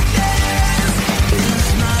darkness. It's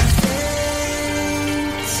my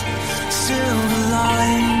fate, silver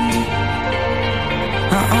lined.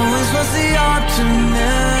 I always was the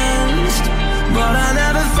optimist, but I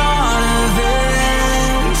never thought of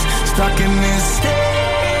it. Stuck in this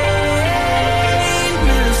state,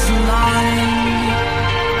 misaligned.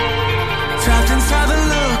 Trapped inside the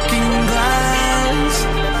looking glass.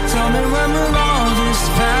 Tell me when will all this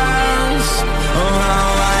pass? Oh, how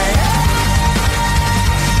I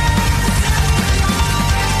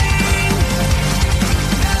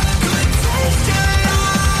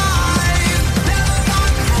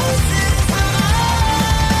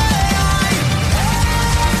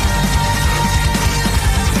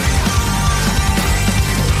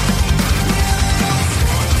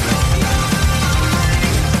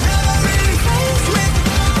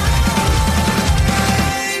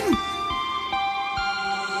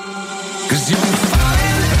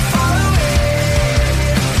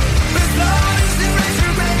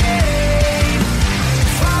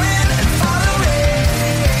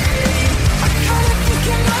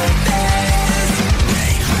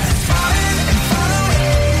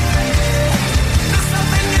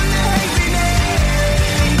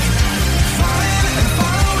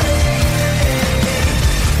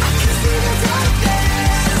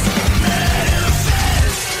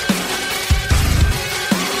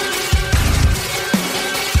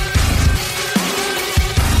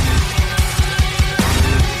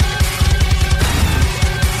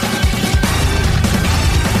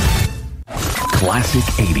Classic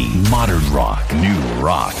 80, modern rock, new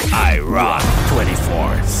rock. IROCK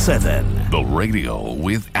 24/7. The radio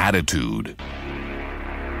with attitude.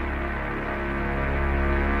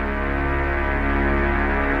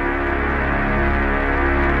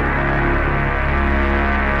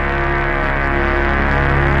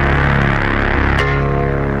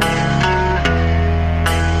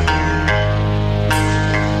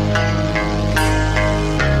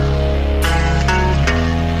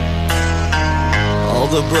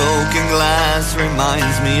 The broken glass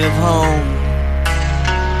reminds me of home.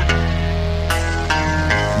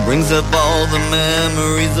 Brings up all the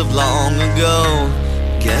memories of long ago.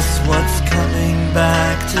 Guess what's coming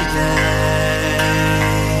back today?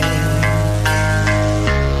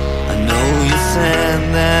 I know you said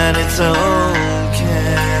that it's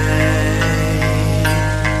okay.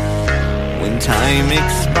 When time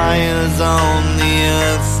expires on the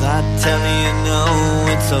earth, I tell you no,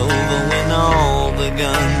 it's over when all the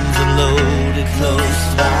guns are loaded close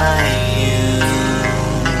by you.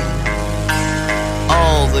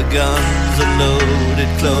 All the guns are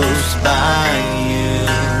loaded close by you.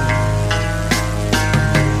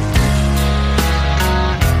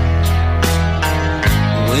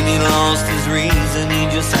 When he lost his reason, he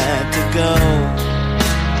just had to go.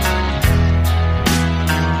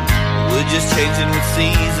 We're just changing with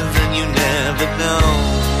seasons and you never know.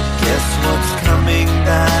 Guess what's coming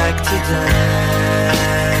back today?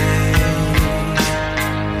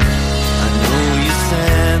 I know you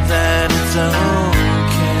said that it's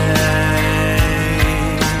okay.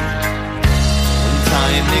 When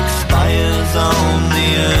time expires on the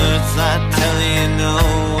earth, I tell you no,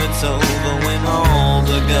 it's over when all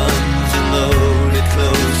the guns are loaded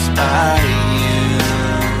close by you.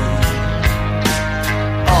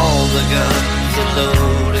 All the guns are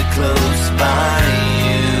loaded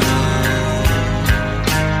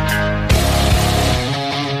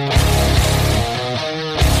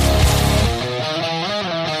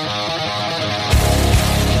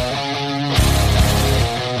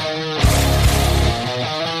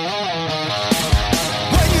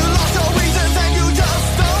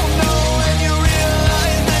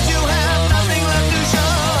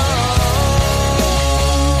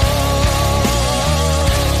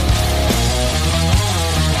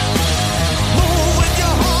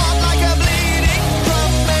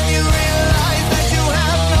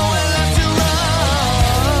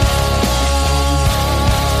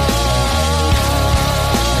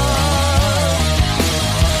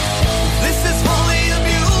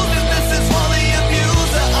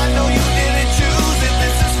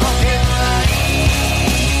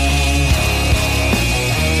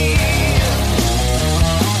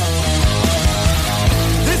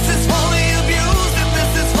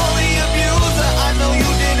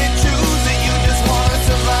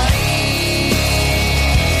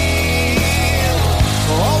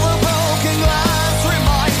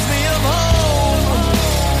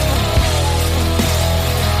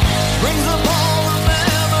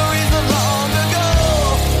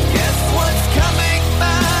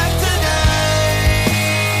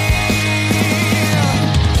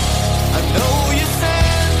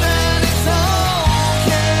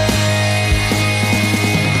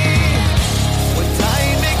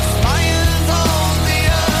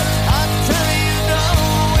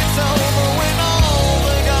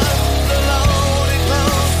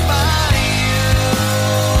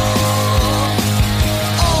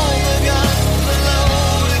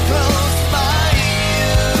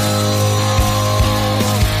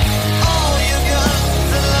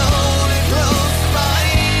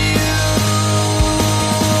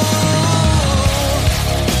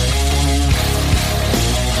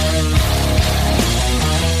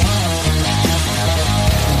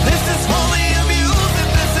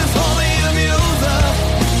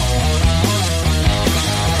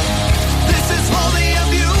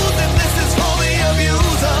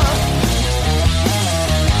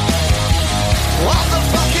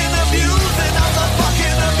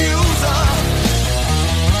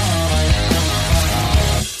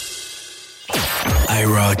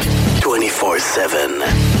 24/7.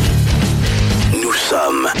 Nous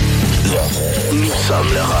sommes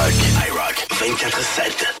le rock. IROCK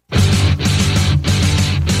 24/7.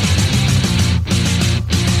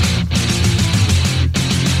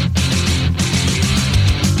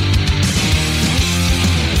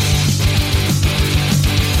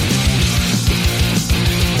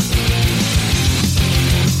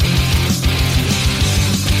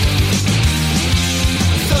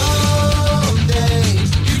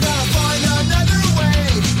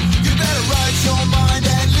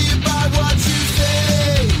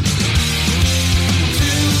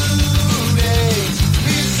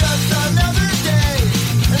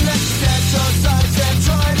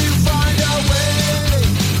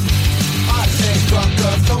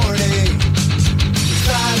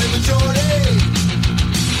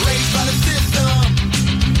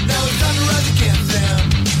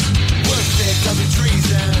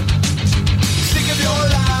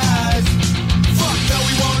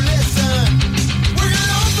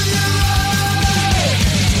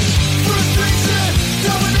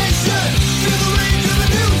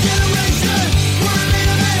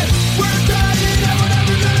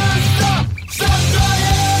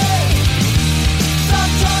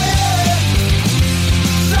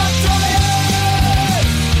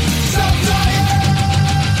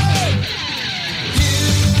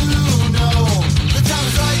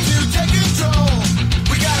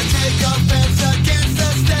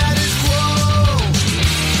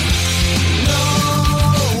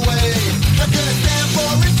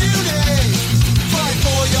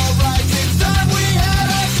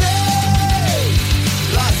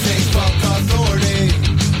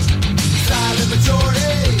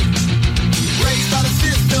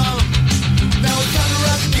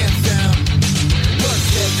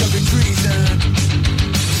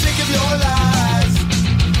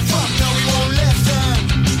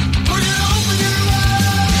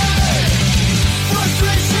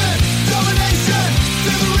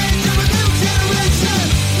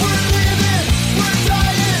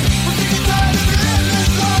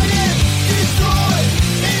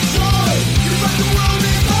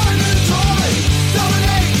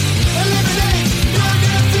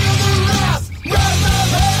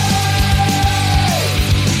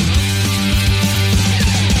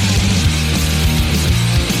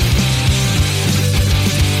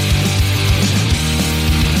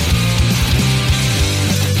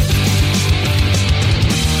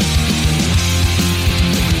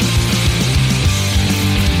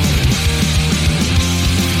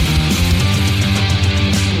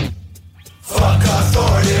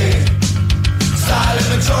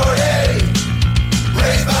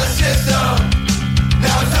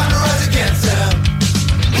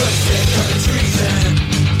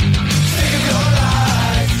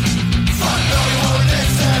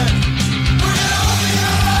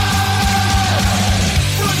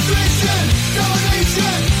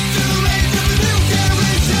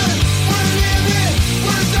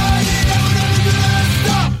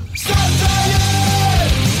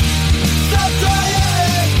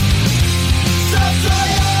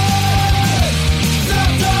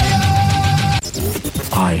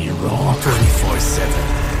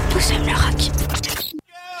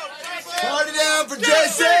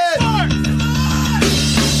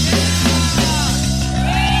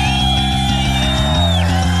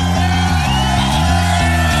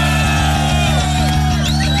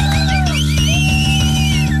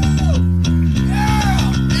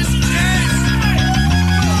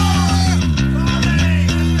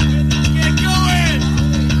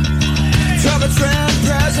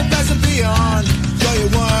 Present and beyond, though you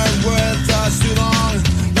weren't with us too long.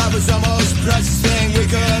 Life was almost precious.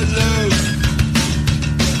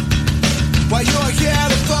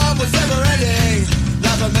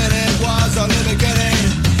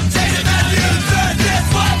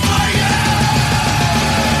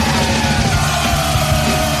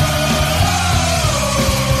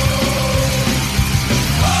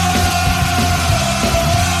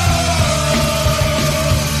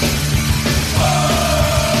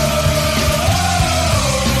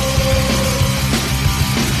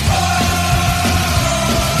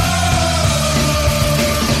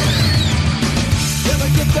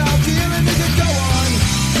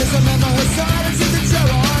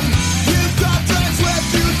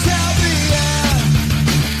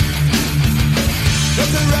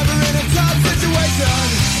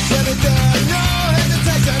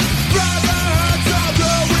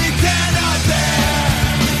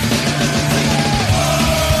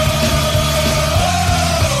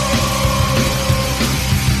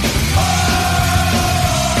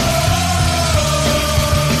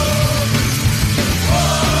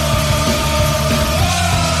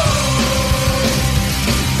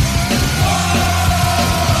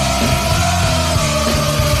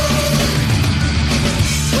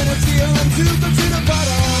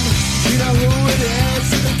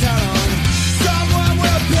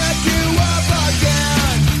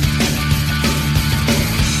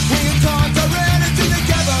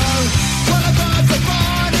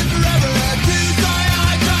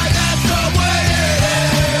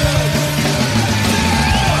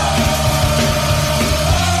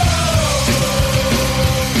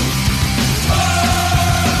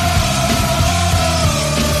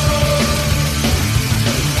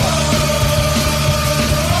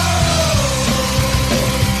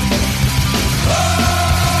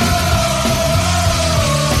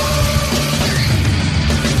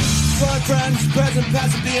 friends, present,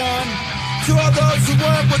 past, and beyond. To all those who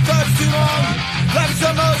weren't with us too long, life is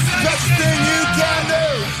the most precious thing you can do.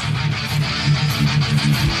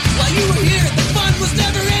 While you were here, the fun was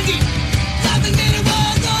never ending. Nothing made it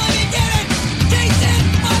was all you get it. Jason,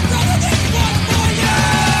 my brother, this one for you.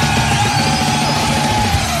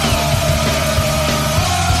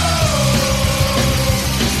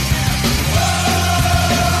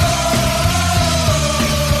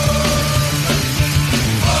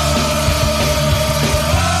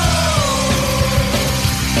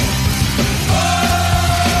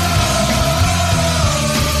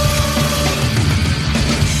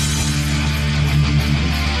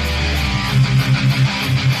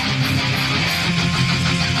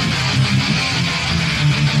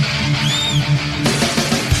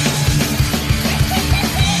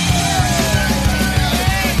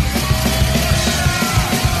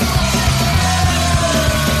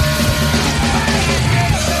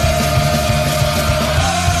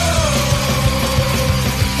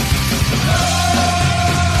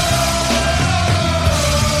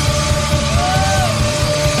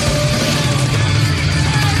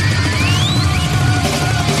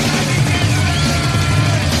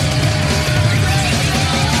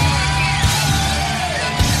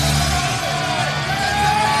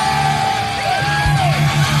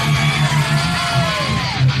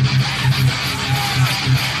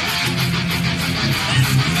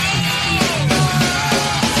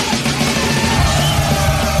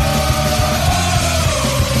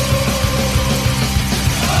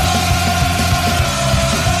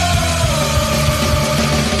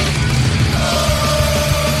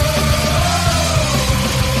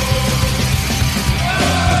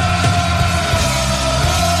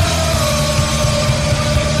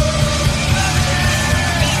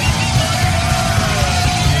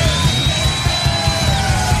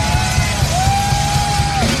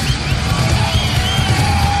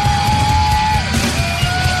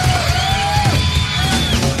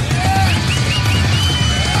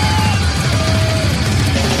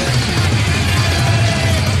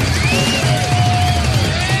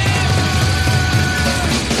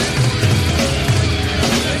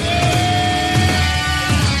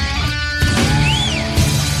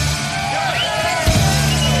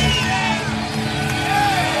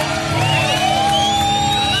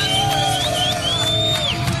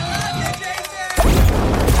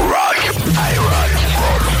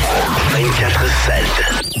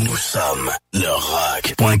 Nous sommes le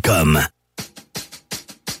rock.com.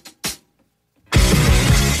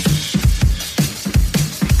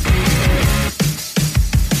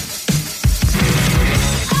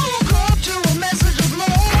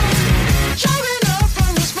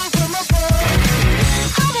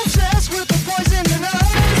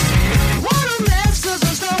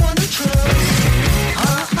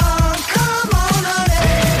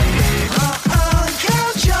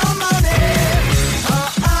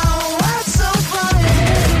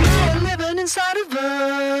 Living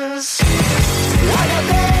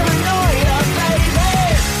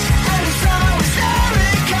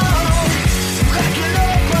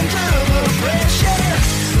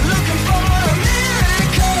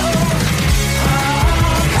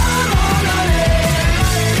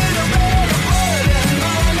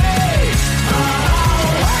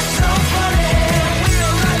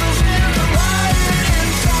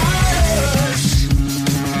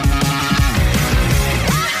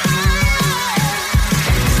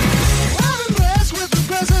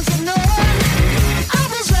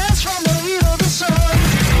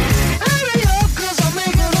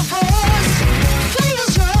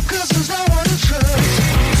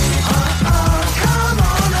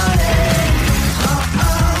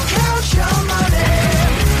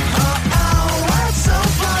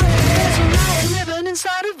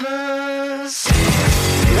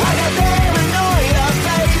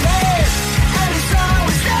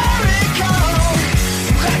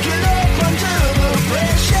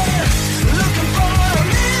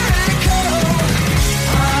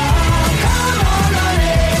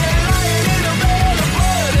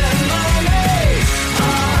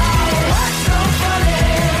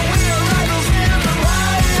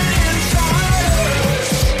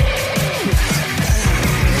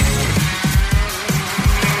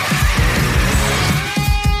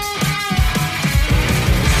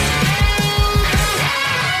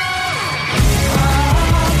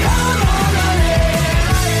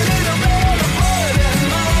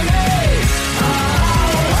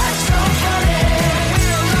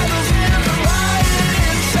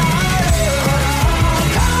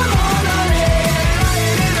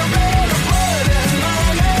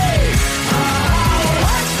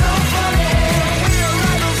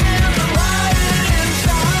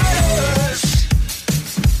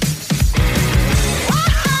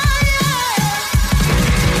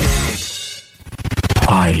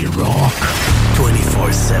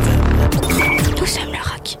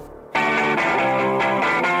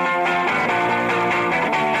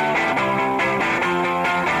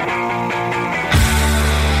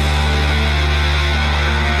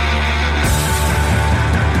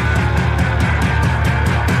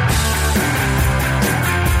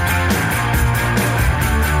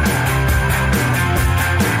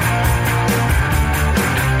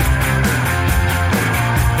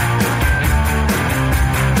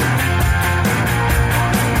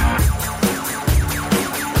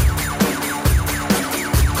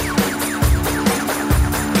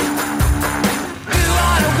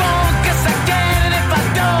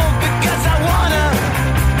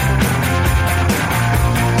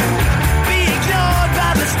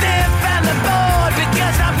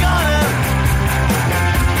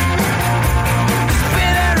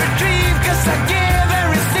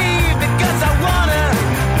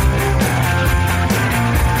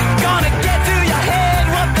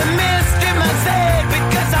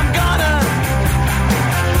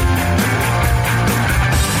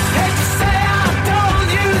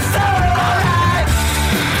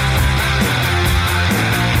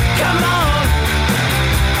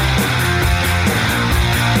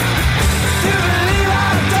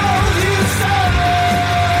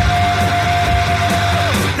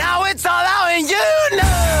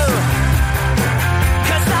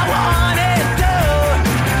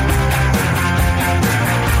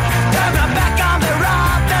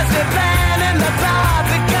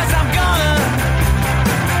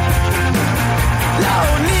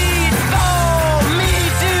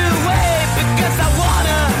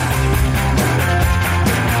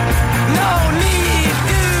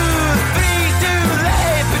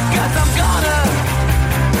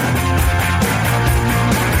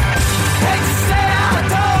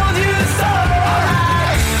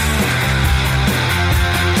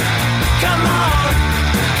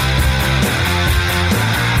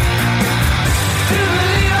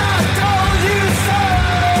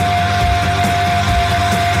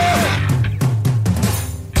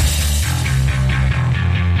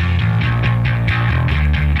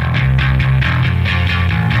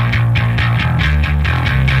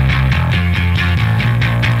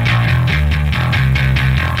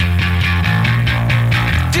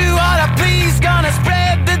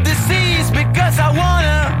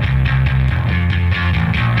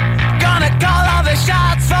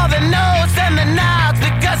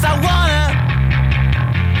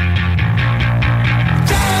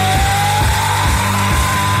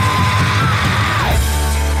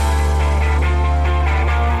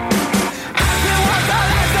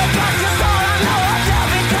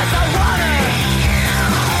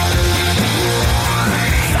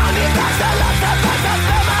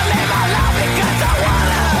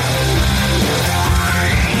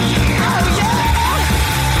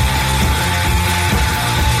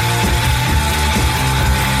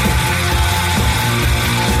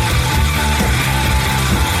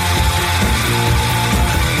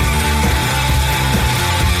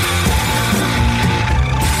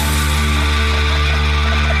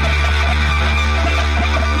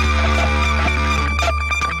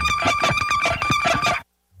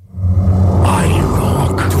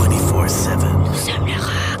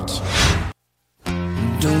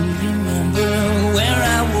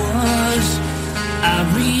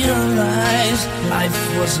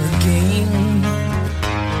a game.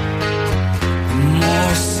 The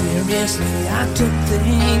more seriously I took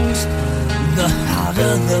things, the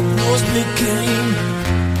harder the blows became.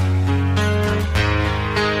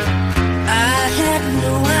 I had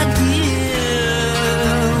no idea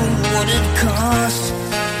what it cost.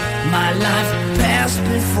 My life passed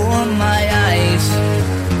before my eyes.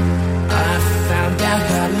 I found out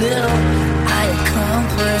how little I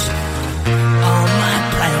accomplished all my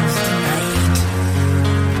plans tonight.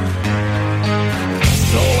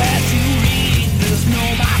 So as you read this, know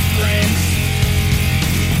my friends,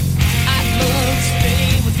 I'd love to stay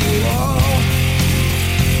with you all.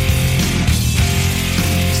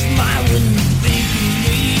 Smile when you think of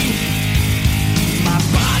me. My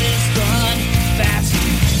body's done, that's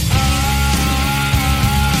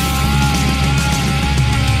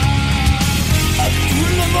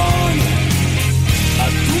tout le monde, à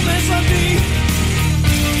tous mes amis,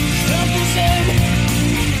 je vous aime,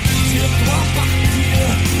 je dois partir.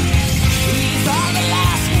 These are the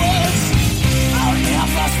last words I'll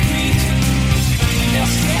never speak.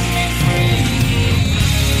 They'll set me free.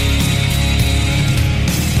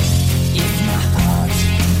 If my heart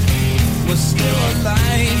was still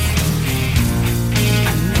alive,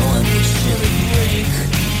 I know it would surely break.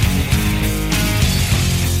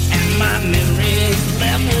 My memories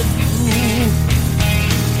left with you.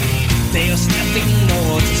 There's nothing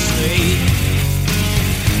more to say.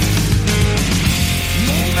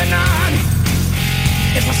 Moving on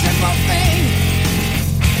is a simple thing.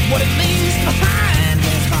 What it leaves behind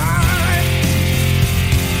is hard.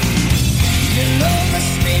 You know the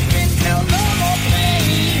sleeping till no more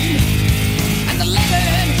pain, and the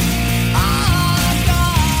living are gone.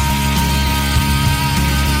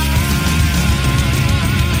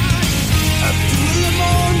 À tout le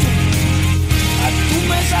monde, à tous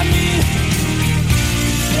mes amis,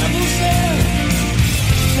 je vous aime,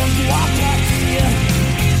 je dois partir.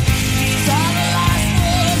 These are the last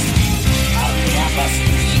words I'll never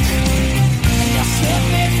speak, and they'll set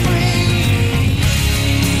me free.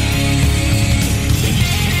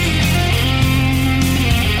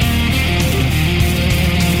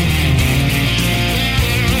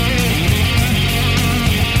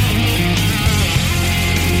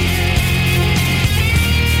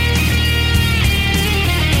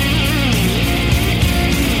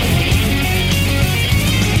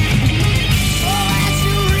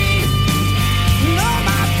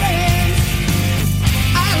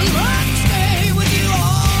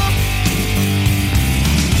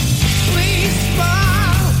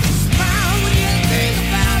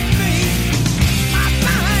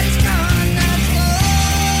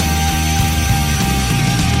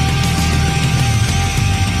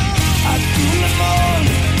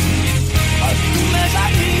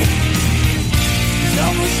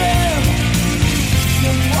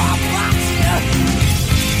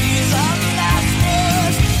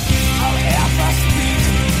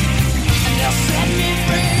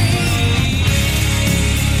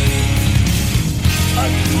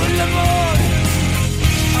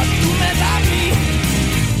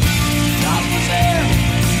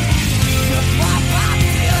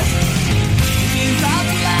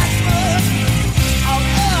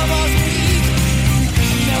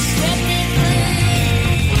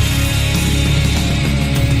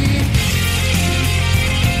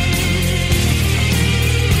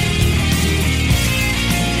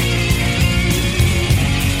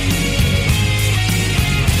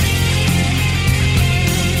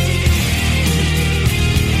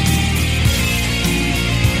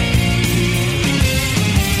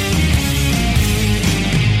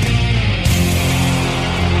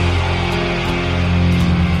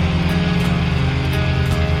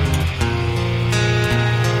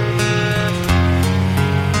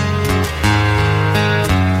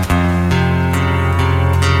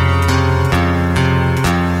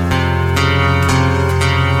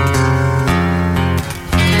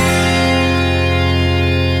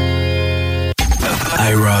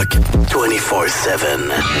 IROCK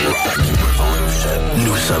 247.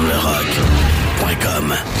 Nous sommes le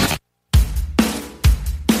rock.com.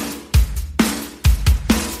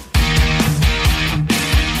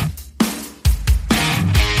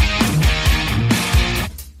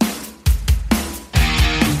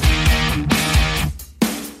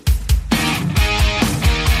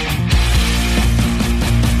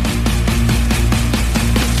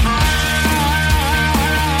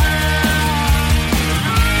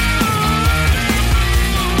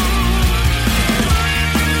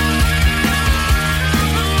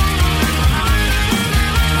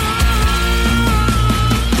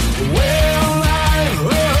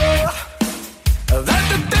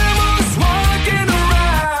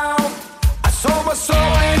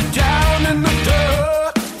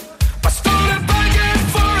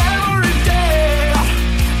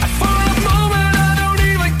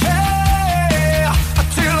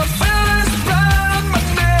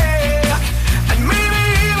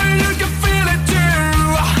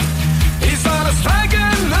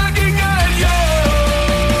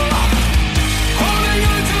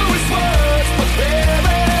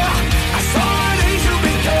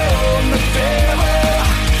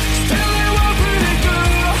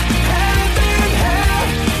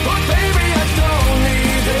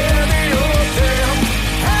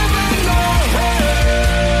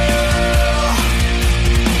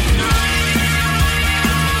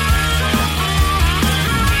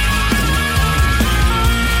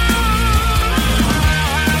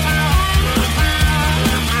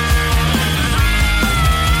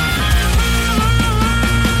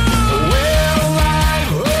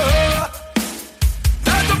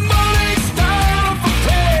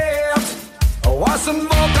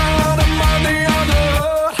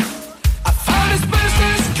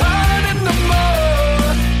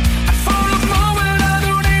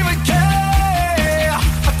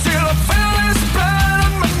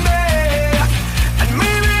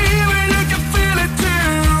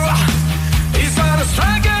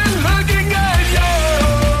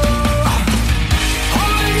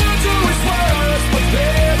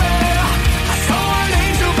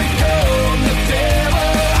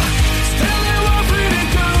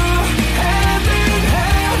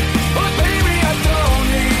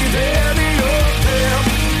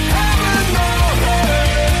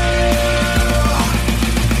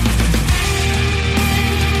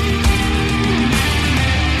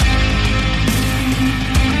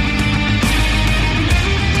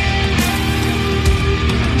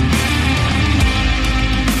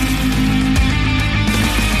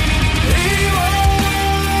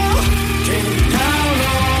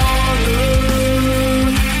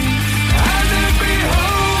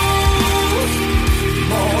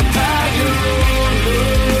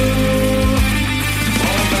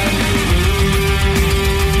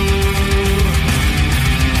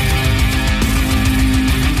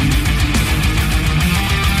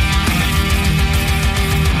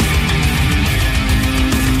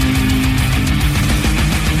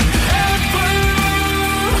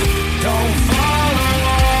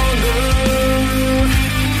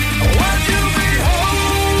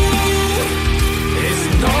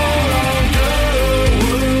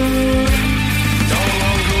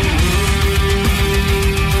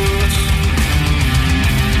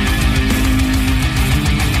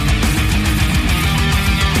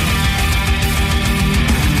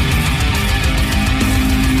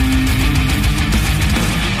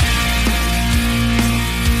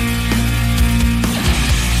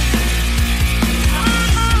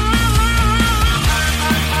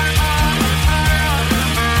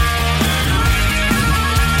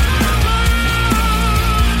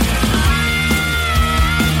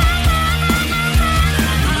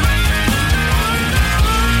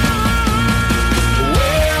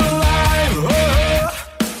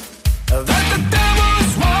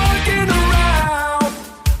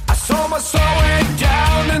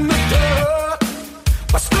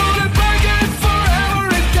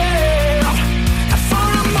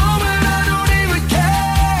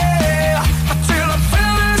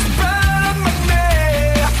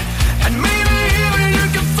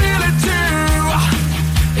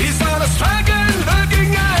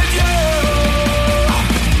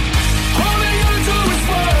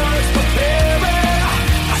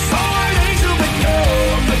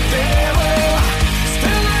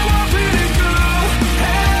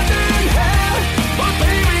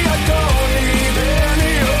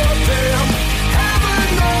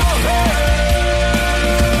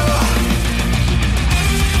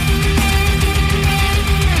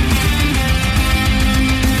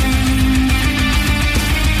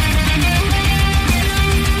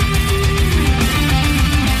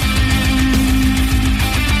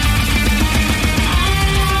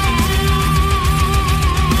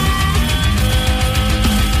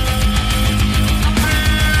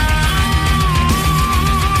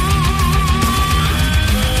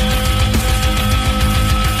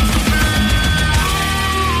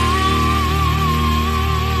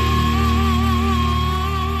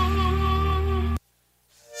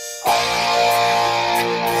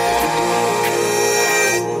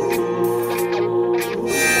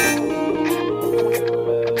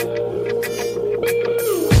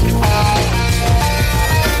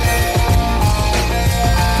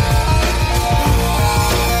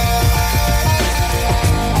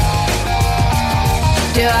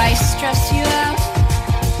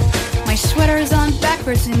 sweaters on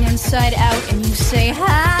backwards and inside out, and you say,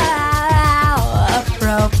 how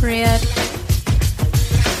appropriate.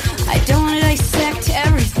 I don't want to dissect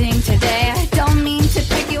everything today. I don't mean to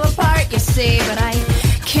pick you apart, you see, but I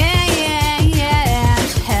can't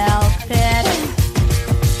help it.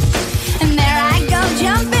 And there I go,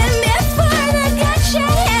 jumping before the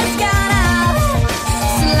gunshot has gone off.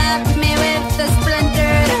 Slap me with the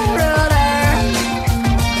splintered ruler,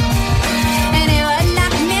 and it would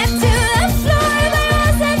knock me to the floor, but I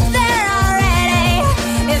wasn't there already.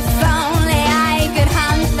 If only I could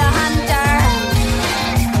hunt the hunter.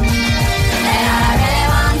 And all I really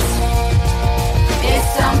want is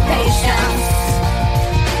some patience,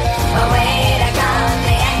 a way to calm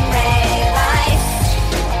the angry voice.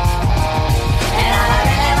 And all I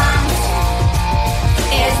really want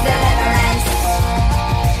is deliverance.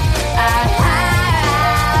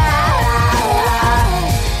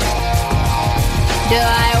 Do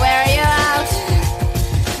I wear you out?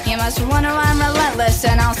 You must wonder why I'm relentless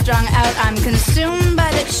and all strung out. I'm consumed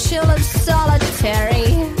by the chill of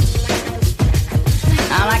solitary.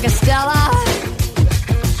 I'm like a Stella.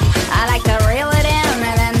 I like to reel it in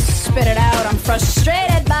and then spit it out. I'm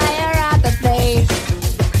frustrated by your apathy,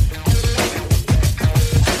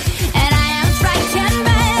 and I am frightened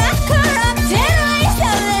by the corrupted ways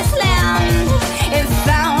of this land. If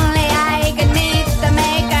only I could meet the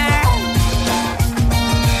maker.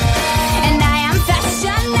 And I am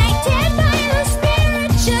fascinated by the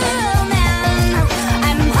spiritual man.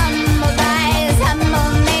 I'm humbled by his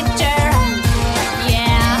humble nature.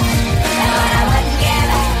 Yeah, and what I wouldn't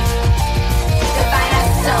give to find a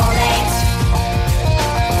soulmate,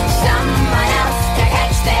 someone else to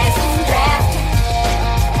catch this drift.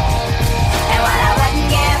 And what I wouldn't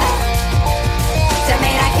give to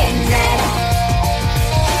meet a kindred.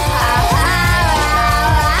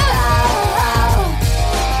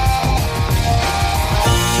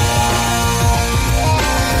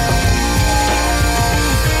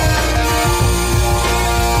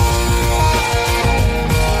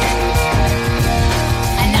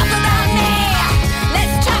 Enough about me.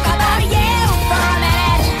 Let's talk about you for a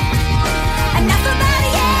minute. Enough about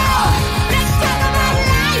you. Let's talk about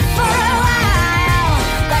life for a while.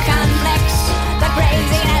 The conflicts, the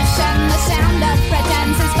craziness, and the sound of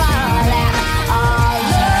pretense is falling all around.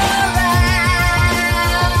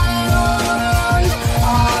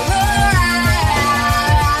 All around.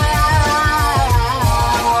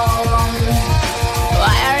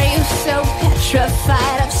 Why are you so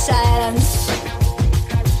petrified of silence?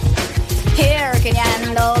 Here, can you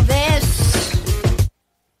handle this?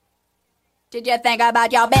 Did you think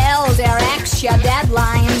about your bills, your ex, your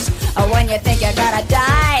deadlines, or when you think you're gonna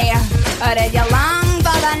die? Or did you long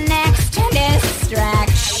for the next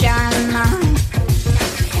distraction?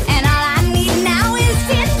 And all I need now is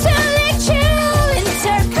intellectual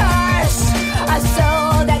intercourse, a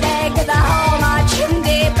soul to dig the hole much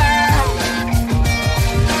deeper.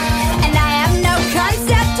 And I have no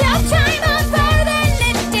concept of time or further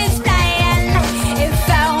than it is flying. If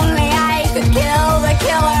only I could kill the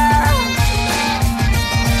killer.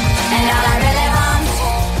 And all I really want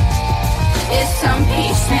is some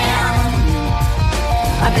peace, man.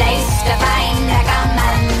 A place to find a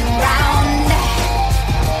common ground.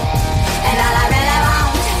 And all I really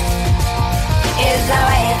want is a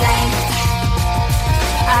wavelength.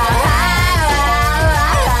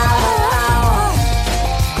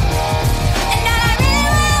 And all I really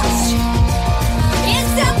want is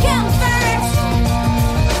some comfort,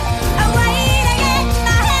 a way to get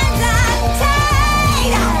my hands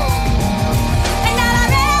untied. And all I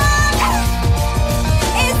really want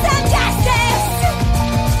is some justice.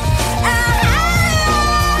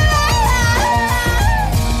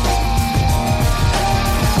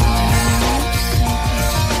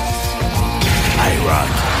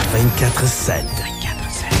 IROCK 247.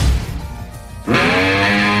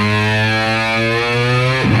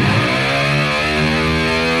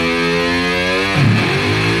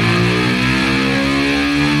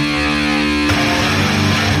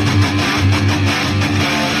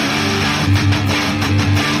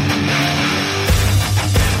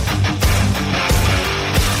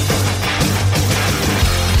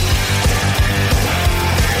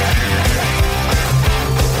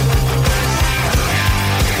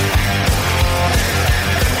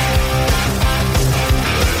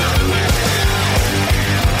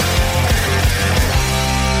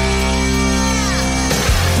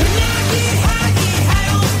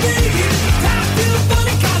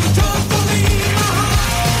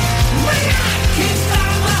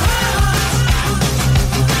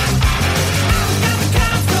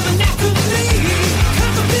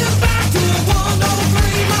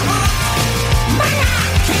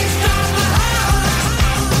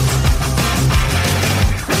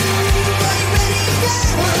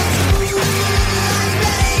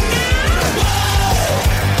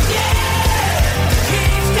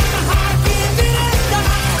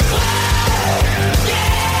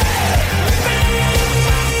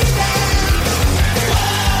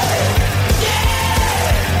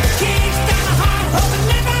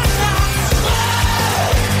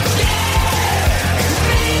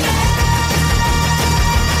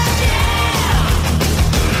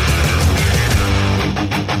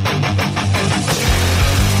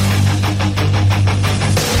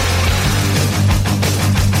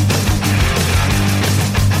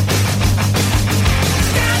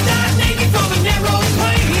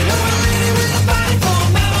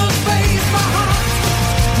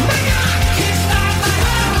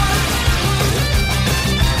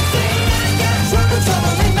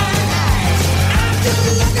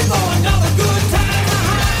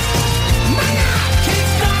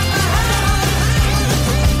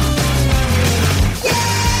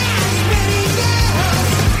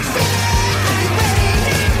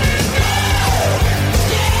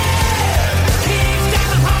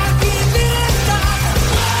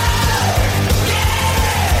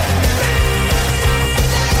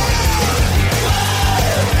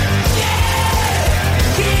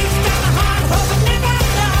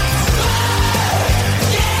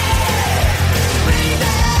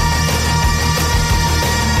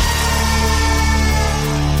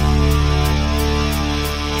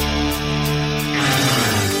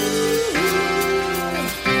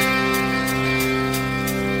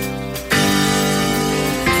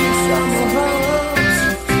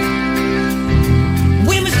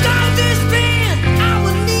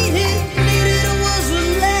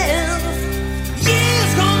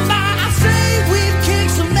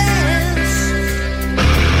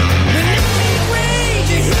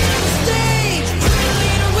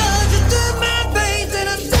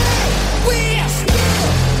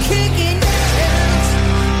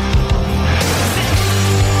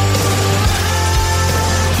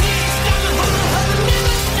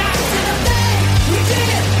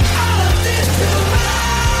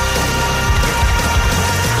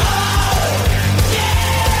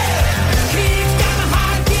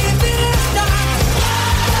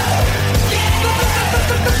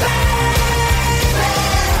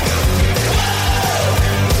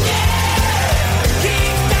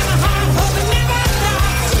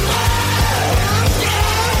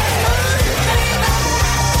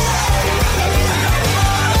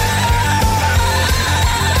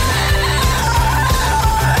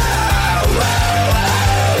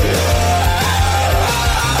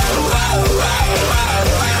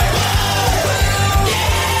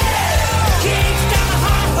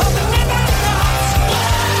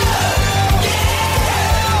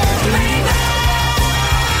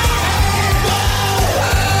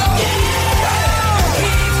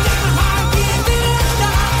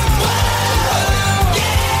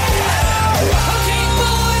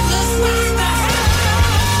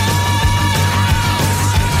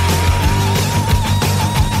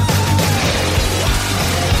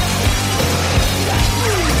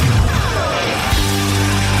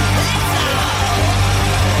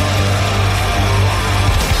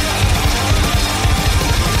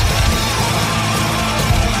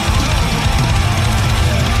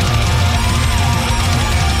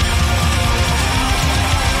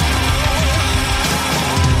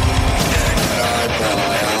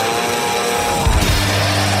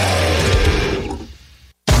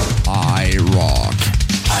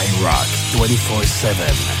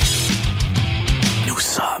 24/7. Nous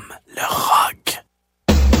sommes le rock.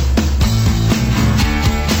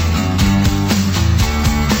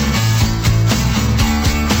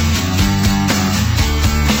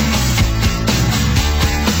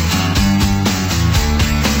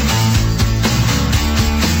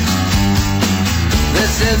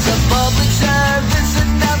 This is a public service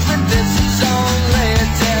announcement. This is only a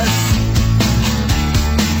test.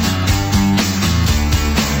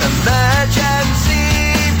 Emergency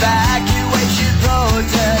evacuation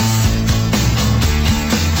protest.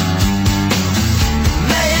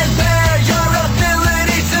 May impair your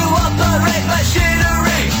ability to operate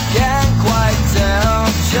machinery. Can't quite tell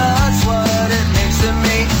just what it means to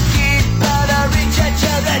me. Keep out of reach at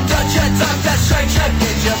you, then don't you talk that strange and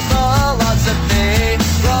get your philosophy.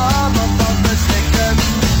 From above the sticker,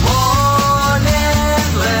 warning,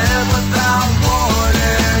 live without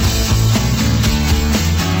warning.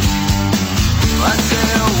 I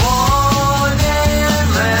say warning,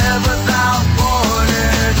 live without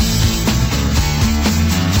warning.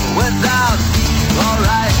 Without,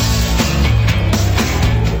 alright.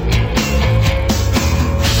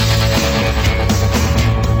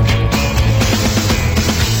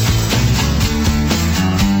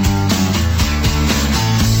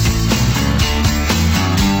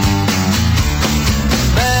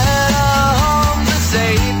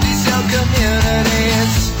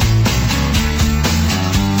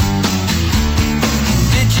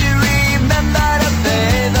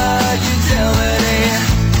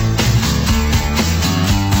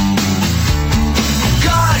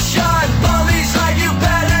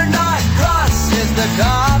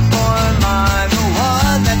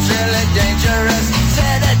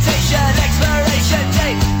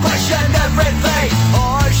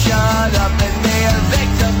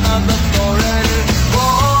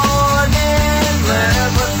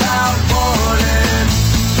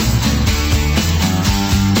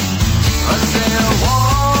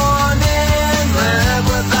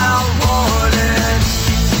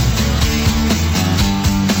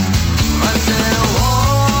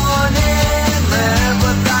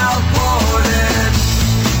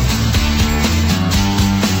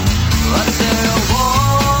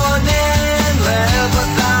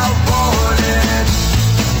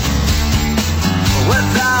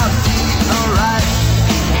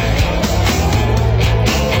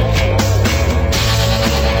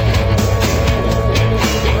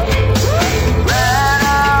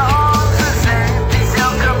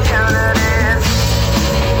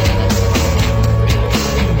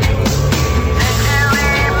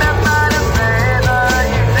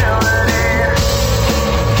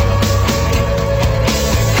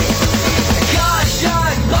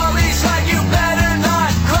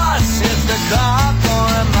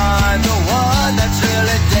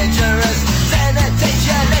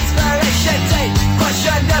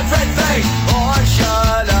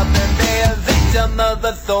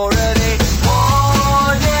 Authority.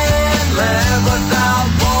 Warning, live without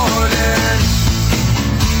warning.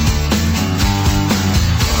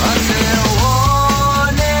 I say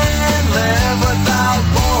warning, live without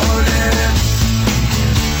warning.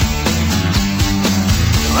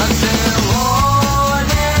 I say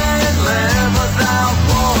warning, live without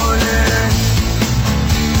warning.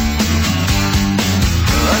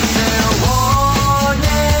 I say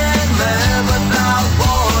warning, live without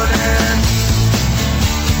warning.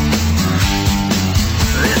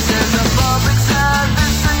 This is a public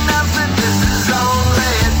service announcement. This is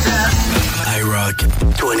only a test. IROCK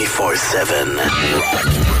 24/7. Rock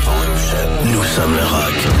Revolution. Nous sommes le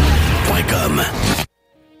rock.com.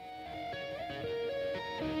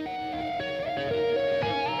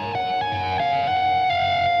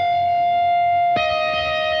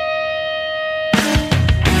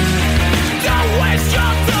 Don't waste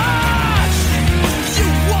your touch. You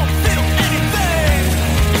won't feel anything.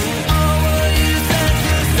 All what you said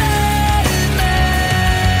to save me.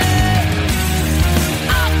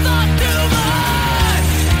 I thought too much.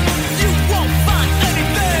 You won't find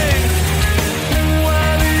anything.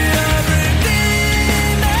 Worry everything.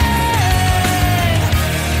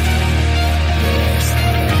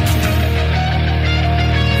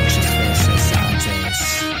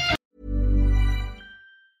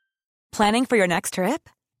 Planning for your next trip?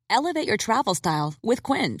 Elevate your travel style with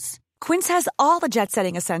Quince. Quince has all the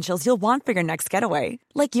jet-setting essentials you'll want for your next getaway,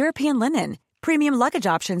 like European linen, premium luggage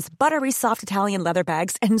options, buttery soft Italian leather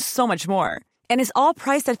bags, and so much more. And is all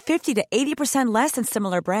priced at 50 to 80% less than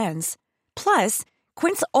similar brands. Plus,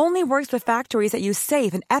 Quince only works with factories that use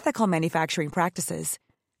safe and ethical manufacturing practices.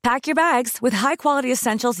 Pack your bags with high-quality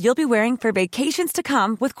essentials you'll be wearing for vacations to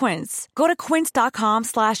come with Quince. Go to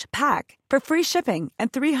quince.com/pack for free shipping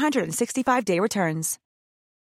and 365-day returns.